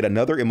now to get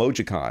another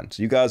Emojicon.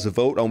 So you guys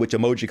vote on which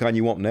Emojicon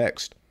you want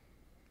next.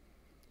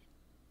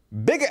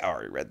 I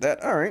already read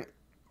that. All right.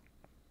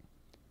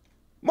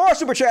 More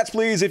super chats,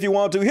 please, if you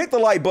want to. Hit the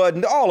like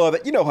button. All of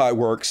it. You know how it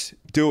works.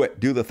 Do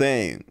it. Do the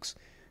things.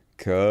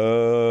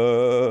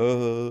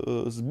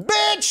 Cause,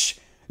 bitch,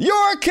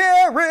 you're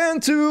caring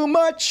too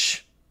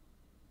much.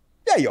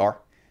 Yeah, you are.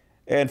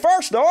 And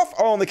first off,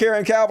 on the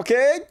Karen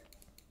Cavalcade.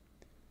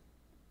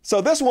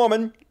 So this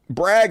woman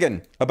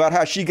bragging about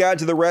how she got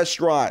into the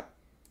restaurant,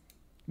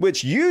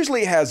 which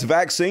usually has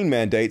vaccine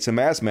mandates and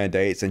mask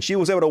mandates, and she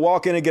was able to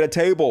walk in and get a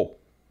table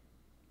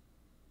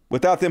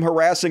without them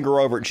harassing her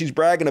over it. And she's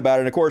bragging about it.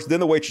 And of course, then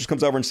the waitress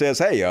comes over and says,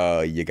 hey,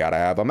 you got to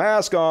have a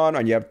mask on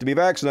and you have to be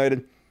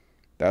vaccinated.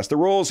 That's the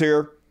rules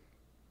here.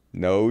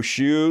 No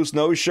shoes,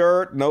 no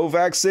shirt, no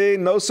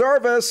vaccine, no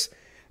service.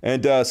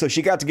 And so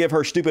she got to give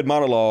her stupid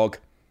monologue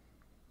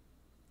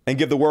and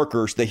give the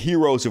workers, the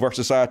heroes of our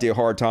society, a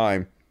hard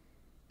time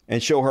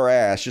and show her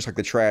ass just like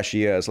the trash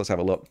she is. Let's have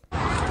a look.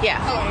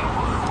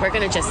 Yeah, we're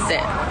going to just sit.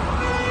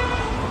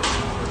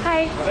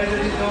 Hi.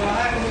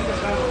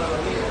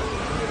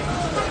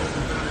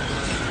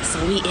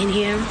 So we in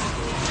here,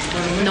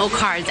 no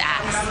cards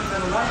asked.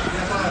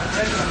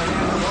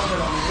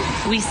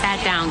 We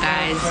sat down,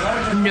 guys,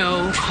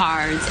 no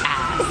cards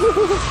asked.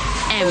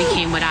 And we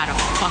came without a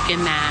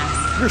fucking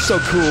mask. You're so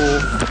cool.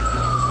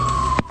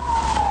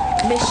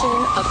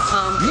 Mission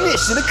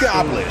accomplished. Mission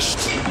accomplished.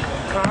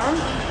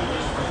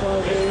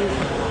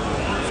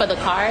 For the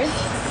card?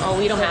 Oh,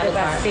 we don't have a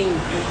card. We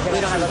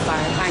don't have a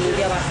card.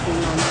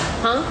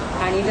 Huh?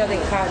 I don't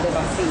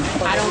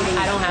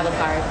have a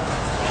card.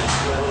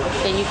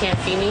 Then you can't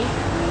see me?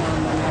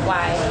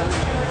 Why?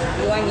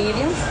 You are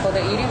eating for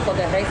the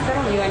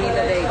restaurant. You are need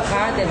the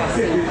card, the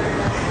vaccine.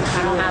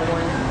 I don't have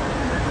one.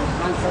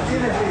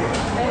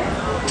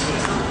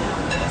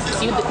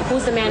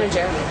 Who's the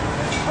manager?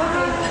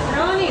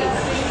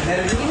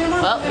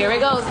 Well, here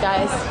it goes,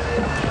 guys.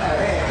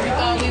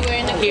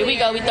 Here we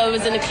go. We thought it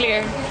was in the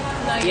clear.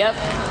 Yep.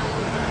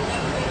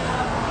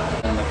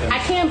 I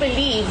can't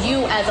believe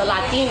you as a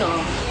Latino,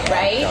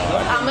 right?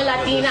 I'm a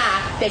Latina,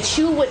 that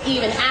you would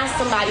even ask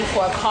somebody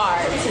for a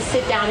card to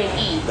sit down and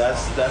eat.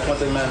 That's what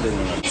they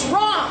mandated. It's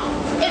wrong.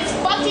 It's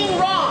fucking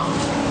wrong.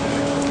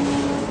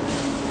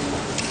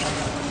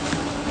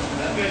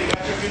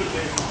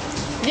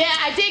 Yeah,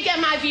 I did get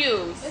my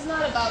views. It's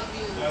not about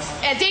views.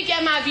 I did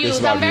get my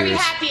views. I'm very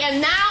happy.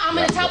 And now I'm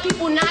going to tell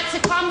people not to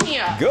come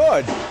here.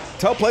 Good.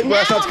 Tell Plate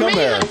Glass not to come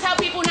there. Now I'm really going to tell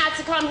people not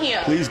to come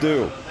here. Please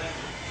do.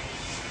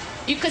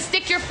 You could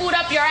stick your food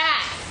up your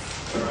ass.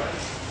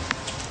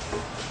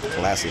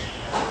 Classy.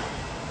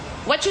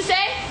 What you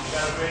say?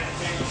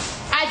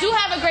 I do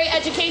have a great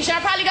education. I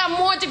probably got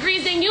more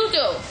degrees than you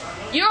do.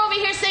 You're over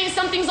here saying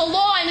something's a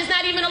law and it's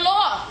not even a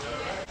law.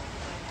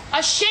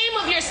 Ashamed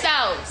of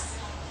yourselves.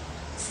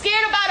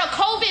 Scared about a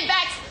COVID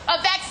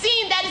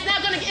vaccine that is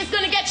now going to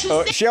get you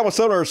sick. She almost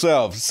told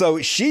herself.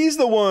 So she's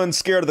the one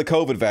scared of the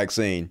COVID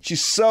vaccine.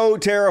 She's so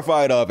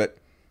terrified of it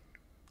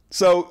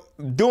So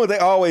doing what they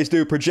always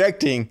do,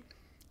 projecting,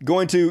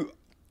 going to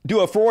do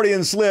a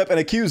Freudian slip and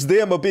accuse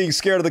them of being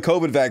scared of the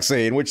COVID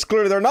vaccine, which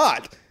clearly they're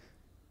not.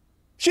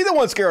 She's the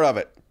one scared of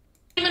it.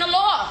 Even a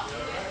law.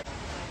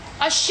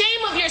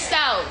 Ashamed of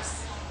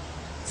yourselves.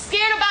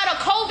 Scared about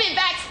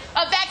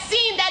a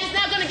vaccine that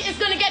is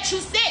gonna get you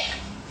sick.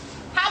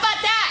 How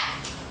about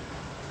that?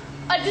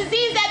 A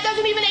disease that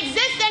doesn't even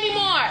exist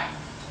anymore.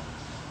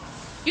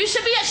 You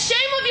should be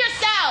ashamed of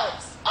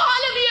yourselves, all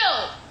of you.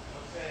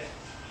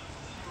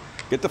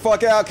 Get the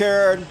fuck out,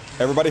 Karen.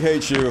 Everybody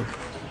hates you.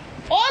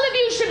 All of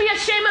you should be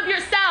ashamed of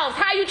yourselves.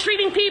 How you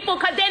treating people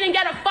because they didn't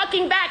get a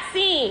fucking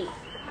vaccine.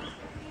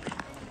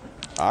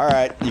 All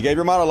right, you gave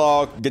your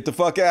monologue. Get the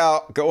fuck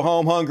out. Go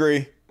home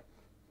hungry.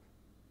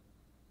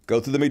 Go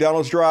through the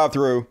McDonald's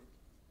drive-thru.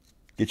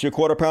 Get you a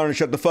quarter pounder and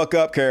shut the fuck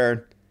up,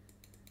 Karen.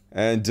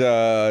 And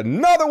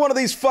another one of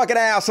these fucking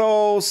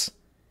assholes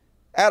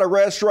at a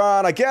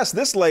restaurant. I guess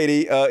this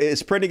lady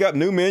is printing up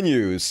new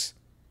menus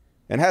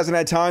and hasn't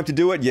had time to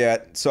do it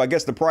yet. So I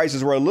guess the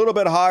prices were a little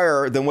bit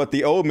higher than what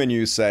the old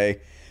menus say.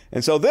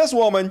 And so this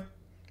woman,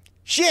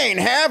 she ain't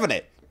having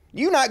it.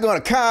 You're not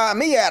going to con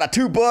me out of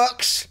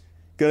 $2.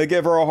 Gonna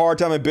give her a hard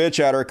time and bitch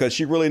at her because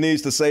she really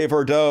needs to save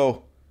her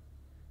dough.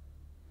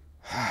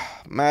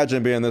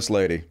 Imagine being this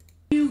lady.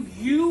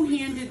 You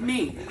handed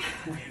me.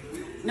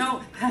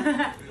 No,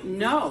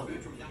 no.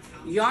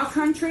 Your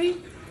country,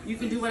 you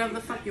can do whatever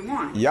the fuck you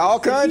want. Y'all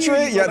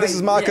country? Yeah, this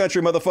is my this.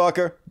 country,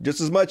 motherfucker. Just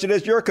as much it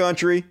is your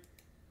country.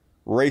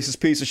 Racist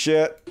piece of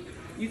shit.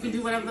 You can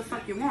do whatever the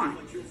fuck you want.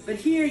 But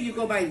here you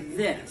go by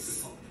this.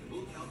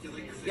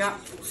 Yeah.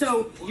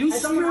 So you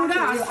screwed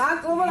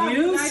us.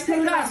 You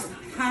screwed us.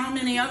 How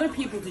many other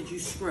people did you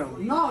screw?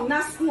 No,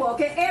 not screw.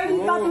 Okay,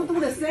 everybody do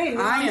the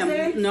same. I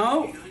am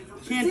no.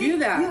 Can't do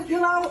that. You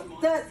know,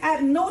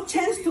 had no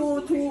chance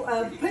to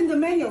print the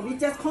menu. We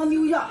just called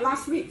New York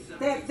last week.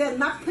 They're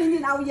not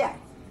printing out yet.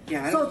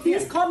 Yeah. So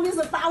this cost me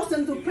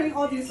 $1,000 to print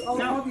all these.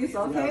 All these,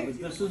 okay? No,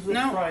 this is the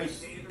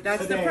price.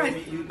 That's the price.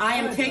 I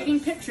am taking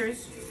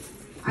pictures.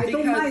 I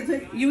don't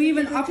mind. You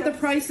even upped the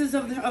prices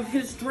of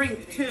his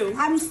drink too.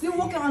 I'm still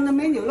working on the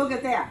menu. Look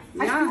at that.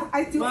 Yeah.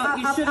 Well,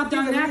 you should have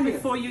done that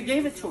before you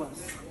gave it to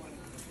us.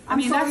 I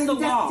mean, that's the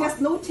law.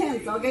 Just no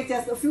chance. Okay,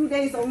 just a few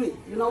days only.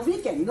 You know,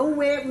 weekend.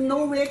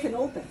 Nowhere can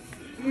open.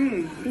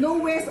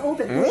 Nowhere's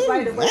open.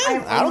 By the way,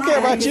 I don't care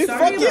about you.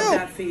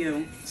 Fuck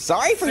you.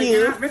 Sorry for so you.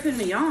 You're not ripping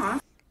me off.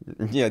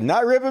 Yeah,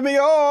 not ripping me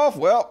off.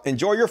 Well,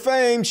 enjoy your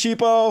fame,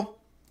 cheapo.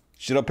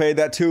 Should have paid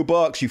that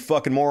 $2, you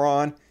fucking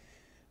moron.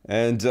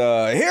 And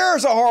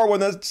here's a hard one.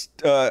 Here's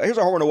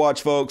a hard one to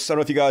watch, folks. I don't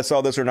know if you guys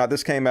saw this or not.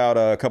 This came out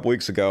a couple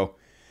weeks ago.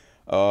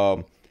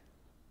 Little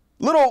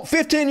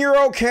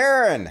 15-year-old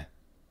Karen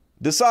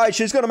decides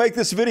she's going to make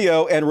this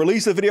video and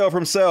release a video of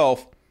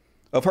herself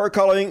of her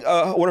calling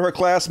one of her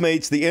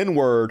classmates the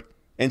N-word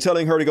and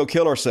telling her to go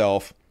kill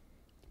herself.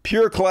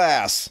 Pure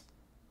class.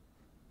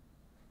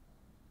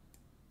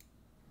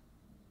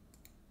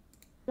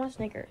 Wants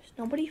niggers.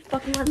 Nobody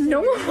fucking wants niggers. No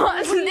one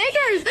wants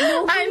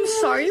niggers. I'm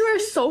sorry, you are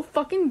so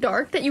fucking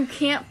dark that you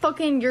can't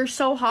fucking. You're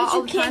so hot.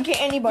 But you can't get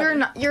anybody. You're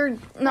not. You're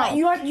no.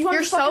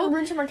 You're so.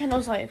 Ruin Summer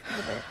Kendall's life.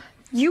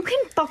 You can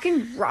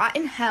fucking rot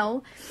in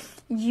hell.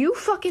 You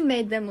fucking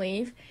made them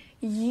leave.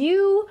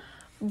 You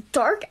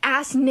dark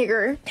ass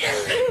nigger.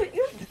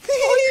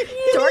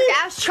 Dark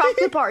ass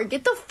chocolate bar.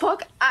 Get the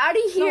fuck out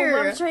of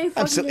here. No,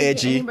 I'm so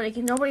edgy.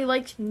 Nobody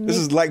likes me. This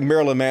is like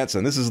Marilyn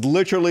Manson. This is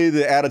literally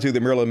the attitude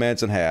that Marilyn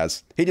Manson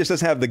has. He just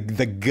doesn't have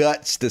the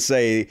guts to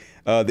say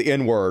the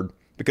N-word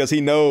because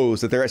he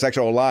knows that there's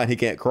actually a line he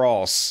can't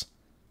cross.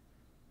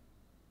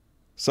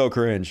 So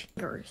cringe.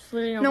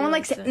 No one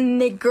likes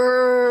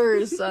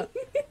niggers.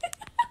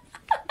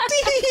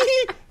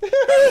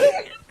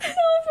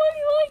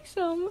 Nobody likes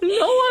them.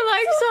 No one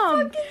likes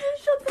them.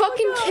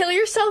 Fucking kill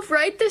yourself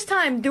right this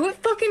time. Do it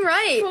fucking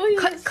right.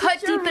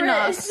 Cut deep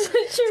enough.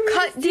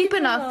 Cut deep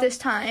enough this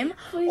time.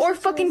 Or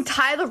fucking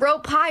tie the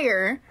rope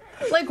higher.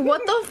 Like,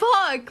 what the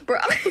fuck, bro?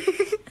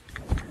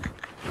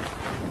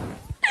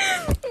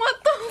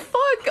 What the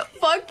fuck?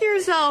 Fuck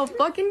yourself.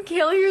 Fucking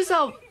kill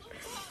yourself.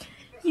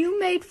 You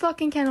made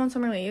fucking Kendall and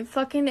Summer leave.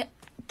 Fucking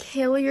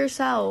kill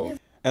yourself.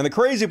 And the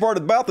crazy part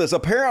about this,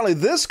 apparently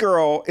this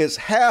girl is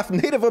half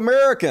Native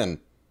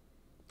American.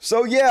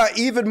 So yeah,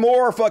 even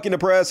more fucking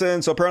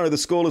depressing. So apparently the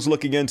school is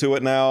looking into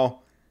it now.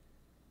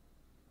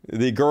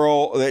 The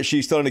girl that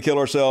she's telling to kill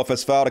herself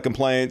has filed a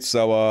complaint.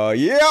 So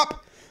yep.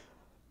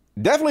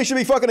 Definitely should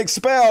be fucking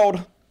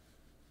expelled.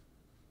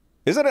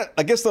 Isn't it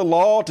against the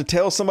law to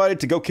tell somebody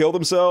to go kill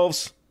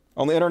themselves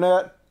on the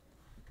internet?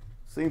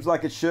 Seems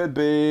like it should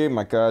be.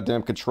 My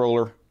goddamn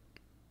controller.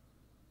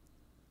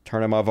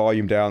 Turning my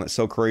volume down. That's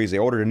so crazy.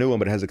 I ordered a new one,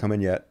 but it hasn't come in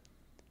yet.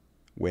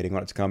 Waiting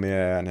on it to come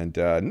in. And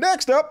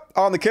next up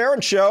on the Karen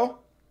Show.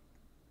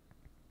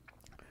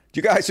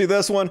 Did you guys see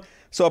this one?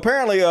 So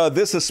apparently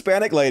this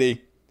Hispanic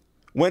lady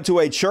went to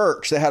a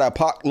church that had a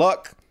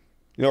potluck.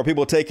 You know, where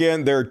people take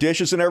in their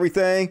dishes and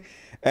everything.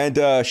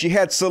 And she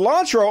had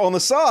cilantro on the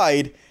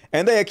side.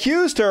 And they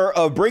accused her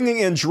of bringing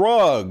in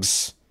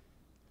drugs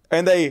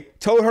and they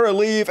told her to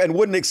leave and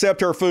wouldn't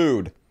accept her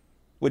food,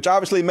 which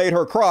obviously made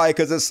her cry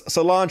because it's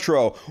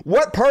cilantro.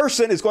 What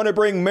person is going to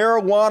bring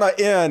marijuana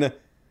in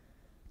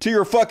to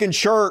your fucking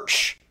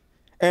church?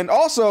 And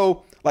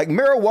also, like,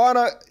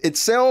 marijuana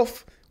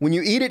itself, when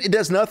you eat it, it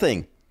does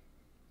nothing.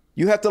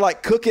 You have to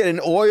like cook it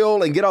in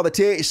oil and get all the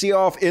THC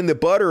off in the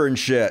butter and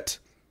shit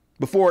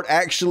before it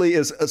actually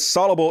is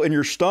soluble in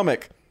your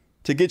stomach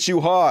to get you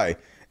high.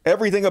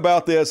 Everything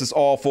about this is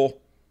awful.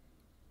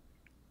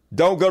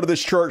 Don't go to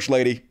this church,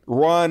 lady.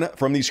 Run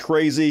from these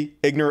crazy,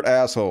 ignorant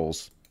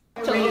assholes.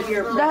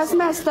 That's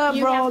messed up,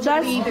 bro.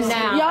 That's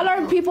y'all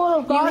are people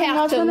of God.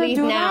 Y'all's gonna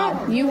do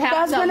that.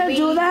 Y'all's gonna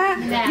do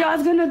that.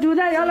 Y'all's gonna do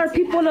that. Y'all are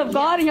people of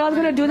God, and y'all's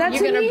gonna do that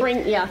to me. You're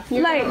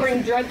gonna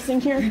bring drugs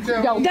in here.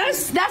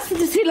 That's the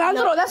cilantro.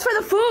 No. That's for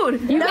the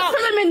food. That's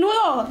for the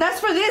menudo. That's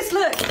for this.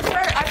 Look,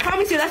 sir, I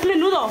promise you, that's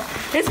menudo.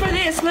 It's for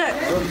this. Look,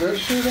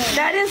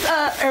 that is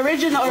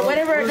original or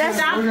whatever. That's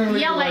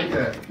yelling.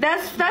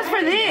 That's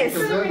for this.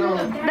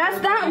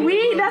 That's not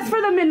weed. That's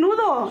for the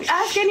menudo.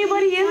 Ask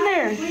anybody in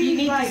there. You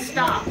need to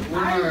stop.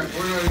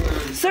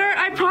 Sir,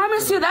 I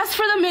promise you, that's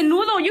for the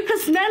menudo. You can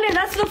smell it.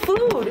 That's the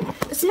food.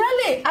 Smell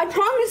it. I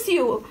promise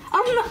you.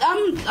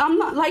 I'm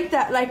not like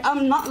that. Like,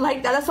 I'm not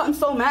like that. That's why I'm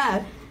so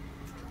mad.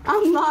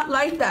 I'm not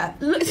like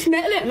that. Look,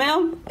 smell it,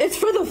 ma'am. It's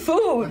for the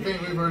food. I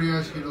think we've already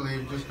asked you to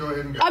leave. Just go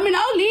ahead and go. I mean,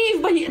 I'll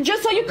leave, but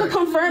just so you could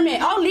confirm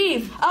it. I'll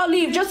leave,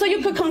 just so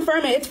you could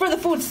confirm it. It's for the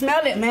food.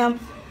 Smell it, ma'am.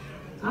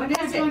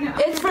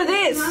 It's for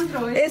this.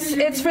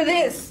 It's for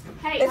this.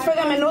 Hey, it's for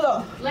the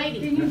menudo.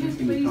 Lady, can you just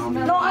please smell?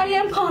 No, I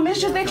am calm.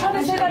 It's just they try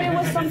to say that it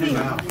was something.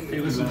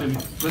 Hey,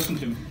 listen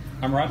to me.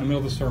 I'm right in the middle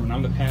of the sermon.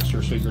 I'm the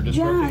pastor, so you're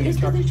disrupting the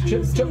entire.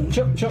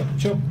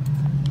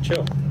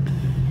 Chill.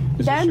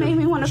 That made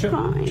me want to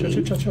cry.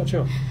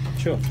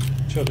 Chill.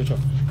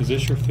 Is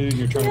this your food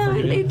you're trying to bring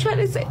it in? They try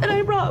to say that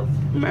I brought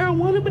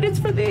marijuana, but it's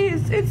for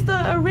this. It's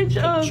the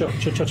original. Chill.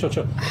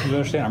 You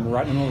understand? I'm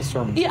right in the middle of the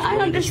sermon. Yeah, I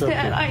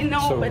understand. I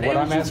know. So but what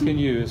I'm asking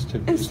you is to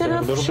instead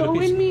of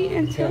showing me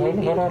and telling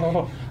me. Hold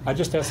on. I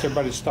just asked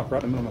everybody to stop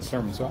right in the middle of the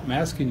sermon. So I'm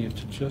asking you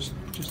to just.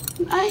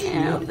 I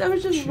am. That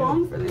was just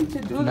wrong for them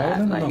to do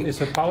that. No. It's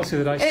a policy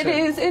that I set.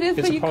 It is.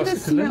 But you could have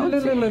smelled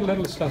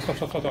it. Stop.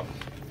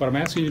 What I'm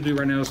asking you to do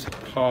right now is to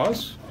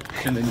pause.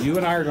 And then you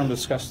and I are going to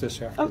discuss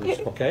this afterwards,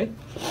 okay?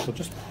 So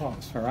just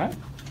pause, all right?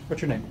 What's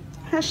your name?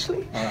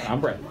 Ashley. All right, I'm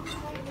Brad.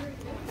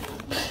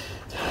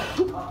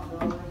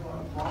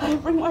 I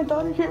bring my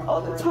daughter here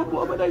all the time.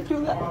 Why would I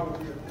do that?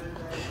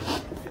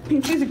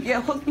 Pinches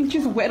viejos,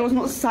 pinches güeros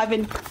no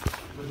saben.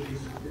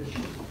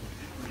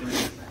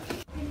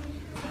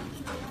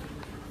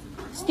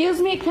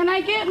 Excuse me, can I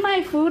get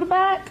my food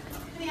back?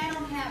 I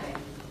don't have it.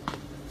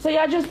 So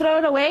y'all just throw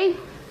it away?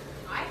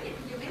 I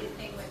didn't do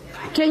anything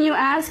with it. Can you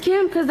ask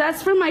him? Because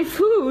that's for my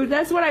food.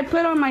 That's what I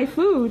put on my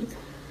food.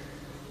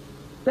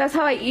 That's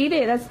how I eat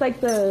it. That's like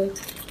the...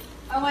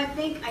 Oh, I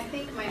think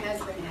my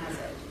husband has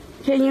it.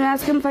 Can you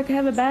ask him if I can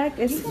have it back?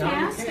 You can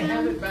ask him.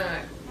 Have it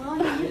back.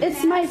 Well,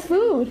 it's my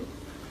food.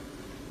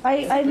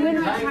 I literally...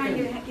 I'm not trying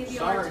to give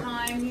you our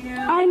time, you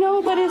know? I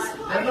know, but it's...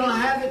 They're going to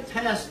have it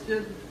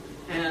tested.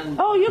 And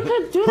oh, you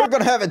could do that. We're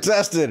going to have it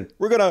tested.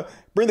 We're going to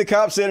bring the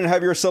cops in and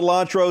have your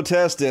cilantro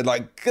tested.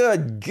 Like,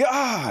 good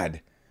God.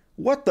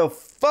 What the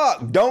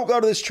fuck? Don't go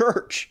to this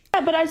church.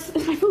 Yeah, but it's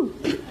my food.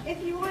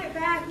 If you want it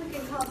back, we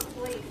can call the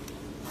police.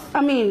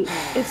 I mean,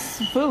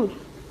 it's food.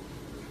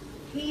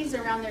 He's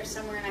around there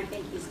somewhere, and I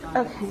think he's gone.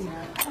 Okay.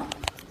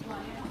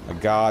 My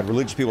God,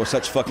 religious people are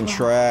such fucking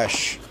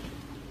trash.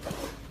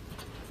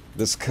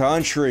 This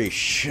country,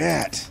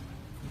 shit.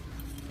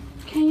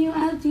 Can you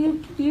ask? Do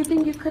you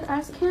think you could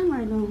ask him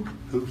or no?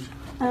 Who's?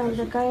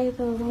 The guy,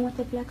 the one with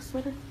the black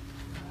sweater.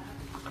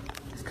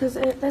 Because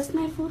that's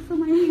my food for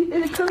my.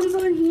 It comes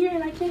on here,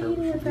 and I can't eat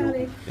it without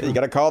it. Yeah, you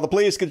gotta call the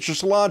police. Get your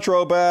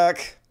cilantro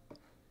back.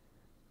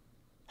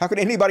 How can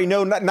anybody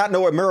not know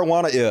what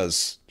marijuana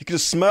is? You can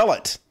just smell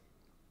it.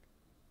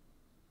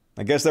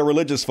 I guess they're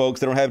religious folks.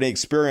 They don't have any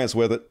experience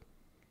with it.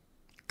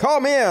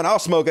 Call me in. I'll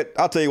smoke it.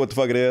 I'll tell you what the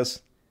fuck it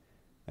is.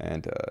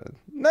 And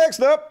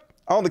next up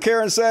on the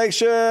Karen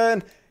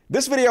section,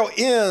 this video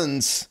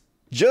ends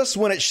just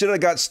when it should have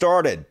got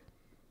started.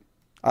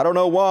 I don't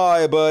know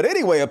why, but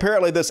anyway,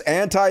 apparently this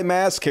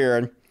anti-mask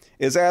Karen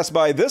is asked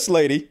by this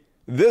lady,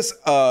 this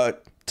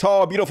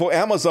tall, beautiful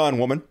Amazon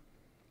woman,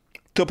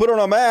 to put on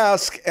a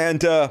mask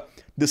and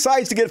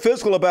decides to get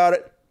physical about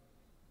it.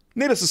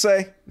 Needless to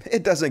say,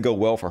 it doesn't go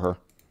well for her.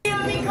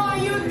 Let me call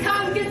you a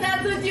cunt because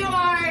that's what you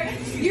are.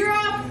 You're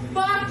a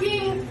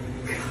fucking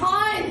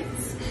cunt.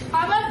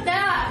 How about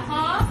that,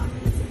 huh?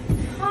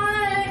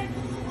 Cunt.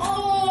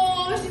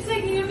 Oh, she's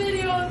taking a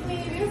video of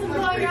me. There's a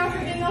photographer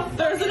in the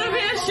There's gonna be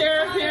a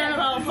sheriff here in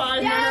about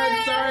 5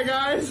 minutes. Sorry,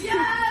 guys.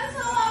 Yes,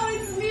 hello,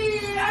 it's me.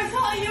 I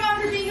call you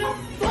out for being a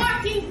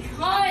fucking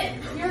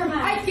cunt. You're a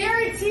mess. I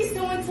guarantee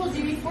someone told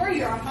you before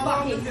you're a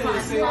fucking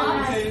cunt.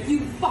 Huh? You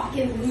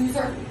fucking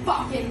loser.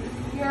 Fucking.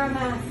 You're a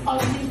mess.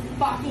 Ugly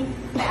fucking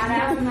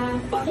badass man.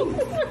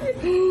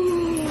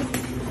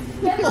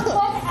 Get the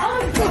fuck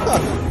out of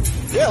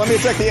here. Yeah, let me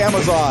check the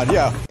Amazon.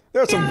 Yeah.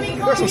 There's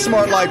some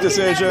smart life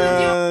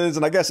decisions,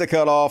 and I guess it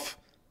cut off.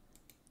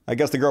 I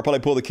guess the girl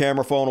probably pulled the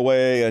camera phone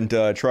away and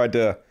tried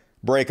to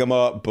break him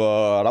up,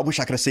 but I wish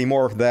I could have seen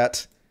more of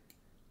that.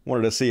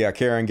 Wanted to see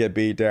Karen get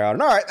beat down.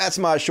 And all right, that's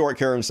my short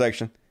Karen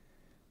section.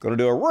 Gonna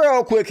do a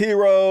real quick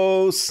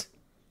heroes.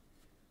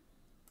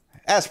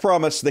 As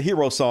promised, the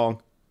hero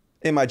song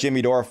in my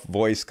Jimmy Dorf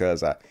voice,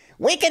 because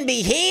we can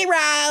be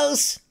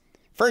heroes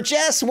for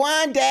just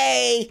one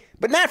day,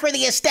 but not for the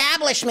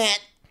establishment.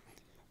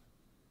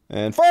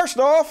 And first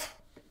off,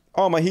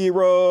 all my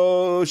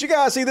heroes, you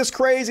guys see this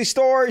crazy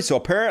story? So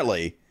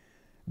apparently,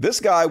 this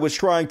guy was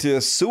trying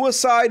to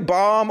suicide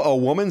bomb a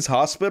woman's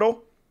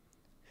hospital.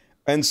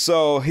 And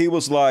so he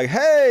was like,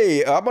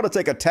 hey, I'm going to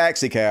take a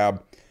taxi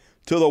cab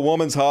to the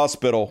woman's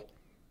hospital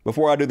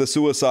before I do the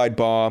suicide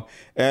bomb.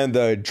 And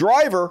the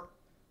driver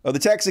of the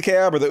taxi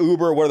cab or the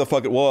Uber or whatever the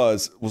fuck it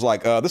was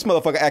like, this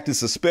motherfucker acted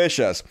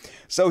suspicious.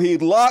 So he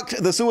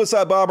locked the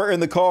suicide bomber in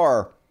the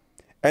car.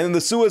 And then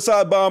the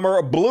suicide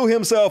bomber blew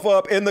himself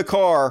up in the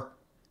car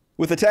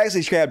with the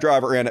taxi cab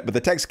driver in it. But the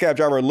taxi cab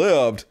driver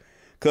lived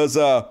because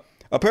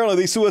apparently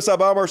these suicide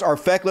bombers are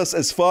feckless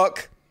as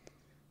fuck.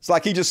 It's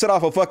like he just set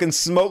off a fucking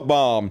smoke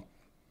bomb.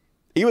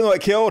 Even though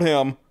it killed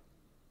him,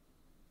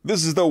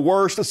 this is the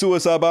worst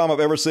suicide bomb I've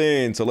ever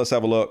seen. So let's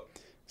have a look.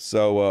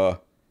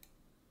 So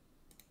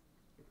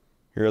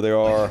here they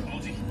are.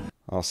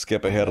 I'll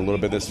skip ahead a little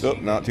bit. This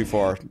not too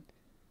far.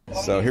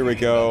 So here we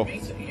go.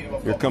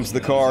 Here comes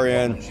the car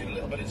in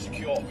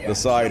the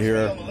side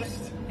here.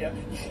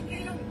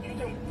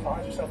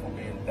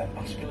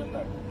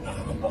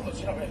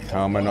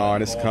 Coming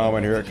on, it's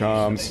coming. Here it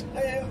comes.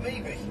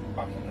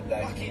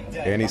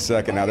 Any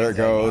second now. There it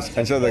goes.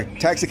 And so the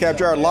taxi cab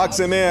driver locks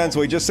him in,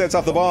 so he just sets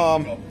off the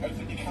bomb.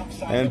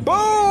 And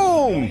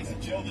boom!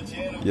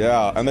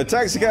 Yeah, and the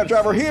taxi cab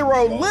driver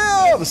hero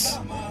lives!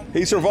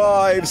 He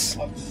survives.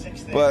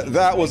 But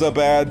that was a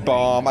bad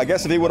bomb. I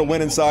guess if he would have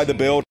went inside the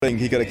building,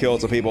 he could have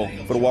killed some people.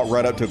 Would have walked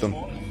right up to them.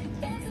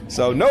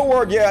 So no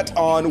word yet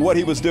on what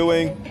he was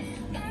doing.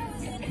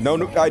 No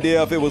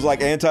idea if it was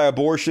like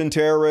anti-abortion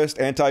terrorist,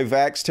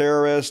 anti-vax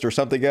terrorist, or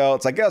something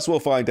else. I guess we'll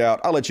find out.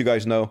 I'll let you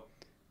guys know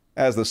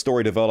as the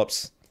story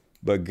develops.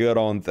 But good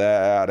on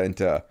that.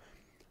 And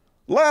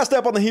last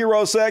up on the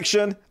hero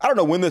section. I don't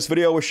know when this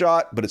video was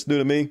shot, but it's new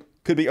to me.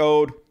 Could be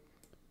old.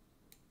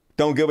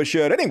 Don't give a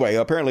shit. Anyway,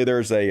 apparently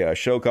there's a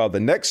show called The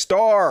Next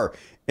Star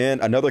in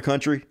another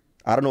country.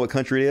 I don't know what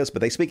country it is,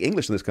 but they speak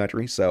English in this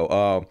country.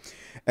 So,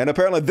 and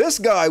apparently this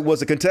guy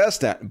was a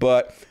contestant,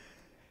 but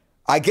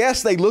I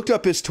guess they looked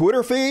up his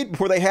Twitter feed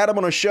before they had him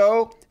on a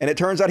show, and it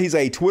turns out he's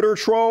a Twitter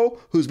troll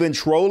who's been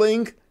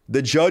trolling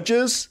the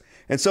judges.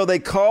 And so they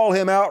call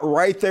him out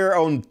right there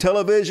on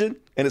television,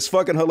 and it's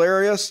fucking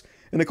hilarious.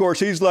 And of course,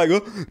 he's like,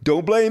 oh,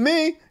 don't blame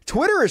me.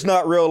 Twitter is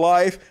not real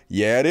life.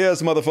 Yeah, it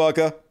is,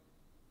 motherfucker.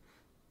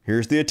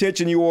 Here's the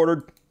attention you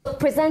ordered.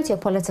 Present your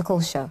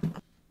political show.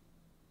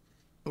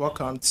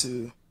 Welcome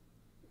to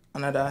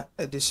another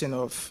edition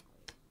of,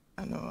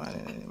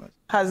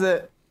 has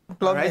a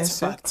blog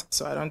fact,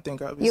 so I don't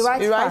think I'll be. You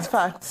write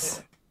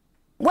facts.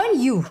 When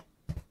you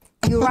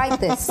write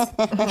this,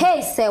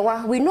 hey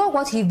Sewa, we know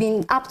what you've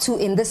been up to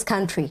in this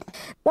country.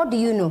 What do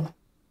you know?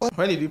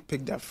 Where did you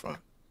pick that from?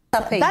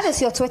 That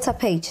is your Twitter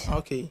page.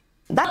 Okay.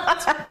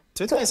 That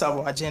Twitter is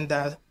about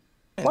agenda.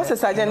 What's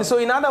its agenda? So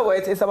in other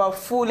words, it's about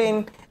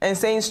fooling and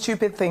saying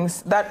stupid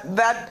things.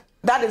 That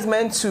is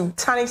meant to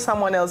tarnish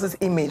someone else's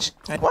image.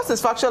 What's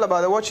this factual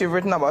about what you've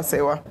written about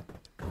Sewa?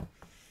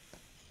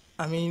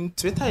 I mean,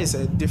 Twitter is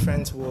a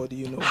different world,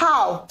 you know.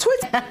 How?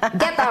 Twitter?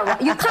 Get that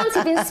right. You can't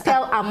even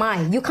spell am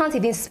I. You can't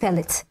even spell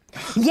it.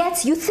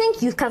 Yet you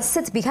think you can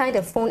sit behind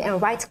a phone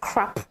and write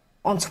crap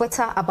on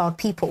Twitter about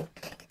people.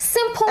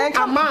 Simple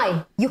am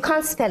I. You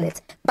can't spell it.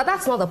 But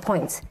that's not the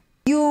point.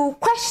 You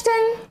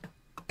question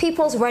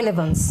people's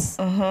relevance.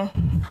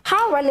 Mm-hmm.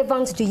 How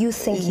relevant do you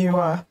think you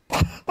are?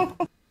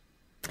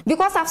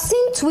 Because I've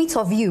seen tweets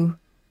of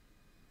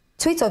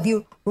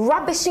you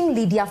rubbishing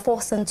Lydia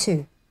Forson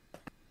too.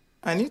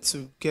 I need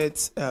to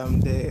get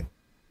the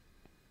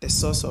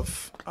source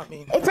of,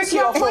 it's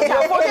your phone.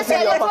 Your phone is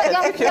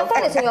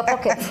in your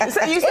pocket.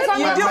 So you said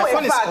you deal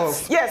with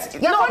facts.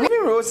 Yes. No, we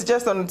wrote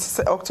just on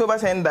October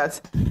 10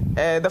 that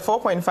the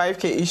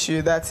 4.5K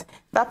issue, that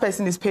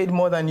person is paid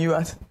more than you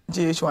at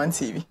GH1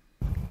 TV.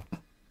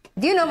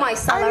 Do you know my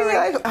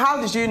salary?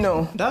 How did you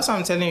know? That's why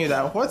I'm telling you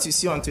that what you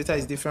see on Twitter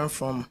is different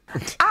from...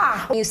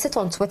 You sit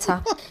on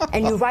Twitter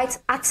and you write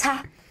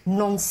utter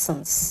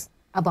nonsense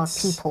about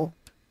people.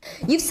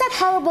 You've said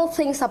horrible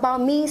things about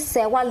me,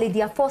 Sewa,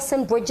 Lydia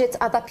Forson, Bridget,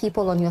 other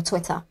people on your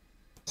Twitter.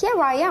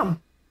 Here I am.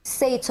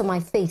 Say it to my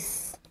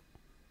face.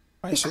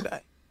 Why should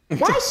I?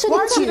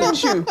 Why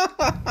shouldn't you?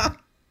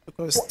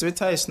 Because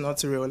Twitter is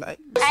not real life.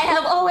 I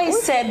have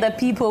always said that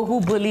people who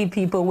bully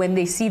people, when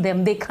they see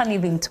them, they can't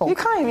even talk. You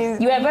can't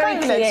even. You're a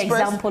very clear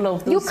example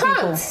of those people. You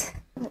can't.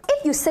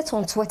 If you sit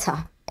on Twitter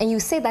and you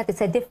say that it's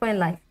a different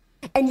life,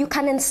 and you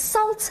can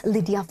insult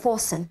Lydia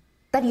Forson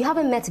that you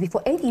haven't met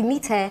before, and you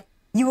meet her,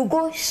 you will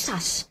go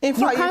shush. You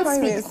can't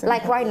speak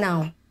like right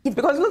now.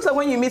 Because it looks like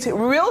when you meet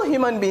real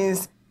human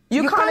beings,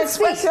 You can't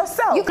express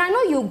yourself. I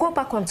know you go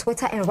back on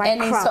Twitter and write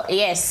crap.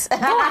 Yes. Go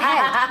ahead.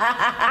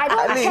 I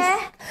don't care.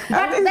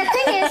 But the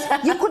thing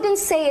is, you couldn't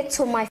say it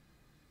to my...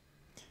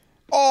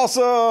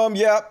 Awesome.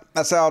 Yep.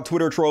 That's how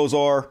Twitter trolls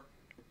are.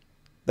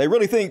 They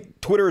really think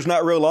Twitter is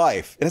not real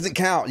life. It doesn't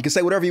count. You can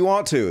say whatever you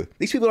want to.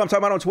 These people I'm talking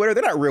about on Twitter,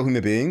 they're not real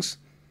human beings.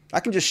 I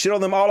can just shit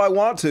on them all I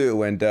want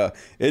to, and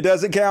it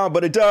doesn't count,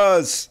 but it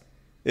does.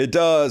 It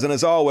does. And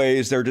as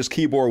always, they're just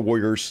keyboard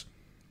warriors.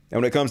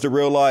 And when it comes to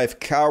real life,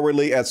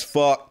 cowardly as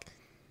fuck.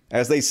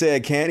 As they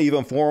said, can't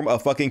even form a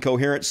fucking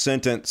coherent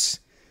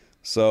sentence.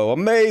 So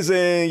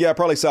amazing. Yeah,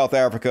 probably South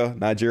Africa,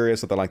 Nigeria,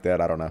 something like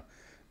that. I don't know.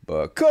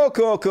 But cool.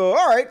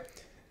 All right.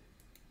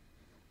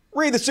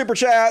 Read the super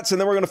chats and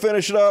then we're going to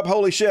finish it up.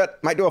 Holy shit.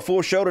 Might do a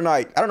full show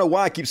tonight. I don't know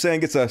why I keep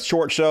saying it's a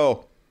short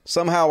show.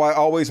 Somehow I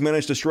always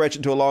manage to stretch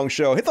it to a long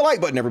show. Hit the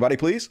like button, everybody,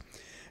 please.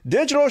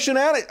 Digital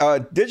Shinigami.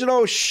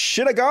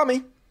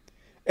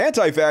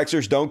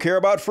 Anti-vaxxers don't care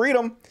about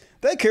freedom.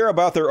 They care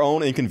about their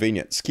own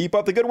inconvenience. Keep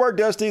up the good work,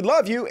 Dusty.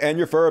 Love you and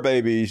your fur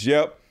babies.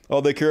 Yep.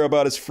 All they care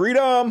about is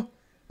freedom.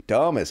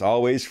 Dumb as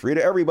always. Free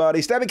to everybody.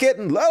 Stabby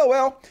Kitten.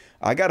 LOL.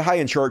 I got high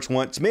in church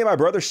once. Me and my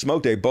brother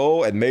smoked a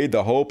bowl and made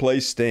the whole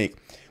place stink.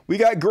 We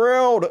got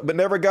grilled, but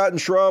never got in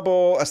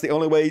trouble. That's the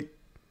only way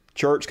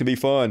church can be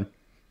fun,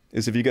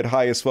 is if you get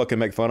high as fuck and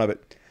make fun of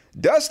it.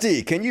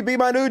 Dusty, can you be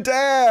my new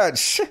dad?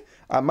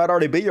 I might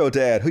already be your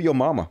dad. Who your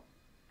mama?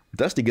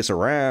 Dusty gets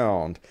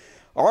around.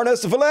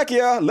 Arnest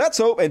Valekia, let's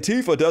hope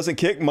Antifa doesn't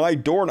kick my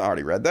door. I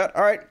already read that.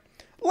 All right.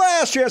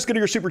 Last chance to get to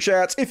your super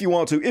chats if you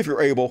want to, if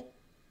you're able.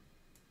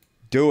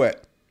 Do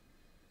it.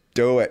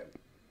 Do it.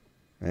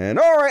 And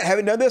all right,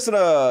 haven't done this in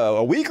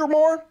a week or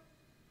more,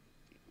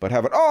 but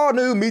have an all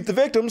new Meet the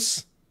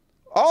Victims,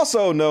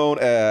 also known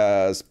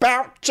as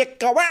Bow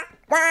Chicka Wow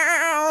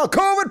Wow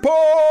COVID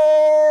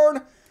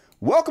Porn.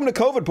 Welcome to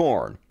COVID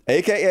Porn,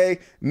 aka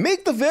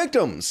Meet the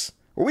Victims,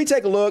 where we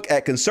take a look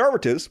at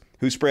conservatives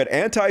who spread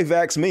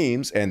anti-vax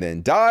memes and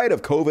then died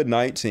of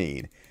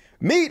COVID-19.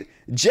 Meet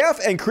Jeff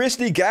and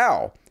Christy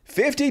Gow,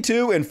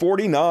 52 and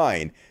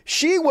 49.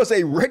 She was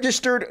a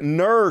registered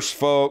nurse,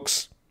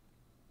 folks.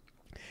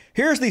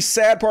 Here's the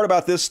sad part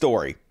about this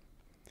story.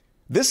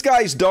 This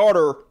guy's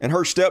daughter and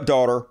her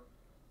stepdaughter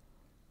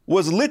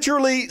was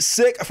literally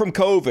sick from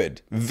COVID,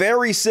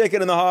 very sick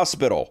and in the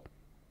hospital,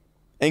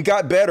 and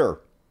got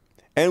better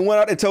and went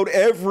out and told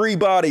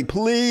everybody,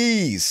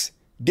 please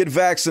get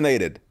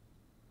vaccinated.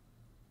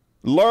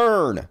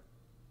 Learn.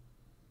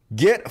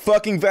 Get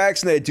fucking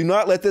vaccinated. Do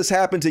not let this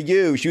happen to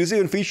you. She was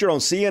even featured on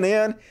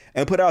CNN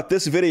and put out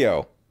this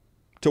video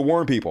to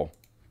warn people.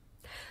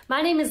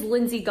 My name is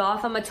Lindsay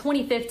Goff. I'm a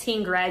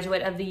 2015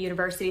 graduate of the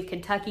University of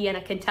Kentucky and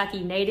a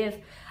Kentucky native.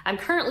 I'm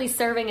currently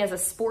serving as a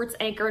sports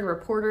anchor and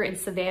reporter in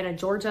Savannah,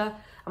 Georgia.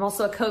 I'm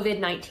also a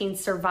COVID-19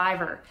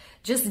 survivor.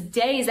 Just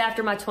days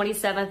after my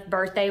 27th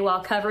birthday,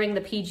 while covering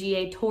the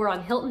PGA Tour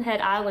on Hilton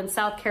Head Island,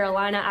 South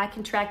Carolina, I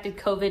contracted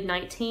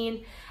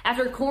COVID-19.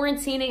 After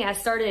quarantining, I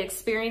started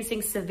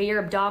experiencing severe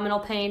abdominal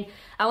pain.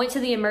 I went to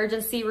the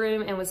emergency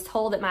room and was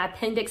told that my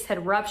appendix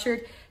had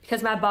ruptured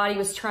because my body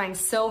was trying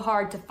so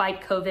hard to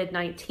fight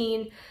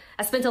COVID-19.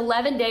 I spent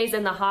 11 days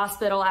in the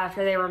hospital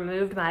after they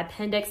removed my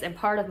appendix and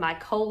part of my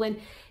colon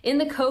in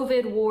the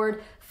COVID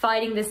ward,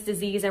 fighting this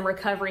disease and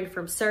recovering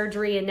from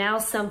surgery. And now,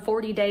 some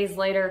 40 days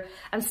later,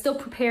 I'm still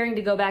preparing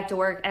to go back to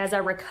work as I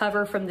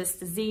recover from this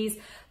disease.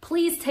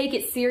 Please take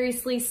it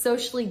seriously,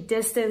 socially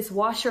distance,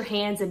 wash your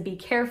hands, and be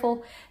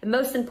careful. And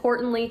most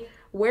importantly,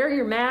 wear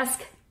your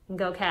mask and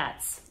go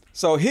Cats.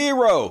 So,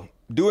 hero,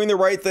 doing the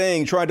right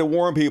thing, trying to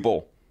warn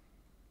people.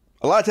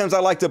 A lot of times I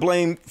like to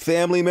blame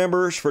family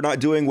members for not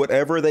doing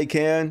whatever they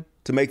can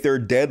to make their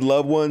dead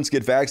loved ones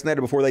get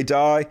vaccinated before they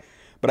die.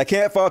 But I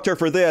can't fault her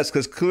for this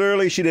because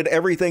clearly she did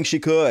everything she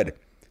could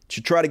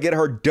to try to get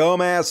her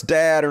dumbass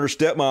dad and her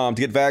stepmom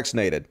to get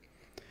vaccinated.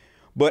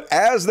 But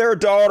as their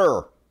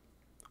daughter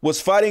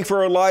was fighting for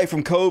her life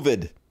from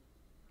COVID,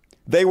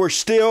 they were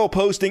still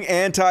posting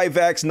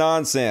anti-vax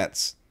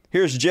nonsense.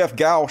 Here's Jeff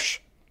Gausch.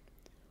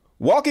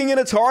 Walking in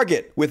a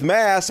Target with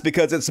masks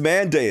because it's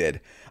mandated.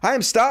 I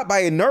am stopped by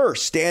a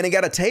nurse standing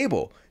at a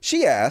table.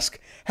 She asked,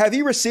 have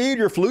you received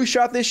your flu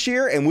shot this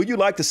year and would you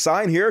like to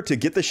sign here to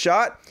get the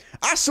shot?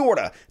 I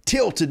sorta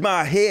tilted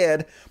my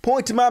head,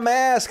 point to my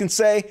mask and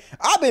say,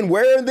 I've been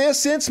wearing this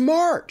since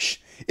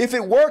March. If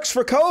it works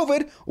for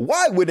COVID,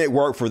 why wouldn't it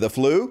work for the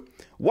flu?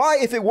 Why,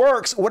 if it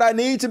works, would I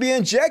need to be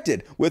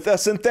injected with a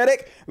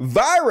synthetic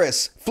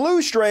virus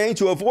flu strain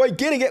to avoid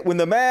getting it when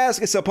the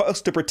mask is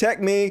supposed to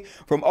protect me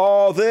from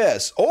all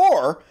this?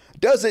 Or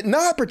does it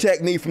not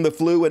protect me from the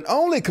flu and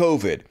only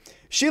COVID?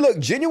 She looked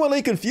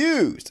genuinely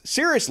confused.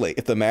 Seriously,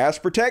 if the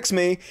mask protects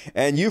me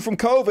and you from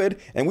COVID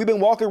and we've been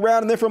walking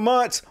around in there for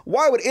months,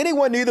 why would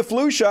anyone need the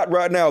flu shot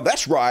right now?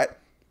 That's right.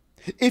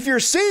 If your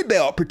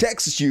seatbelt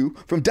protects you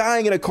from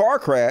dying in a car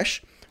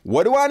crash,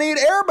 what do I need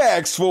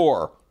airbags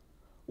for?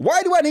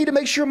 Why do I need to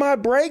make sure my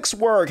brakes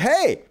work?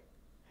 Hey,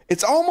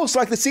 it's almost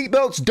like the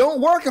seatbelts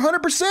don't work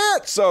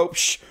 100%. So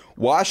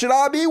why should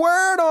I be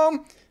wearing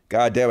them?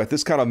 God damn it.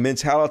 This kind of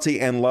mentality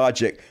and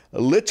logic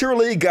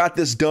literally got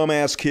this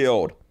dumbass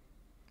killed.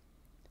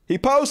 He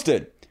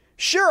posted,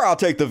 "Sure, I'll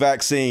take the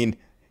vaccine.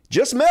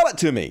 Just mail it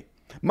to me.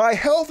 My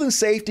health and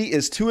safety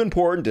is too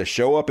important to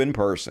show up in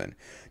person.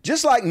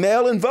 Just like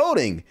mail-in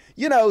voting,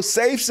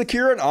 safe,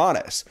 secure, and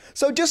honest.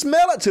 So just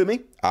mail it to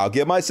me. I'll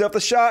give myself the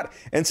shot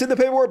and send the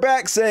paperwork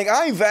back saying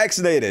I'm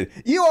vaccinated.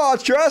 You all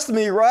trust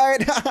me,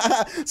 right?"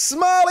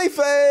 Smiley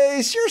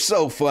face. You're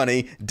so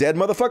funny. Dead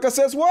motherfucker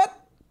says what?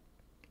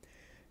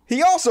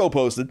 He also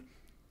posted,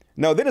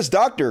 then his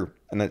daughter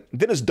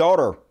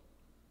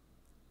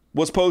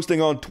was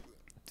posting on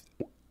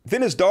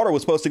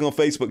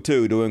Facebook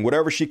too, doing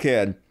whatever she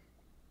can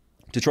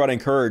to try to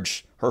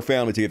encourage her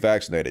family to get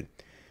vaccinated.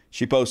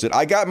 She posted,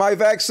 "I got my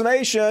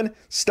vaccination,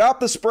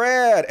 stop the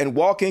spread, and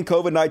walk-in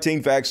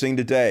COVID-19 vaccine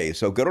today."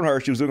 So good on her.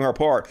 She was doing her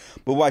part.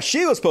 But while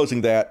she was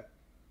posting that,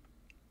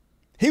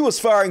 he was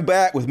firing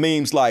back with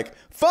memes like,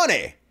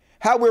 "Funny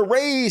how we're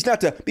raised not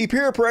to be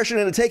peer pressured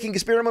into taking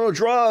experimental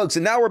drugs,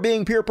 and now we're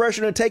being peer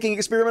pressured into taking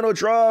experimental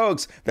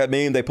drugs." That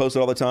meme they posted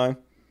all the time.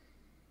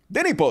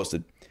 Then he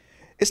posted,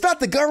 "It's not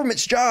the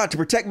government's job to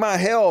protect my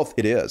health."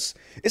 It is.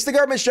 "It's the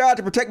government's job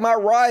to protect my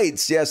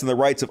rights." Yes, and the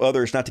rights of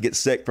others not to get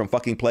sick from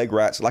fucking plague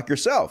rats like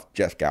yourself,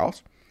 Jeff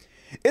Gauss.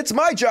 "It's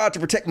my job to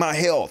protect my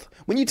health.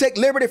 When you take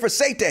liberty for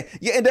safety,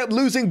 you end up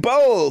losing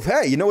both."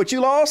 Hey, you know what you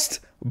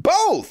lost?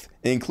 Both,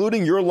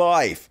 including your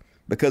life.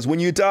 Because when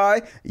you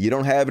die, you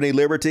don't have any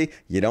liberty,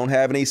 you don't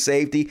have any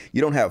safety,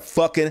 you don't have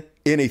fucking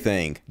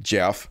anything,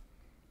 Jeff.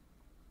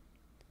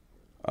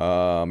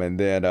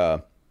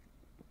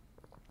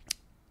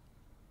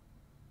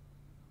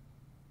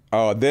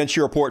 Then she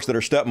reports that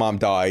her stepmom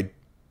died.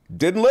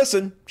 Didn't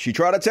listen. She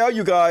tried to tell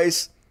you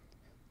guys.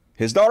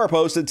 His daughter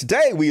posted,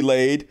 "Today we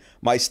laid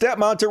my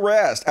stepmom to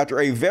rest after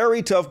a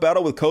very tough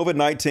battle with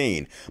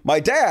COVID-19. My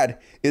dad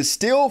is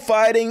still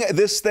fighting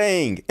this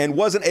thing and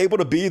wasn't able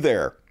to be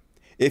there.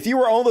 If you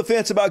were on the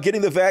fence about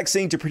getting the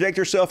vaccine to protect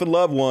yourself and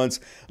loved ones,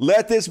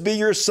 let this be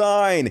your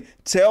sign.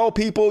 Tell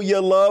people you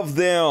love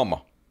them."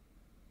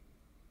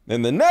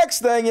 And the next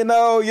thing you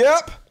know,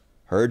 yep,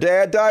 her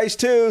dad dies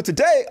too.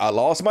 "Today, I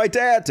lost my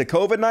dad to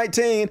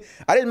COVID-19.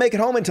 I didn't make it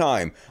home in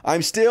time.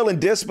 I'm still in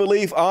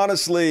disbelief,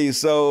 honestly."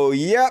 So,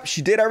 yep,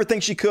 she did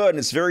everything she could, and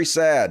it's very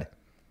sad.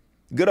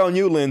 Good on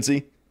you,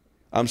 Lindsay.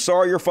 I'm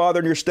sorry your father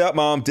and your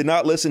stepmom did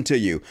not listen to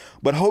you,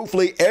 but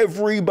hopefully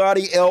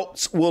everybody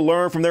else will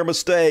learn from their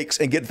mistakes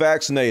and get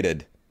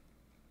vaccinated.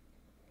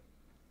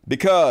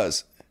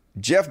 Because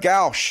Jeff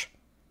Gausch,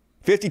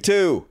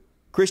 52,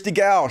 Christy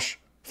Gausch,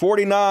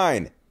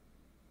 49,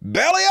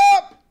 belly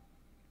up!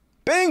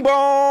 Bing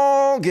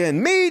bong!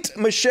 And meet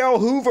Michelle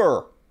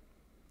Hoover,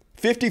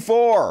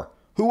 54,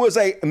 who was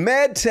a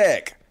med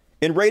tech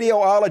in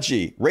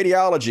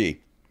radiology.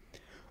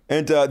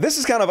 And this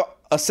is kind of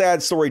a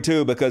sad story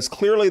too, because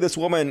clearly this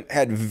woman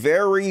had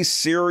very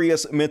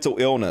serious mental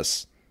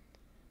illness.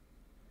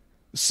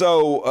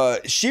 So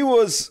she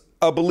was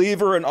a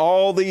believer in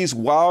all these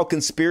wild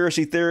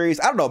conspiracy theories.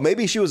 I don't know,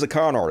 maybe she was a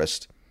con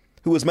artist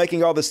who was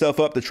making all this stuff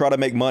up to try to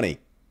make money.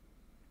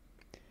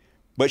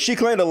 But she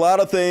claimed a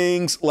lot of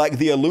things like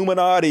the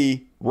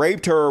Illuminati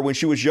raped her when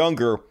she was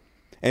younger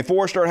and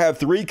forced her to have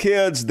 3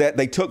 kids that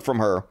they took from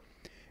her.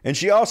 And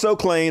she also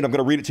claimed, I'm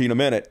going to read it to you in a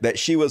minute, that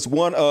she was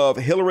one of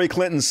Hillary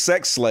Clinton's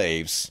sex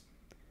slaves.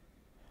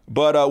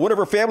 But one of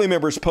her family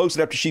members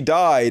posted after she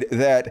died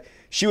that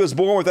she was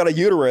born without a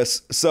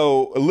uterus,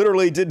 so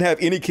literally didn't have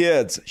any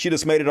kids. She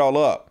just made it all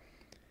up.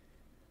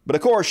 But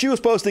of course, she was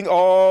posting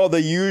all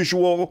the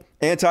usual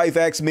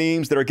anti-vax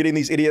memes that are getting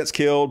these idiots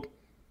killed.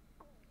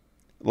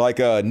 Like,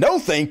 "No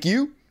thank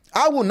you.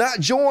 I will not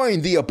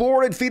join the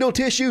aborted fetal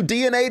tissue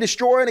DNA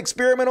destroying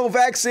experimental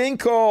vaccine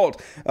cult."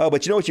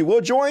 But you know what you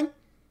will join?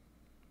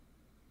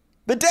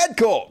 The dead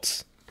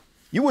cults.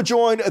 You will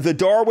join the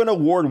Darwin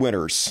Award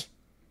winners.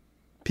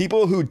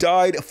 People who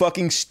died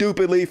fucking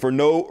stupidly for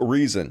no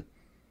reason.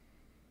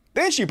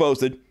 Then she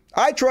posted,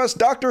 "I trust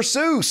Dr.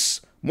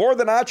 Seuss more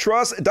than I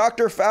trust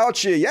Dr.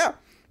 Fauci." Yeah,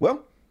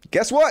 well,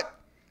 guess what?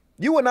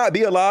 You will not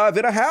be alive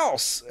in a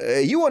house.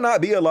 You will not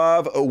be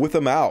alive with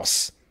a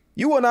mouse.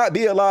 You will not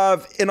be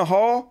alive in a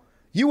hall.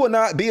 You will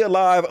not be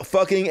alive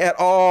fucking at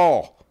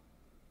all.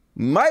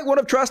 Might would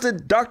have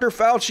trusted Dr.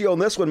 Fauci on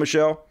this one,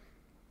 Michelle.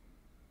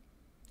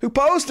 Who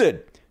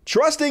posted,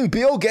 "Trusting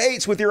Bill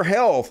Gates with your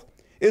health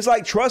is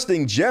like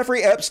trusting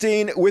Jeffrey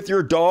Epstein with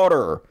your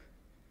daughter."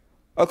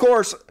 Of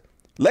course,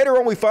 later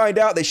on we find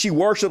out that she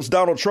worships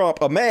Donald Trump,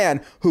 a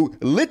man who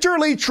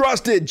literally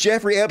trusted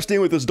Jeffrey Epstein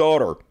with his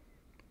daughter.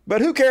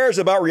 But who cares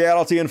about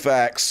reality and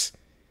facts?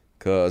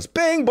 Because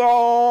bing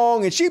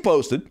bong! And she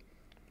posted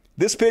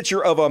this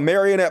picture of a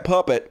marionette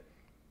puppet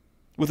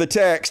with the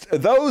text,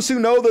 "Those who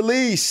know the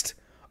least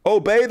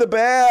obey the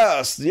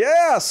best."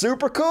 Yeah,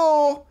 super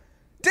cool.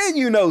 Didn't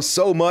you know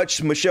so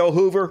much, Michelle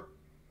Hoover?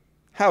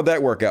 How'd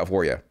that work out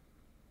for you?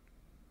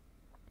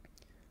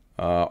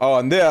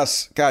 And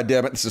this, God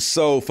damn it, this is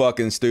so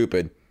fucking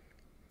stupid.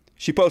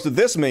 She posted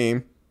this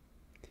meme.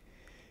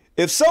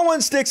 "If someone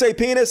sticks a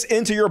penis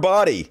into your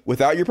body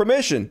without your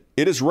permission,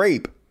 it is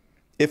rape.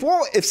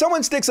 If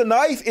someone sticks a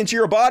knife into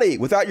your body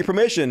without your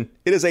permission,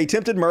 it is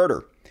attempted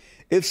murder.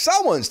 If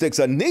someone sticks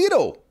a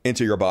needle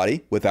into your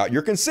body without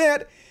your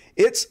consent,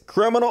 it's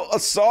criminal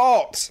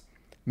assault.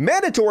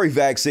 Mandatory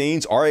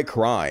vaccines are a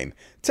crime.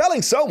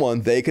 Telling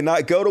someone they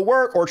cannot go to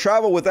work or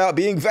travel without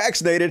being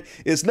vaccinated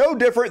is no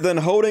different than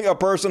holding a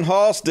person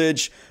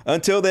hostage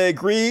until they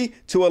agree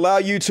to allow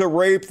you to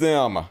rape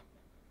them.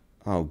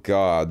 Oh,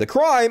 God. The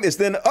crime is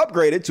then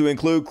upgraded to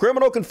include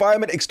criminal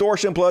confinement,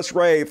 extortion, plus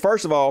rape.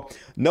 First of all,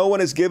 no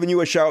one is giving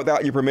you a shot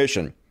without your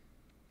permission.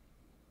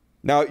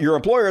 Now, your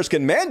employers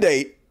can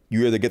mandate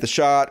you either get the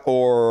shot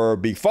or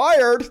be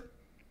fired,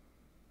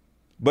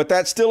 but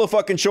that's still a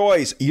fucking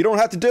choice. You don't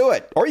have to do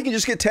it. Or you can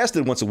just get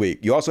tested once a week.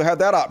 You also have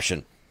that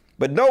option.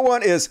 But no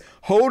one is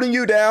holding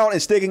you down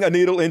and sticking a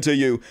needle into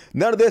you.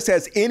 None of this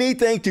has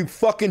anything to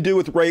fucking do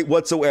with rape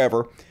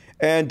whatsoever.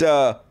 And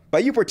by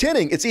you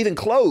pretending it's even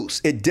close,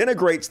 it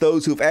denigrates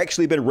those who've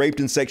actually been raped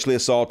and sexually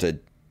assaulted.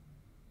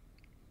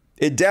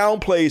 It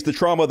downplays the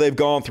trauma they've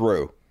gone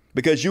through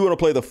because you want to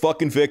play the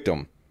fucking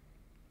victim.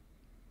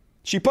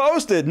 She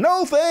posted,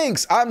 "No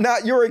thanks, I'm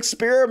not your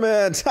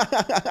experiment,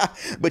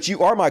 but you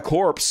are my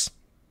corpse."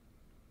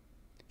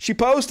 She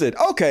posted,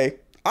 "Okay,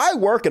 I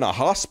work in a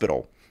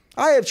hospital.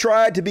 I have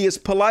tried to be as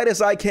polite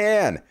as I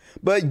can,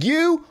 but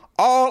you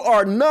all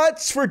are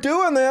nuts for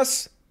doing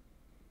this.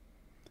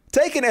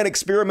 Taking an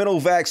experimental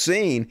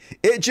vaccine,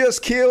 it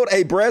just killed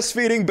a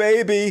breastfeeding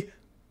baby."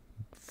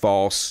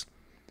 False.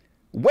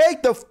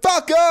 "Wake the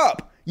fuck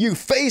up, you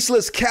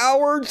faceless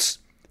cowards.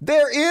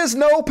 There is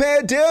no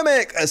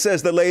pandemic,"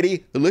 says the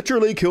lady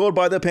literally killed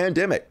by the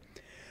pandemic.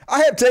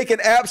 "I have taken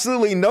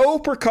absolutely no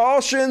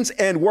precautions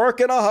and work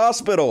in a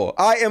hospital.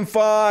 I am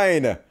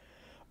fine."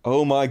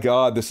 Oh my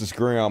God, this is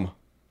grim.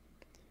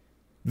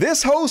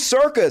 This whole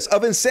circus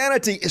of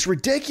insanity is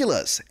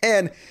ridiculous.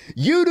 And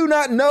you do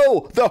not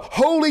know the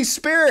Holy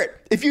Spirit.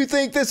 If you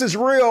think this is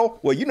real,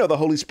 well, you know the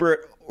Holy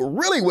Spirit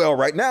really well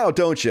right now,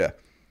 don't you?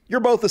 You're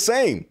both the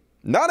same.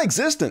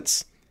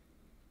 Non-existent.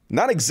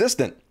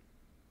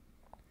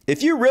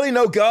 If you really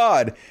know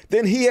God,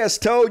 then he has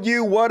told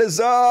you what is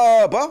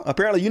up. Well,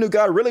 apparently you knew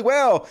God really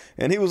well.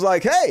 And he was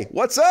like, "Hey,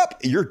 what's up?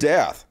 Your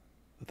death."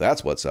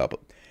 That's what's up.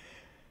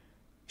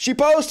 She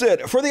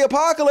posted, "For the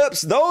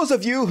apocalypse, those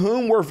of you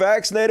whom were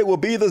vaccinated will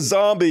be the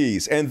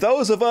zombies. And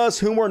those of us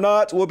whom were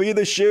not will be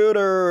the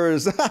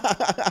shooters."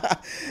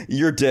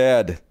 You're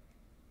dead.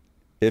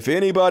 If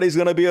anybody's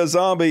going to be a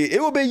zombie,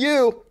 it will be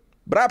you.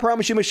 But I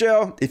promise you,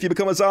 Michelle, if you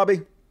become a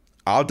zombie,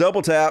 I'll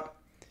double tap.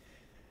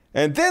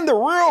 And then the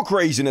real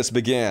craziness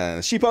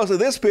begins. She posted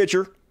this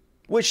picture,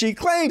 which she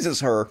claims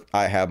is her.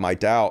 I have my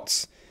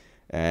doubts.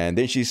 And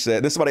then she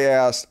said, then somebody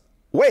asked,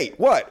 "Wait,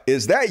 what?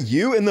 Is that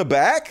you in the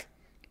back?"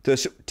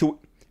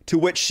 To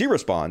which she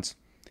responds,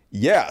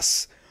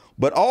 "Yes,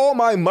 but all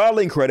my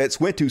modeling credits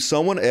went to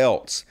someone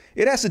else.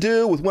 It has to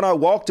do with when I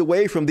walked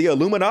away from the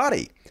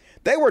Illuminati.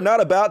 They were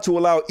not about to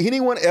allow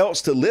anyone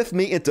else to lift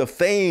me into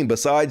fame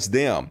besides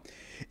them.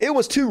 It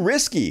was too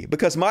risky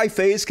because my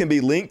face can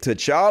be linked to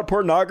child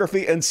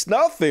pornography and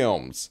snuff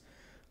films."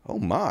 Oh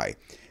my.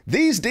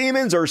 "These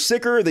demons are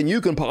sicker than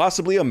you can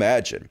possibly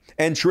imagine.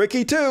 And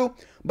tricky too.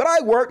 But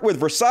I worked with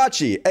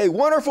Versace, a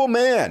wonderful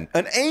man,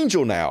 an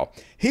angel now.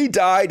 He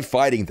died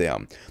fighting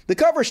them. The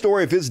cover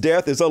story of his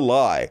death is a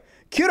lie.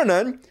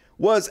 Cunanan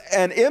was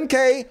an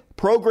MK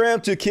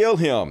programmed to kill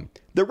him.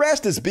 The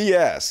rest is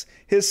BS.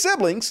 His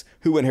siblings,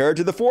 who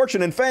inherited the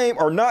fortune and fame,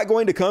 are not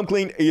going to come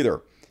clean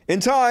either. In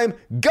time,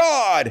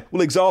 God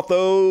will exalt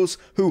those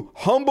who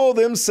humble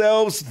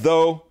themselves,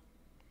 though."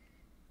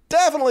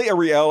 Definitely a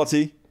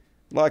reality.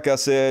 Like I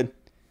said,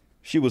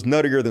 she was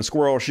nuttier than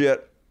squirrel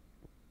shit.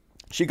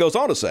 She goes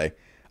on to say,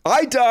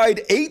 "I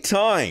died 8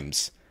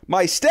 times.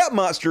 My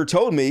stepmonster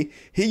told me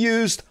he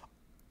used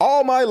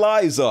all my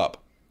lives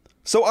up.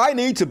 So I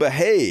need to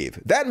behave.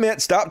 That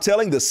meant stop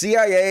telling the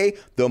CIA,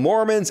 the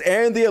Mormons,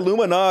 and the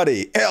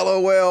Illuminati.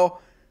 LOL.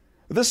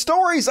 The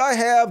stories I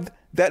have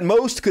that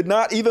most could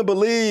not even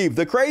believe.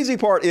 The crazy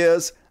part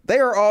is they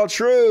are all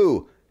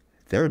true.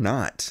 They're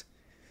not."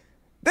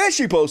 Then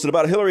she posted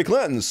about Hillary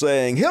Clinton,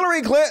 saying,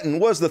 "Hillary Clinton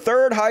was the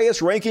 3rd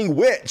highest ranking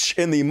witch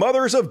in the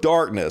Mothers of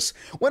Darkness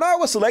when I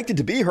was selected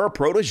to be her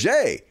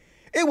protege.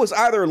 It was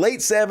either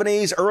late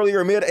 70s,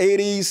 earlier mid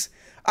 80s.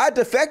 I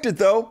defected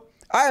though.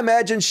 I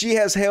imagine she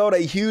has held a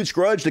huge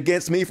grudge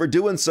against me for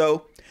doing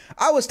so.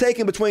 I was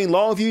taken between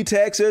Longview,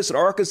 Texas and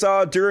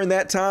Arkansas during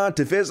that time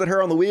to visit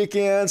her on the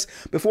weekends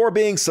before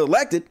being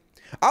selected.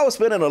 I was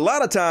spending a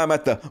lot of time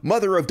at the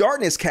Mother of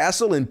Darkness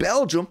Castle in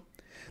Belgium.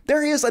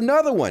 There is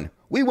another one.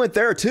 We went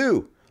there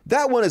too.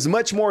 That one is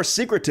much more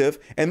secretive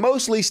and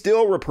mostly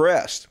still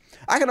repressed.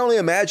 I can only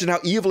imagine how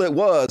evil it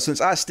was since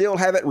I still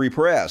have it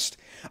repressed.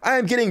 I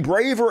am getting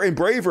braver and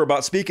braver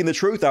about speaking the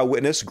truth I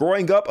witnessed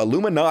growing up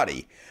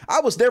Illuminati.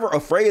 I was never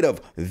afraid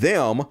of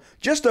them,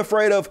 just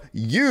afraid of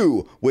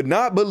you would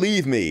not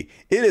believe me.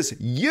 It is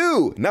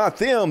you, not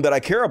them, that I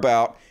care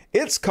about.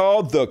 It's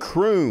called the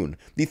Croon.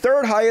 The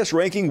 3rd highest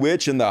ranking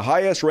witch and the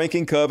highest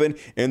ranking coven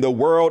in the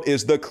world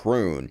is the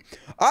Croon.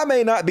 I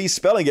may not be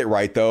spelling it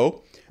right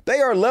though, They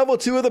are level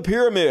 2 of the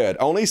pyramid.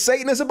 Only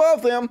Satan is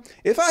above them.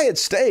 If I had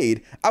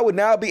stayed, I would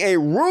now be a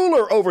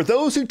ruler over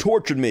those who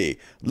tortured me.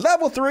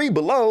 Level 3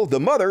 below the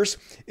mothers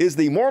is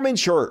the Mormon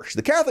Church,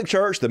 the Catholic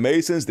Church, the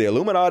Masons, the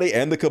Illuminati,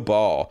 and the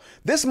Cabal.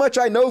 This much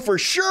I know for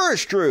sure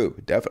is true.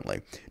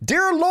 Definitely.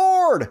 Dear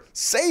Lord,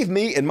 save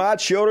me and my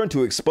children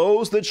to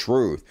expose the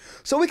truth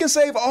so we can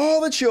save all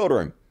the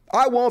children.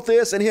 I want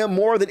this and him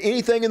more than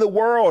anything in the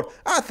world.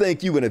 I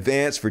thank you in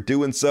advance for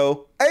doing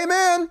so.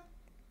 Amen.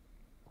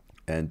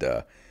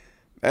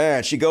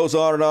 And she goes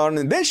on,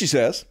 and then she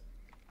says,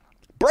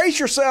 brace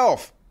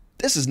yourself.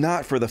 This is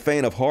not for the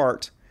faint of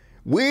heart.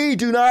 We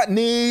do not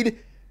need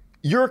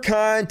your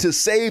kind to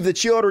save the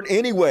children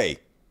anyway.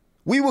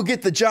 We will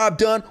get the job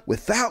done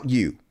without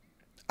you.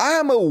 I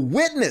am a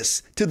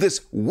witness to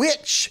this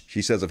witch,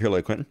 she says of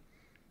Hillary Clinton,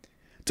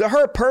 to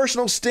her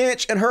personal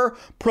stench and her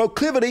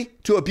proclivity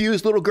to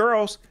abuse little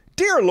girls.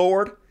 Dear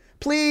Lord,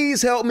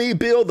 please help me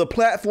build the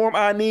platform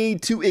I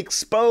need to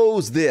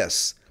expose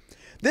this.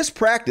 This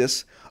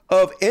practice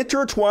of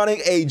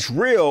intertwining a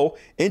drill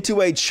into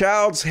a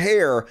child's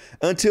hair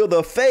until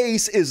the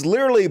face is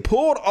literally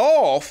pulled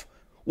off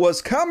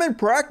was common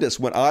practice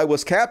when I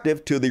was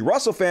captive to the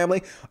Russell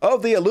family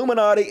of the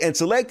Illuminati and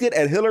selected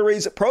as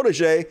Hillary's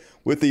protege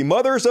with the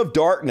Mothers of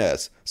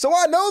Darkness. So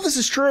I know this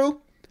is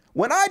true.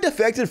 When I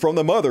defected from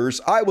the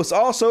Mothers, I was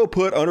also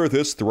put under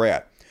this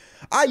threat.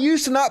 I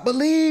used to not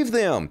believe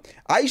them.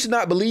 I used to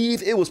not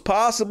believe it was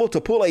possible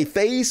to pull a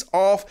face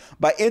off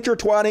by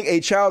intertwining a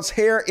child's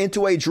hair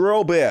into a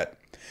drill bit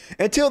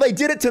until they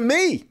did it to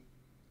me.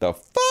 The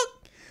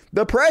fuck?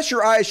 The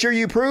pressure, I assure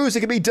you, proves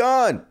it can be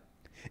done.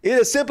 It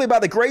is simply by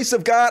the grace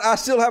of God I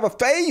still have a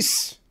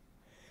face.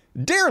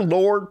 Dear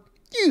Lord,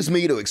 use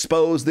me to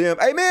expose them.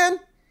 Amen.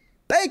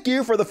 Thank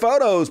you for the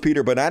photos,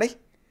 Peter Bonatti.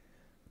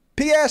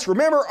 P.S.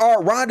 Remember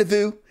our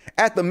rendezvous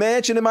at the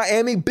mansion in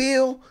Miami,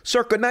 Bill,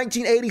 circa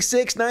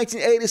 1986,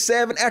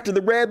 1987, after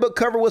the Red Book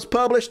cover was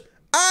published?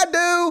 I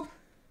do.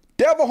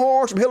 Devil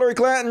horns from Hillary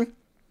Clinton.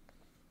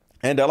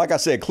 And like I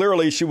said,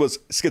 clearly she was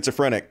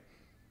schizophrenic.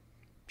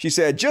 She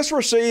said, just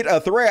received a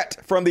threat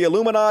from the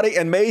Illuminati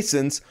and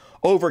Masons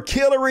over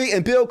Hillary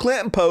and Bill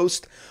Clinton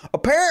post.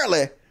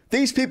 Apparently,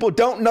 these people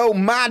don't know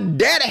my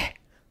daddy.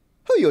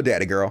 Who your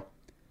daddy, girl?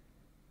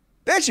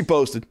 Then she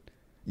posted,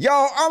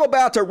 y'all, I'm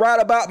about to write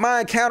about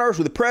my encounters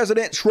with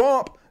President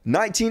Trump,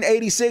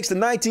 1986 to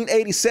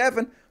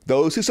 1987.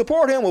 Those who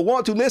support him will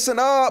want to listen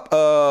up.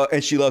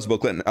 And she loves Bill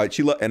Clinton.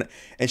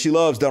 And she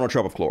loves Donald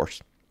Trump, of course.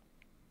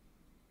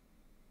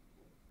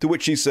 To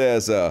which she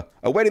says,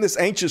 awaiting this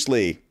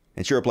anxiously.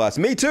 And she replies,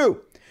 me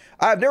too.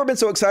 I've never been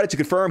so excited to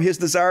confirm his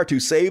desire to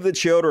save the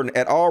children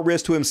at all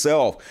risk to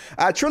himself.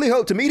 I truly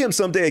hope to meet him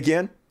someday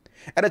again,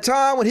 at a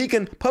time when he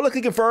can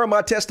publicly confirm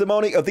my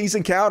testimony of these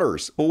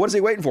encounters. Well, what is he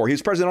waiting for?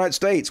 He's president of the United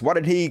States. Why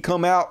did he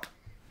come out,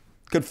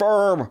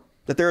 confirm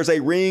that there is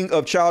a ring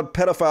of child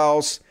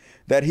pedophiles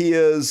that he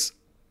is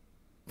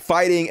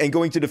fighting and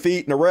going to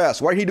defeat and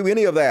arrest? Why did he do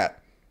any of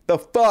that? The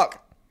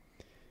fuck?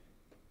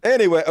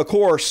 Anyway, of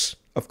course,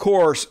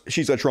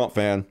 she's a Trump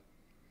fan.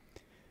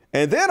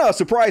 And then,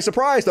 surprise,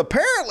 surprise,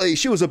 apparently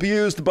she was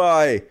abused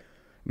by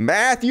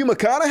Matthew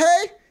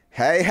McConaughey.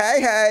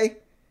 Hey.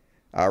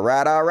 All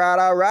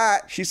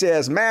right. She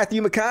says,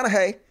 Matthew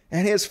McConaughey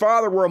and his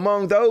father were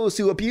among those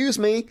who abused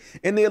me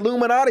in the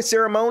Illuminati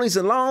ceremonies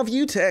in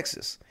Longview,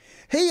 Texas.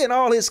 He and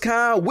all his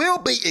kind will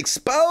be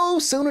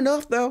exposed soon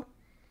enough, though.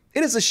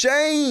 It is a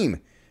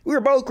shame. We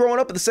were both growing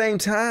up at the same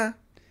time.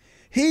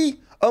 He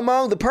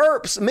among the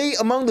perps, me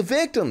among the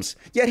victims.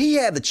 Yet he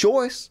had the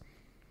choice.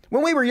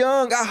 When we were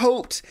young, I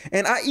hoped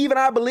and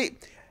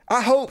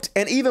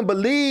even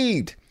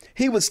believed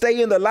he would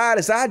stay in the light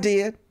as I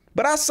did.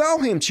 But I saw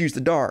him choose the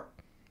dark.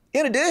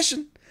 In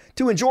addition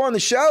to enjoying the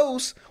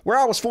shows where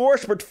I was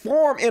forced to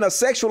perform in a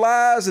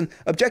sexualized and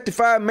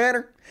objectified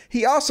manner,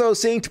 he also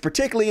seemed to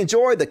particularly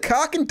enjoy the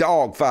cock and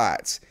dog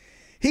fights.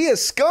 He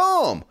is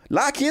scum,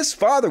 like his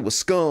father was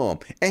scum,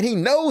 and he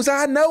knows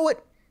I know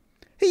it.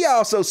 He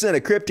also sent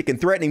a cryptic and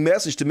threatening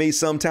message to me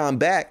some time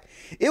back.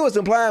 It was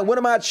implying one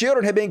of my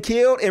children had been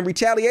killed in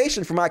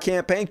retaliation for my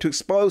campaign to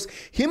expose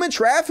human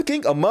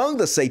trafficking among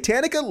the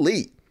satanic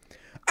elite.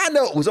 I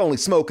know it was only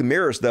smoke and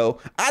mirrors, though.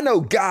 I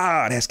know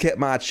God has kept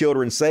my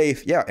children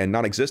safe, and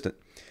non-existent.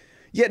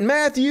 Yet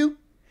Matthew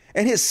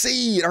and his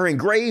seed are in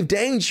grave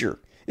danger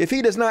if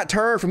he does not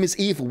turn from his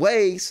evil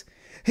ways.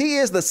 He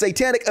is the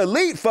satanic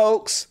elite,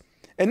 folks.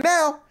 And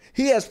now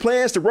he has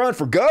plans to run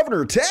for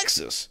governor of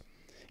Texas.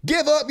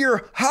 Give up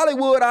your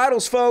Hollywood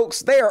idols,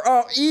 folks. They are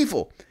all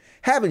evil,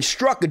 having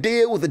struck a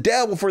deal with the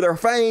devil for their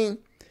fame.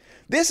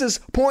 This is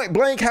point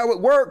blank how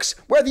it works,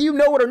 whether you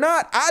know it or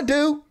not. I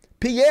do.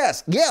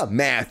 P.S. Yeah,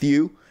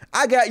 Matthew,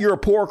 I got your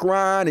pork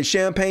rind and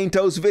champagne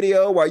toast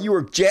video while you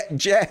were jet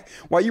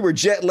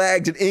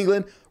lagged in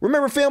England.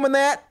 Remember filming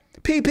that?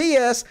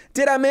 P.P.S.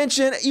 Did I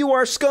mention you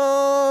are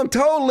scum?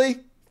 Totally.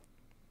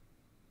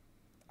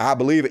 I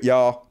believe it,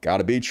 y'all.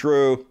 Gotta be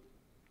true.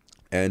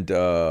 And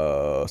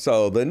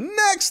so the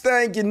next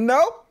thing you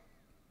know,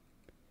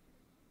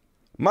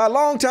 my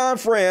longtime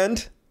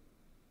friend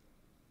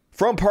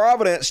from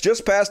Providence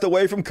just passed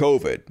away from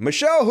COVID.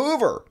 Michelle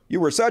Hoover, you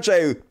were such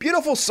a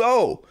beautiful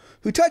soul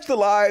who touched the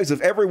lives of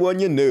everyone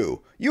you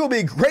knew. You will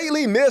be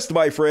greatly missed,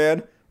 my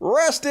friend.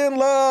 Rest in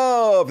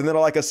love. And then,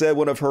 like I said,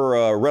 one of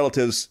her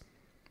relatives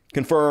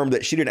confirmed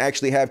that she didn't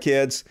actually have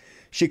kids.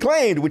 She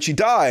claimed when she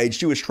died,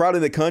 she was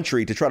traveling the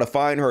country to try to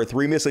find her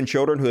 3 missing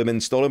children who had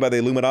been stolen by the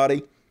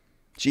Illuminati.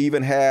 She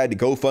even had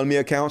GoFundMe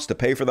accounts to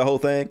pay for the whole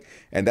thing.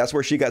 And that's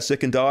where she got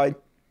sick and died.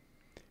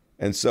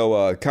 And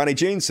so Connie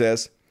Jean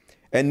says,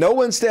 and no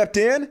one stepped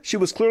in. She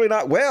was clearly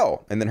not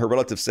well. And then her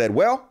relative said,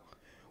 well,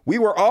 we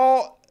were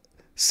all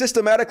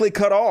systematically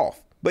cut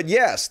off. But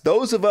yes,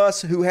 those of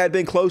us who had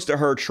been close to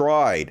her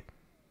tried.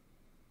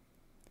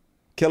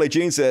 Kelly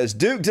Jean says,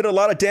 Duke did a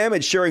lot of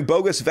damage sharing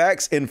bogus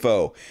vax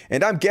info.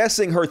 And I'm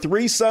guessing her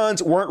 3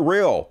 sons weren't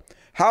real.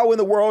 How in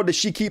the world did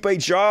she keep a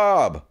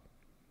job?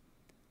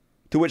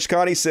 To which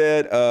Connie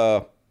said,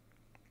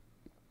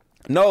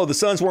 no, the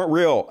sons weren't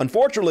real.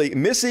 Unfortunately,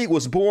 Missy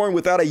was born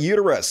without a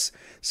uterus,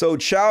 so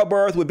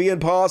childbirth would be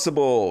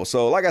impossible.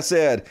 So like I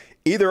said,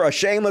 either a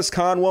shameless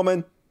con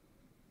woman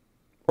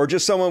or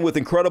just someone with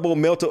incredible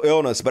mental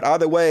illness. But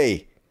either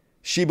way,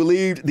 she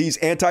believed these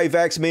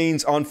anti-vax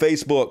memes on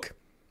Facebook.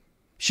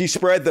 She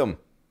spread them,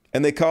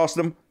 and they cost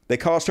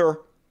her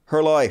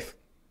her life.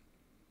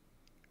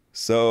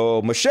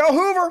 So Michelle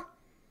Hoover,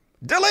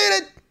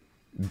 deleted,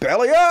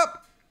 belly up.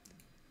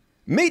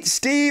 Meet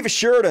Steve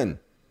Sheridan,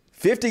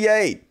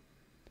 58,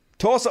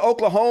 Tulsa,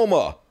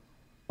 Oklahoma,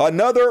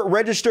 another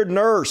registered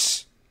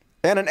nurse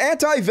and an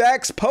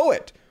anti-vax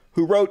poet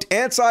who wrote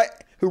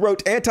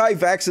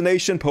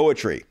anti-vaccination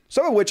poetry,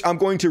 some of which I'm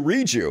going to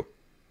read you.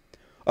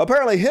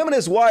 Apparently, him and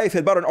his wife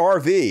had bought an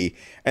RV,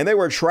 and they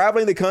were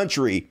traveling the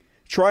country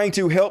trying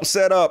to help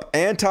set up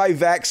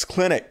anti-vax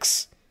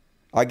clinics,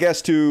 I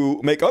guess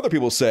to make other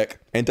people sick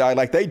and die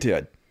like they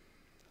did.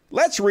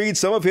 Let's read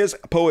some of his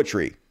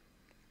poetry.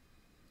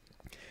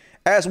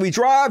 As we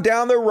drive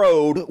down the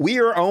road, we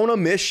are on a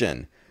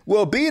mission.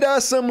 We'll beat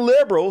us some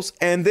liberals,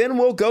 and then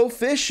we'll go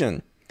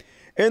fishing.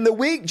 In the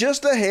week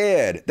just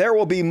ahead, there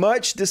will be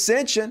much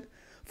dissension.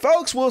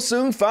 Folks will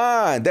soon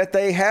find that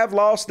they have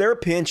lost their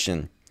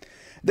pension.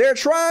 They're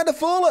trying to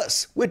fool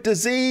us with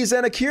disease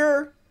and a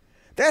cure.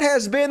 That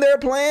has been their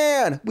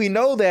plan. We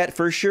know that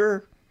for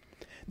sure.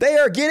 They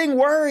are getting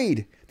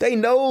worried. They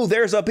know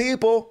there's a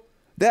people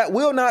that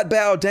will not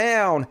bow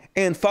down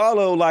and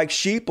follow like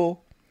sheeple.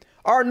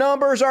 Our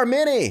numbers are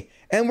many,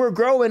 and we're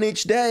growing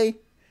each day.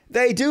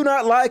 They do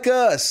not like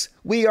us.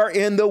 We are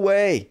in the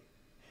way.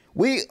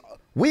 We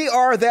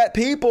are that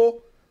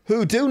people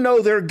who do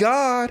know their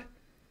God.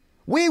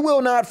 We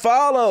will not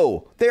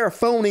follow their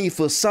phony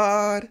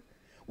facade.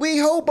 We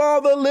hope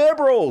all the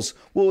liberals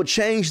will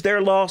change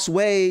their lost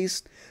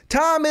ways.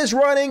 Time is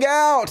running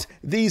out.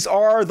 These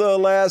are the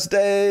last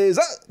days.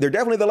 They're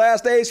definitely the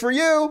last days for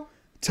you.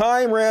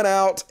 Time ran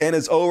out and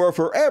is over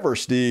forever,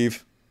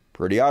 Steve.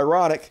 Pretty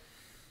ironic.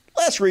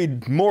 Let's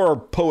read more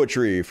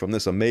poetry from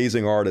this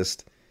amazing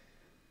artist.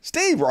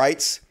 Steve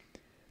writes,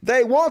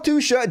 they want to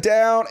shut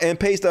down and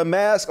paste a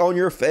mask on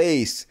your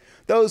face.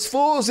 Those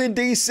fools in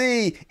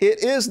D.C.,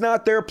 it is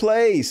not their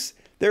place.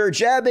 They're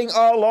jabbing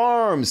all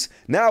arms.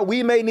 Now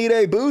we may need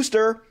a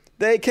booster.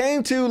 They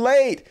came too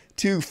late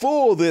to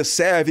fool this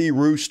savvy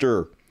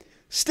rooster.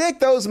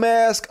 Stick those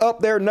masks up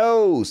their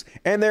nose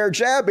and their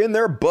jab in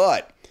their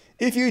butt.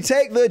 If you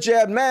take the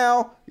jab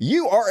now,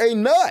 you are a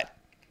nut.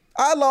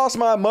 I lost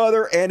my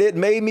mother and it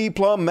made me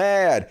plumb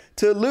mad.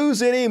 To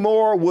lose any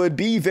more would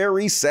be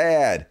very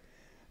sad.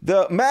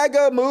 The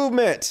MAGA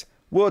movement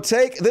will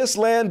take this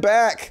land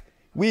back.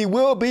 We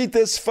will beat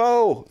this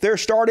foe. They're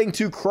starting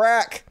to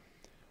crack.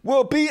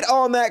 We'll beat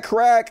on that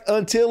crack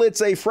until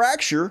it's a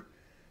fracture.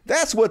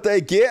 That's what they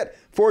get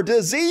for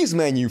disease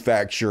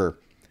manufacture.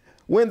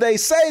 When they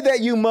say that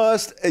you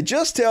must,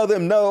 just tell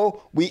them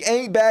no, we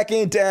ain't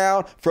backing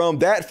down from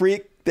that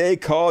freak they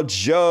call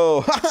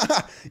Joe.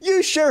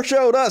 You sure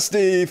showed us,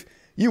 Steve.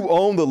 You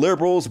own the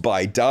liberals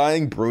by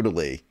dying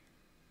brutally.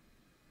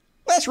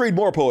 Let's read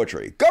more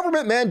poetry.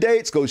 Government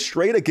mandates go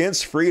straight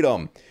against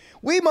freedom.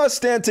 We must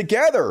stand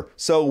together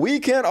so we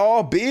can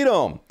all beat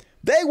them.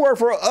 They work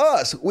for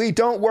us. We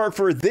don't work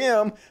for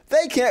them.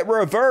 They can't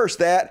reverse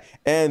that,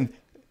 and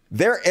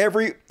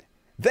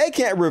they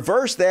can't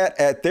reverse that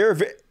at their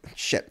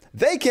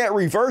They can't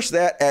reverse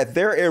that at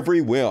their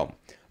every whim.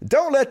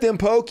 Don't let them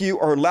poke you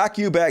or lock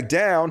you back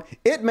down.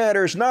 It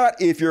matters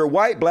not if you're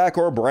white, black,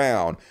 or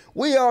brown.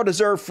 We all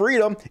deserve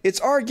freedom. It's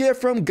our gift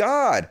from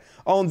God.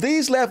 On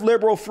these left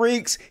liberal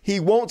freaks,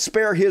 he won't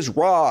spare his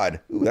rod.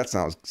 Ooh, that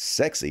sounds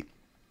sexy.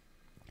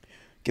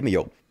 Give me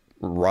your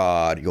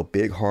rod, your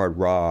big hard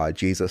rod,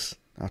 Jesus.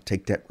 I'll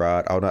take that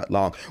rod all night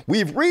long.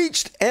 We've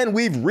reached and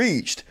we've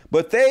reached,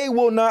 but they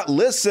will not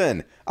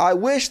listen. I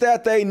wish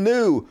that they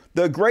knew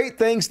the great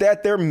things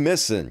that they're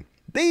missing.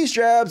 These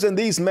jabs and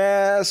these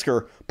masks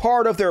are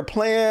part of their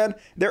plan.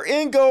 Their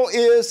end goal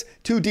is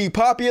to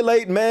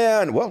depopulate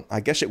man. Well, I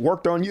guess it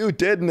worked on you,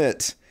 didn't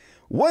it?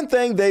 One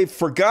thing they've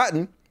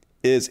forgotten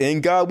is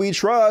in God we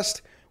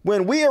trust.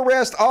 When we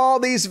arrest all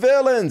these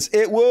villains,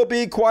 it will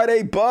be quite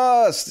a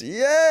bust.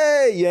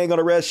 Yay! You ain't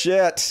gonna arrest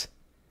shit.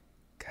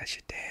 Cause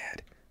you're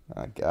dead.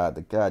 Oh God,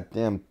 the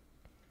goddamn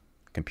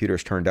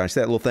computer's turned down. See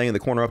that little thing in the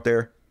corner up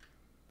there?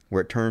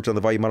 Where it turns on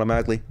the volume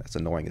automatically? That's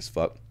annoying as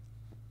fuck.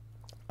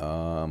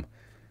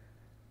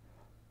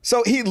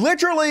 So he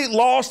literally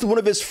lost one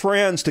of his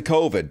friends to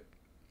COVID.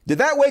 Did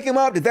that wake him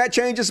up? Did that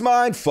change his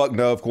mind? Fuck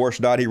no, of course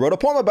not. He wrote a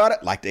poem about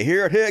it. Like to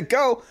hear it? Here it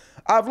go.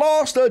 I've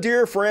lost a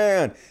dear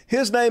friend.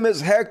 His name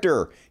is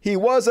Hector. He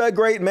was a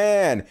great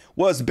man,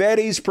 was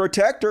Betty's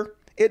protector.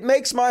 It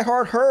makes my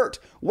heart hurt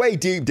way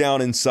deep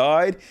down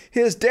inside.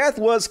 His death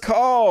was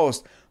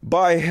caused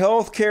by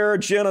healthcare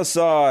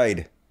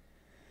genocide.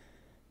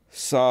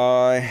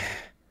 Sigh.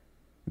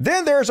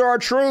 Then there's our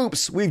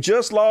troops. We've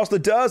just lost a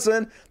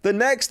dozen. The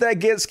next that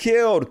gets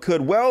killed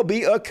could well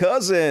be a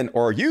cousin.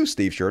 Or you,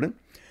 Steve Sheridan.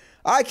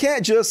 I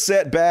can't just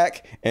sit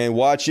back and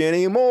watch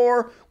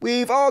anymore.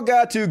 We've all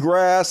got to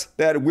grasp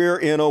that we're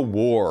in a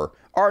war.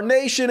 Our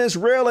nation is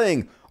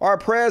reeling. Our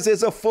prez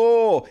is a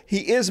fool.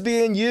 He is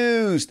being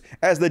used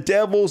as the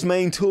devil's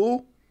main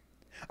tool.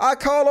 I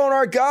call on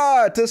our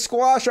God to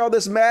squash all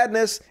this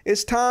madness.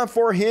 It's time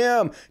for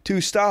him to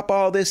stop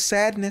all this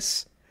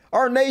sadness.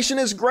 Our nation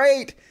is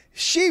great.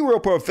 She will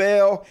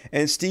prevail.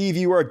 And Steve,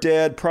 you are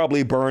dead,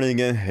 probably burning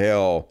in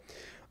hell.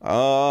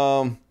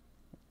 All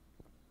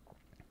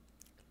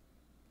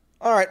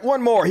right,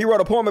 one more. He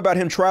wrote a poem about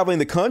him traveling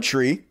the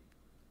country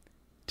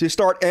to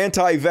start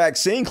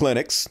anti-vaccine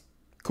clinics.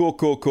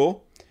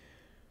 Cool.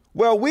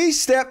 Well, we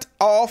stepped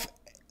off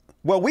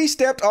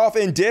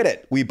and did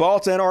it. We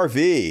bought an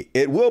RV.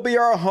 It will be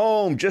our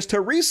home, just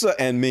Teresa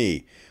and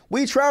me.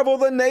 We travel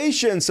the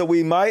nation, so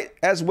we might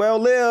as well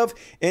live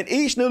in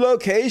each new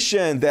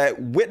location that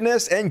we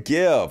witness and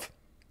give.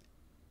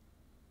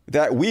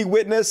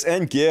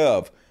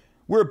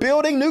 We're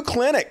building new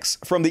clinics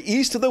from the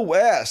east to the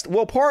west.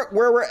 We'll park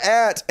where we're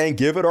at and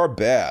give it our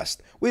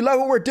best. We love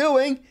what we're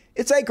doing.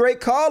 It's a great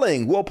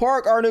calling. We'll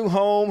park our new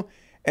home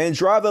and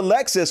drive the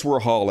Lexus we're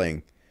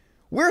hauling.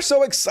 We're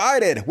so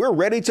excited. We're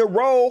ready to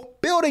roll.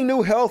 Building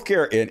new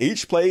healthcare in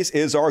each place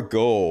is our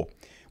goal.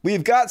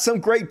 We've got some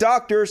great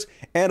doctors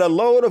and a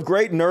load of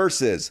great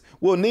nurses.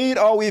 We'll need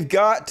all we've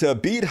got to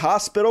beat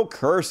hospital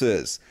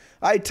curses.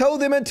 I told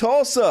them in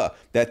Tulsa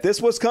that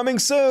this was coming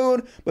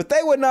soon, but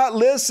they would not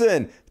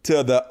listen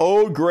to the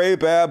old gray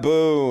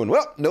baboon.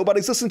 Well,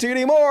 nobody's listening to you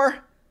anymore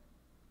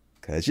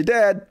because you're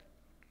dead.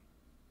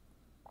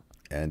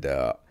 And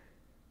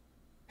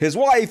his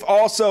wife,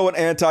 also an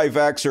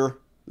anti-vaxxer.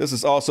 This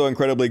is also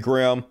incredibly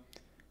grim.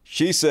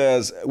 She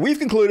says, we've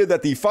concluded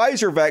that the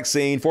Pfizer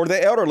vaccine for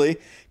the elderly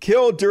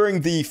killed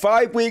during the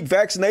 5-week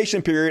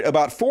vaccination period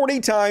about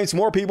 40 times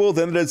more people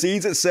than the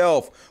disease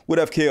itself would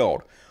have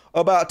killed.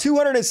 About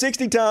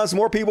 260 times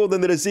more people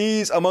than the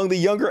disease among the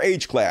younger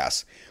age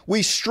class.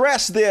 We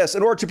stress this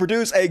in order to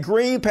produce a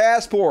green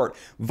passport,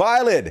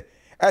 valid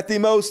at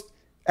most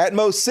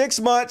 6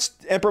 months,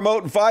 and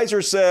promote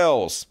Pfizer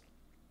sales.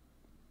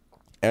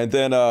 And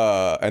then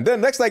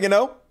next thing you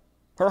know,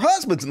 her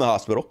husband's in the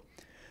hospital.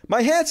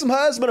 My handsome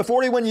husband of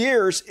 41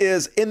 years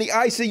is in the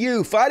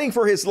ICU fighting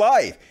for his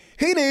life.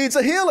 He needs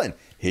a healing.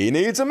 He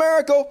needs a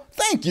miracle.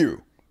 Thank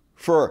you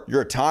for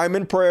your time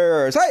and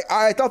prayers. Hey,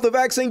 I thought the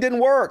vaccine didn't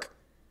work.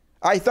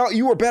 I thought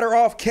you were better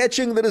off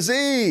catching the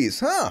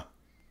disease. Huh?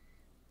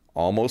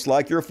 Almost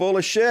like you're full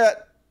of shit.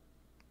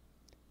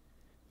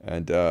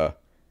 And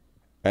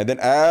then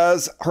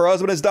as her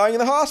husband is dying in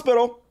the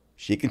hospital,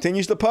 she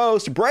continues to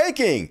post,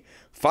 breaking,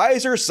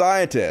 Pfizer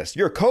scientists,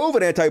 your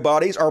COVID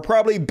antibodies are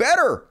probably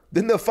better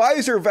than the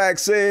Pfizer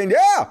vaccine.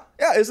 Yeah,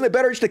 isn't it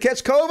better just to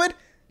catch COVID?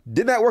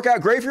 Didn't that work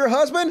out great for your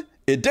husband?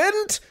 It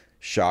didn't?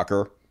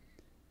 Shocker.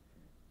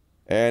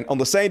 And on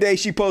the same day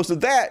she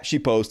posted that, she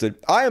posted,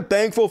 I am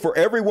thankful for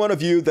every one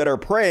of you that are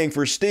praying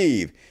for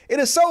Steve. It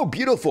is so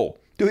beautiful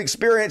to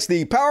experience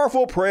the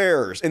powerful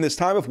prayers in this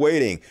time of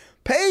waiting.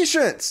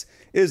 Patience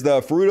is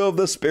the fruit of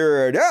the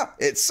Spirit. Yeah,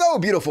 it's so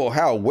beautiful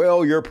how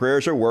well your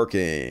prayers are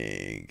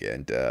working.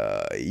 And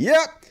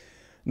yep.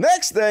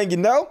 Next thing you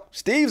know,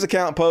 Steve's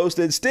account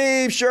posted,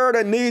 Steve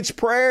Sheridan needs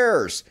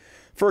prayers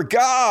for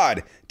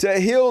God to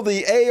heal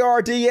the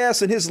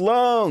ARDS in his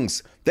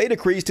lungs. They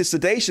decreased his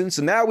sedation,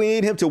 so now we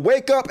need him to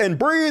wake up and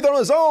breathe on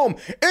his own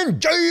in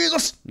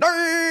Jesus'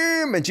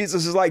 name. And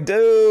Jesus is like,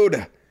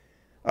 dude,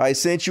 I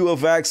sent you a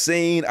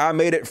vaccine. I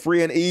made it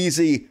free and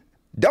easy.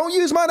 Don't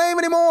use my name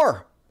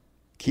anymore.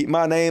 Keep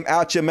my name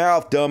out your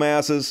mouth,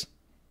 dumbasses.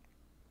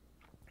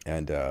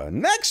 And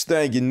next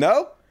thing you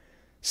know,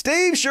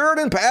 Steve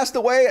Sheridan passed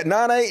away at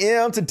 9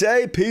 a.m.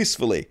 today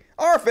peacefully.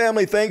 Our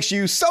family thanks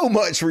you so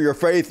much for your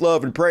faith,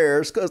 love, and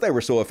prayers because they were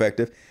so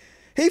effective.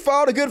 He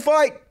fought a good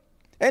fight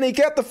and he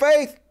kept the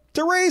faith.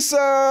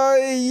 Teresa,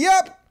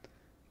 yep.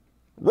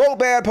 Wrote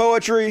bad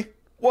poetry,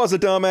 was a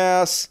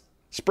dumbass,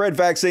 spread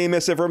vaccine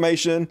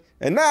misinformation,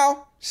 and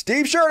now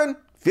Steve Sheridan,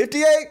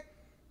 58,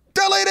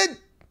 deleted.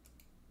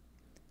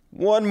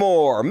 One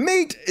more.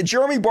 Meet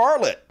Jeremy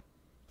Bartlett,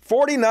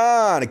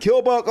 49,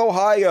 Killbuck,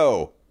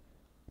 Ohio.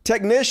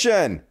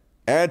 Technician,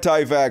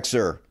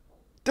 anti-vaxxer,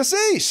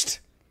 deceased.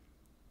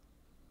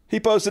 He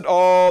posted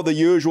all the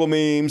usual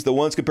memes, the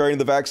ones comparing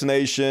the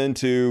vaccination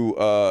to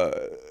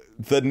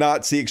the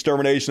Nazi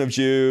extermination of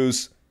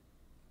Jews.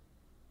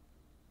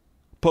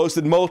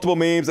 Posted multiple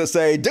memes that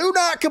say, do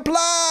not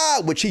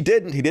comply, which he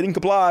didn't. He didn't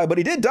comply, but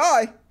he did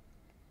die.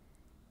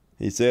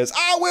 He says,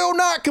 I will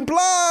not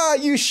comply.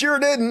 You sure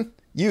didn't.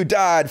 You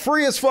died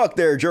free as fuck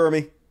there,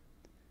 Jeremy.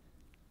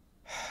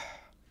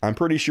 I'm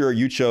pretty sure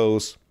you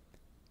chose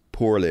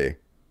poorly.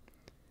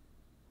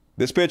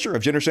 This picture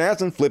of Jennifer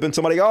Aniston flipping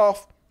somebody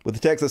off with a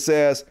text that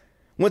says,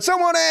 when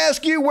someone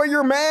asks you where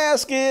your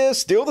mask is,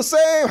 still the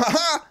same.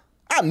 Haha,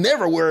 I'm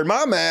never wearing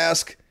my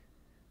mask.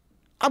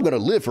 I'm going to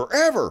live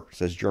forever,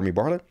 says Jeremy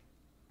Bartlett.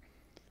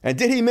 And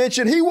did he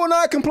mention he will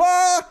not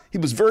comply? He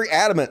was very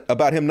adamant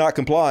about him not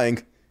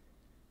complying.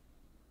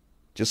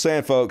 Just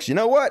saying, folks, you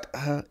know what?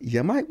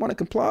 You might want to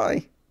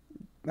comply.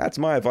 That's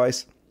my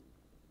advice.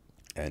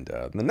 And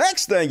the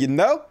next thing you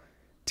know,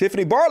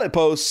 Tiffany Bartlett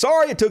posts,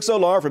 sorry it took so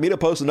long for me to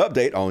post an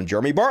update on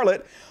Jeremy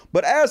Bartlett,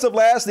 but as of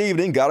last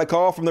evening, got a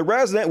call from the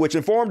resident which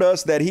informed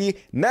us that he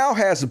now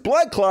has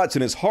blood clots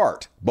in his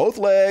heart, both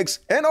legs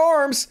and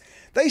arms.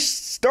 They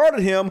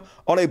started him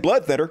on a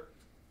blood thinner,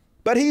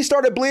 but he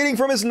started bleeding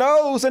from his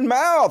nose and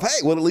mouth.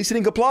 Hey, well, at least he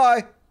didn't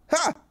comply.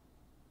 Ha!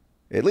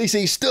 At least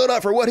he stood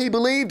up for what he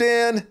believed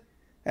in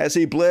as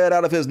he bled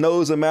out of his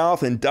nose and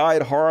mouth and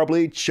died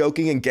horribly,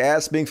 choking and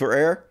gasping for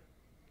air.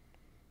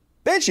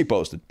 Then she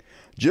posted,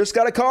 just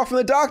got a call from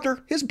the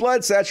doctor. His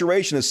blood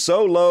saturation is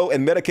so low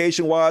and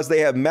medication-wise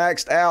they have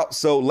maxed out.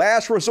 So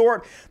last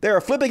resort, they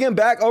are flipping him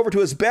back over to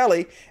his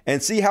belly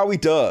and see how he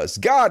does.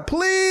 God,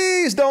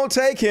 please don't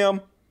take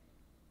him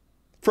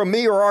from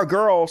me or our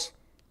girls.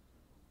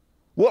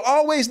 We'll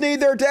always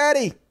need their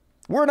daddy.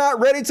 We're not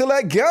ready to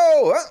let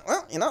go.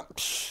 Well, you know,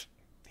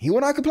 he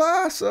will not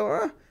comply.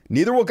 So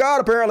neither will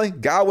God, apparently.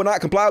 God will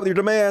not comply with your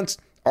demands.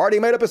 Already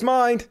made up his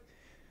mind.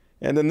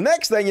 And then the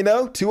next thing you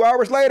know, 2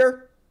 hours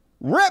later,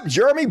 rip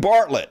Jeremy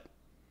Bartlett.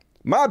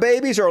 My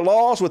babies are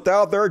lost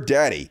without their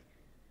daddy.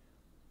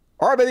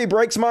 Our baby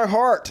breaks my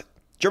heart.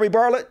 Jeremy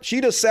Bartlett, she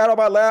just sat on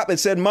my lap and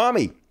said,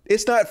 Mommy,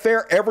 it's not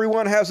fair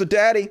everyone has a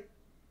daddy.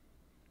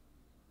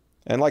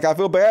 And like, I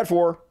feel bad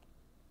for her.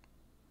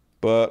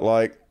 But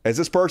like, as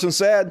this person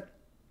said,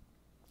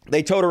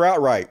 they told her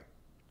outright.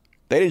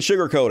 They didn't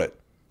sugarcoat it.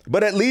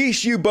 But at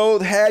least you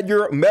both had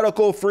your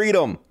medical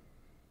freedom.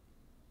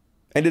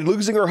 And did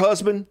losing her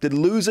husband, did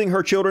losing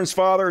her children's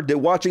father, did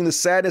watching the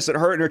sadness that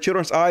hurt in her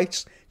children's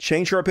eyes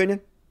change her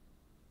opinion?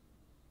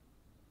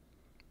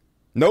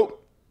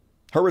 Nope.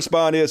 Her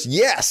response is,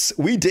 yes,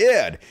 we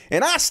did.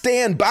 And I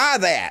stand by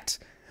that.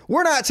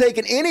 We're not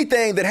taking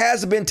anything that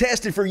hasn't been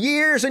tested for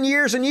years and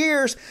years and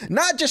years,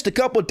 not just a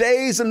couple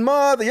days and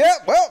months.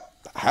 Yep, well,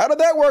 how did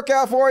that work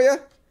out for you?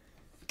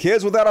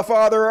 Kids without a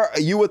father,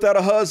 you without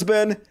a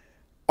husband,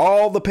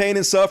 all the pain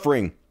and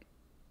suffering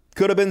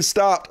could have been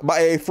stopped by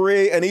a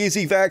free and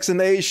easy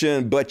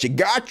vaccination, but you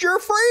got your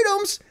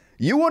freedoms.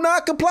 You will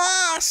not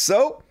comply.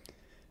 So,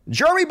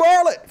 Jeremy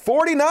Bartlett,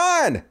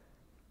 49,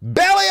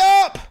 belly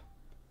up.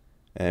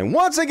 And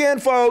once again,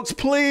 folks,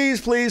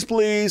 please, please,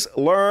 please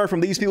learn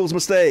from these people's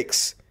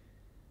mistakes.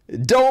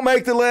 Don't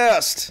make the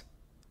list.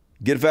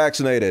 Get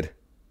vaccinated.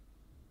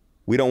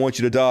 We don't want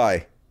you to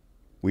die.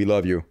 We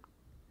love you.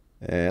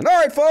 And all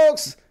right,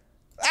 folks,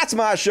 that's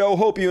my show.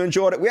 Hope you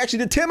enjoyed it. We actually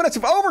did 10 minutes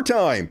of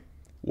overtime.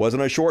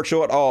 Wasn't a short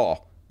show at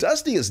all.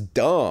 Dusty is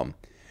dumb.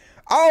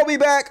 I'll be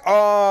back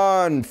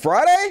on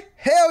Friday.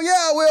 Hell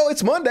yeah, I will.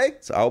 It's Monday,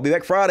 so I'll be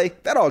back Friday.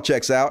 That all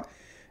checks out.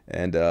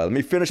 And let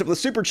me finish up with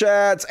the super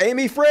chats.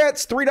 Amy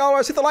Fritz,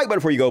 $3. Hit the like button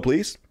before you go,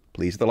 please.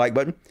 Please hit the like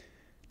button.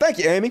 Thank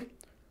you, Amy.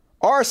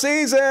 R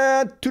Season,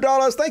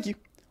 $2. Thank you.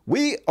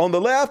 We on the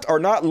left are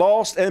not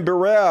lost and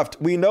bereft.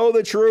 We know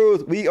the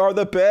truth. We are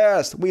the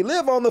best. We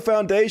live on the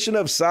foundation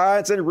of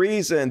science and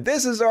reason.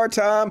 This is our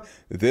time.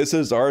 This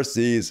is our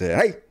season.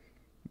 Hey.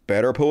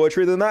 Better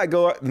poetry than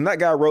that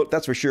guy wrote,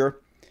 that's for sure.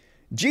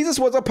 Jesus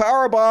was a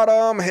power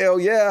bottom.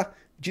 Hell yeah.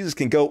 Jesus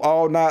can go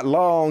all night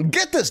long.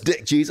 Get this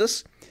dick,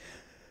 Jesus.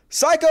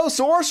 Psycho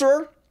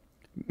Sorcerer.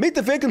 Meet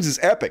the Victims is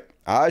epic.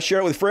 I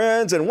shared it with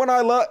friends, and when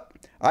loved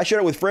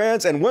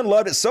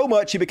it so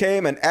much he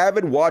became an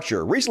avid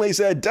watcher. Recently he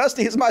said,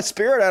 Dusty is my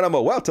spirit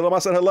animal. Well, tell him I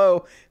said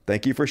hello.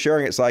 Thank you for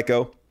sharing it,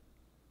 Psycho.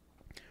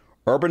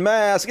 Urban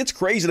Mask, it's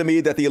crazy to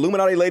me that the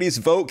Illuminati lady's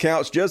vote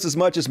counts just as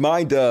much as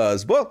mine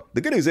does. Well,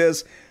 the good news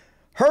is,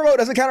 her vote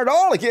doesn't count at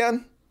all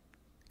again,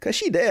 because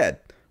she dead.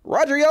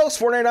 Roger Yost,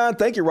 $4.99,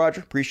 thank you,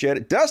 Roger, appreciate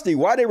it. Dusty,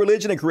 why did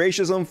religion and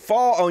creationism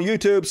fall on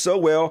YouTube so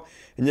well,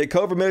 and yet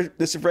COVID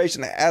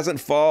misinformation hasn't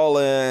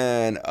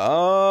fallen?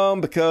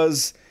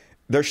 Because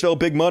there's still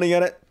big money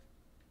in it,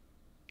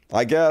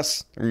 I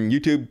guess. And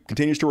YouTube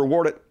continues to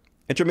reward it.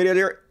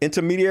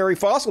 Intermediary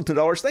Fossil,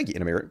 $10, thank you,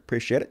 Intermediary,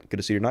 appreciate it. Good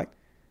to see you tonight.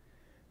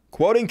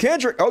 Quoting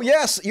Kendrick, oh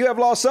yes, you have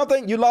lost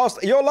something. You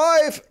lost your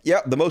life.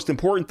 Yep, the most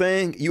important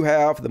thing you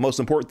have, the most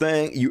important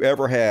thing you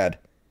ever had.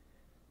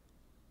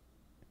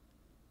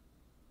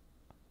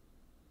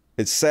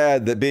 It's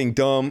sad that being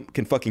dumb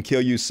can fucking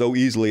kill you so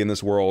easily in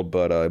this world,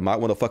 but you might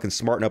want to fucking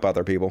smarten up out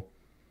there, people.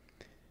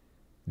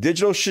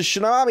 Digital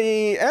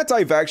Shinami.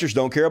 Anti-vaxxers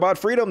don't care about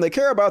freedom. They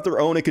care about their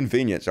own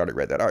inconvenience. I already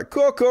read that. All right,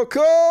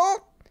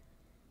 cool.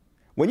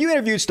 When you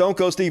interviewed Stone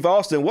Cold Steve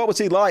Austin, what was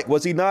he like?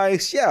 Was he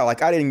nice? Yeah,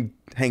 like I didn't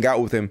hang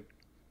out with him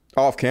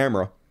off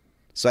camera,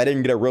 so I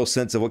didn't get a real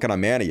sense of what kind of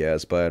man he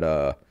is.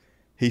 But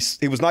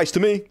he was nice to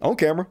me on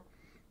camera.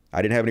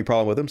 I didn't have any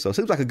problem with him, so it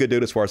seems like a good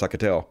dude as far as I could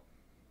tell.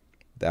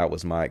 That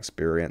was my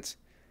experience.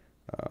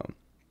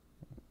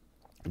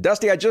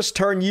 Dusty, I just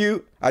tuned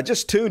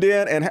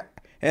in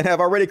and have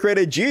already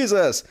created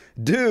Jesus.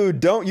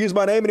 Dude, don't use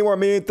my name anymore,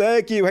 man.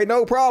 Thank you. Hey,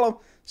 no problem.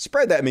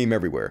 Spread that meme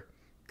everywhere.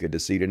 Good to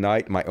see you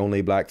tonight, my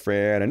only black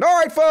friend. And all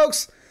right,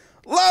 folks,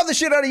 love the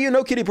shit out of you.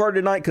 No kitty party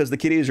tonight because the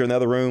kitties are in the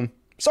other room.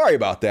 Sorry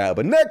about that,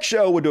 but next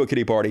show we'll do a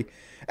kitty party.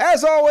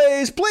 As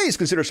always, please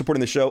consider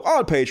supporting the show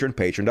on Patreon,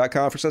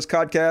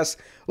 patreon.com/Codcast.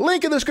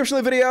 Link in the description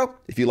of the video.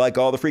 If you like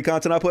all the free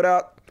content I put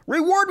out,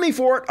 reward me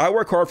for it. I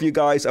work hard for you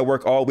guys. I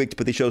work all week to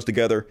put these shows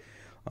together.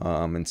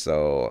 And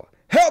so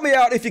help me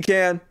out if you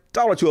can.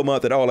 $1 a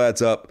month, it all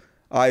adds up.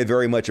 I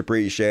very much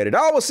appreciate it.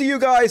 I will see you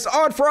guys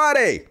on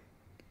Friday.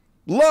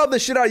 Love the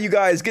shit out of you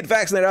guys. Get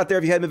vaccinated out there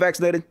if you haven't been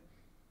vaccinated.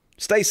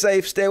 Stay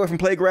safe. Stay away from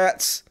plague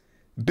rats.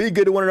 Be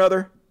good to one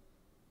another.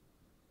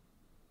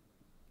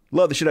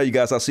 Love the shit out of you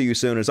guys. I'll see you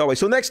soon as always.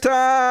 So next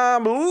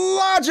time,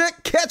 Logic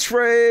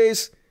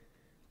catchphrase.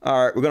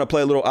 All right, we're going to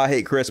play a little I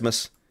Hate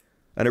Christmas,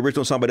 an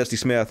original song by Dusty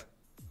Smith.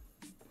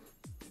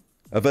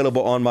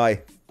 Available on my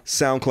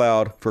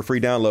SoundCloud for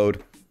free download.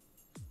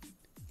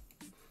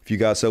 If you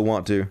guys so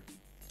want to,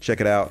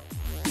 check it out.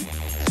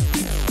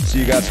 See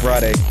you guys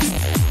Friday.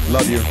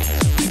 Love you.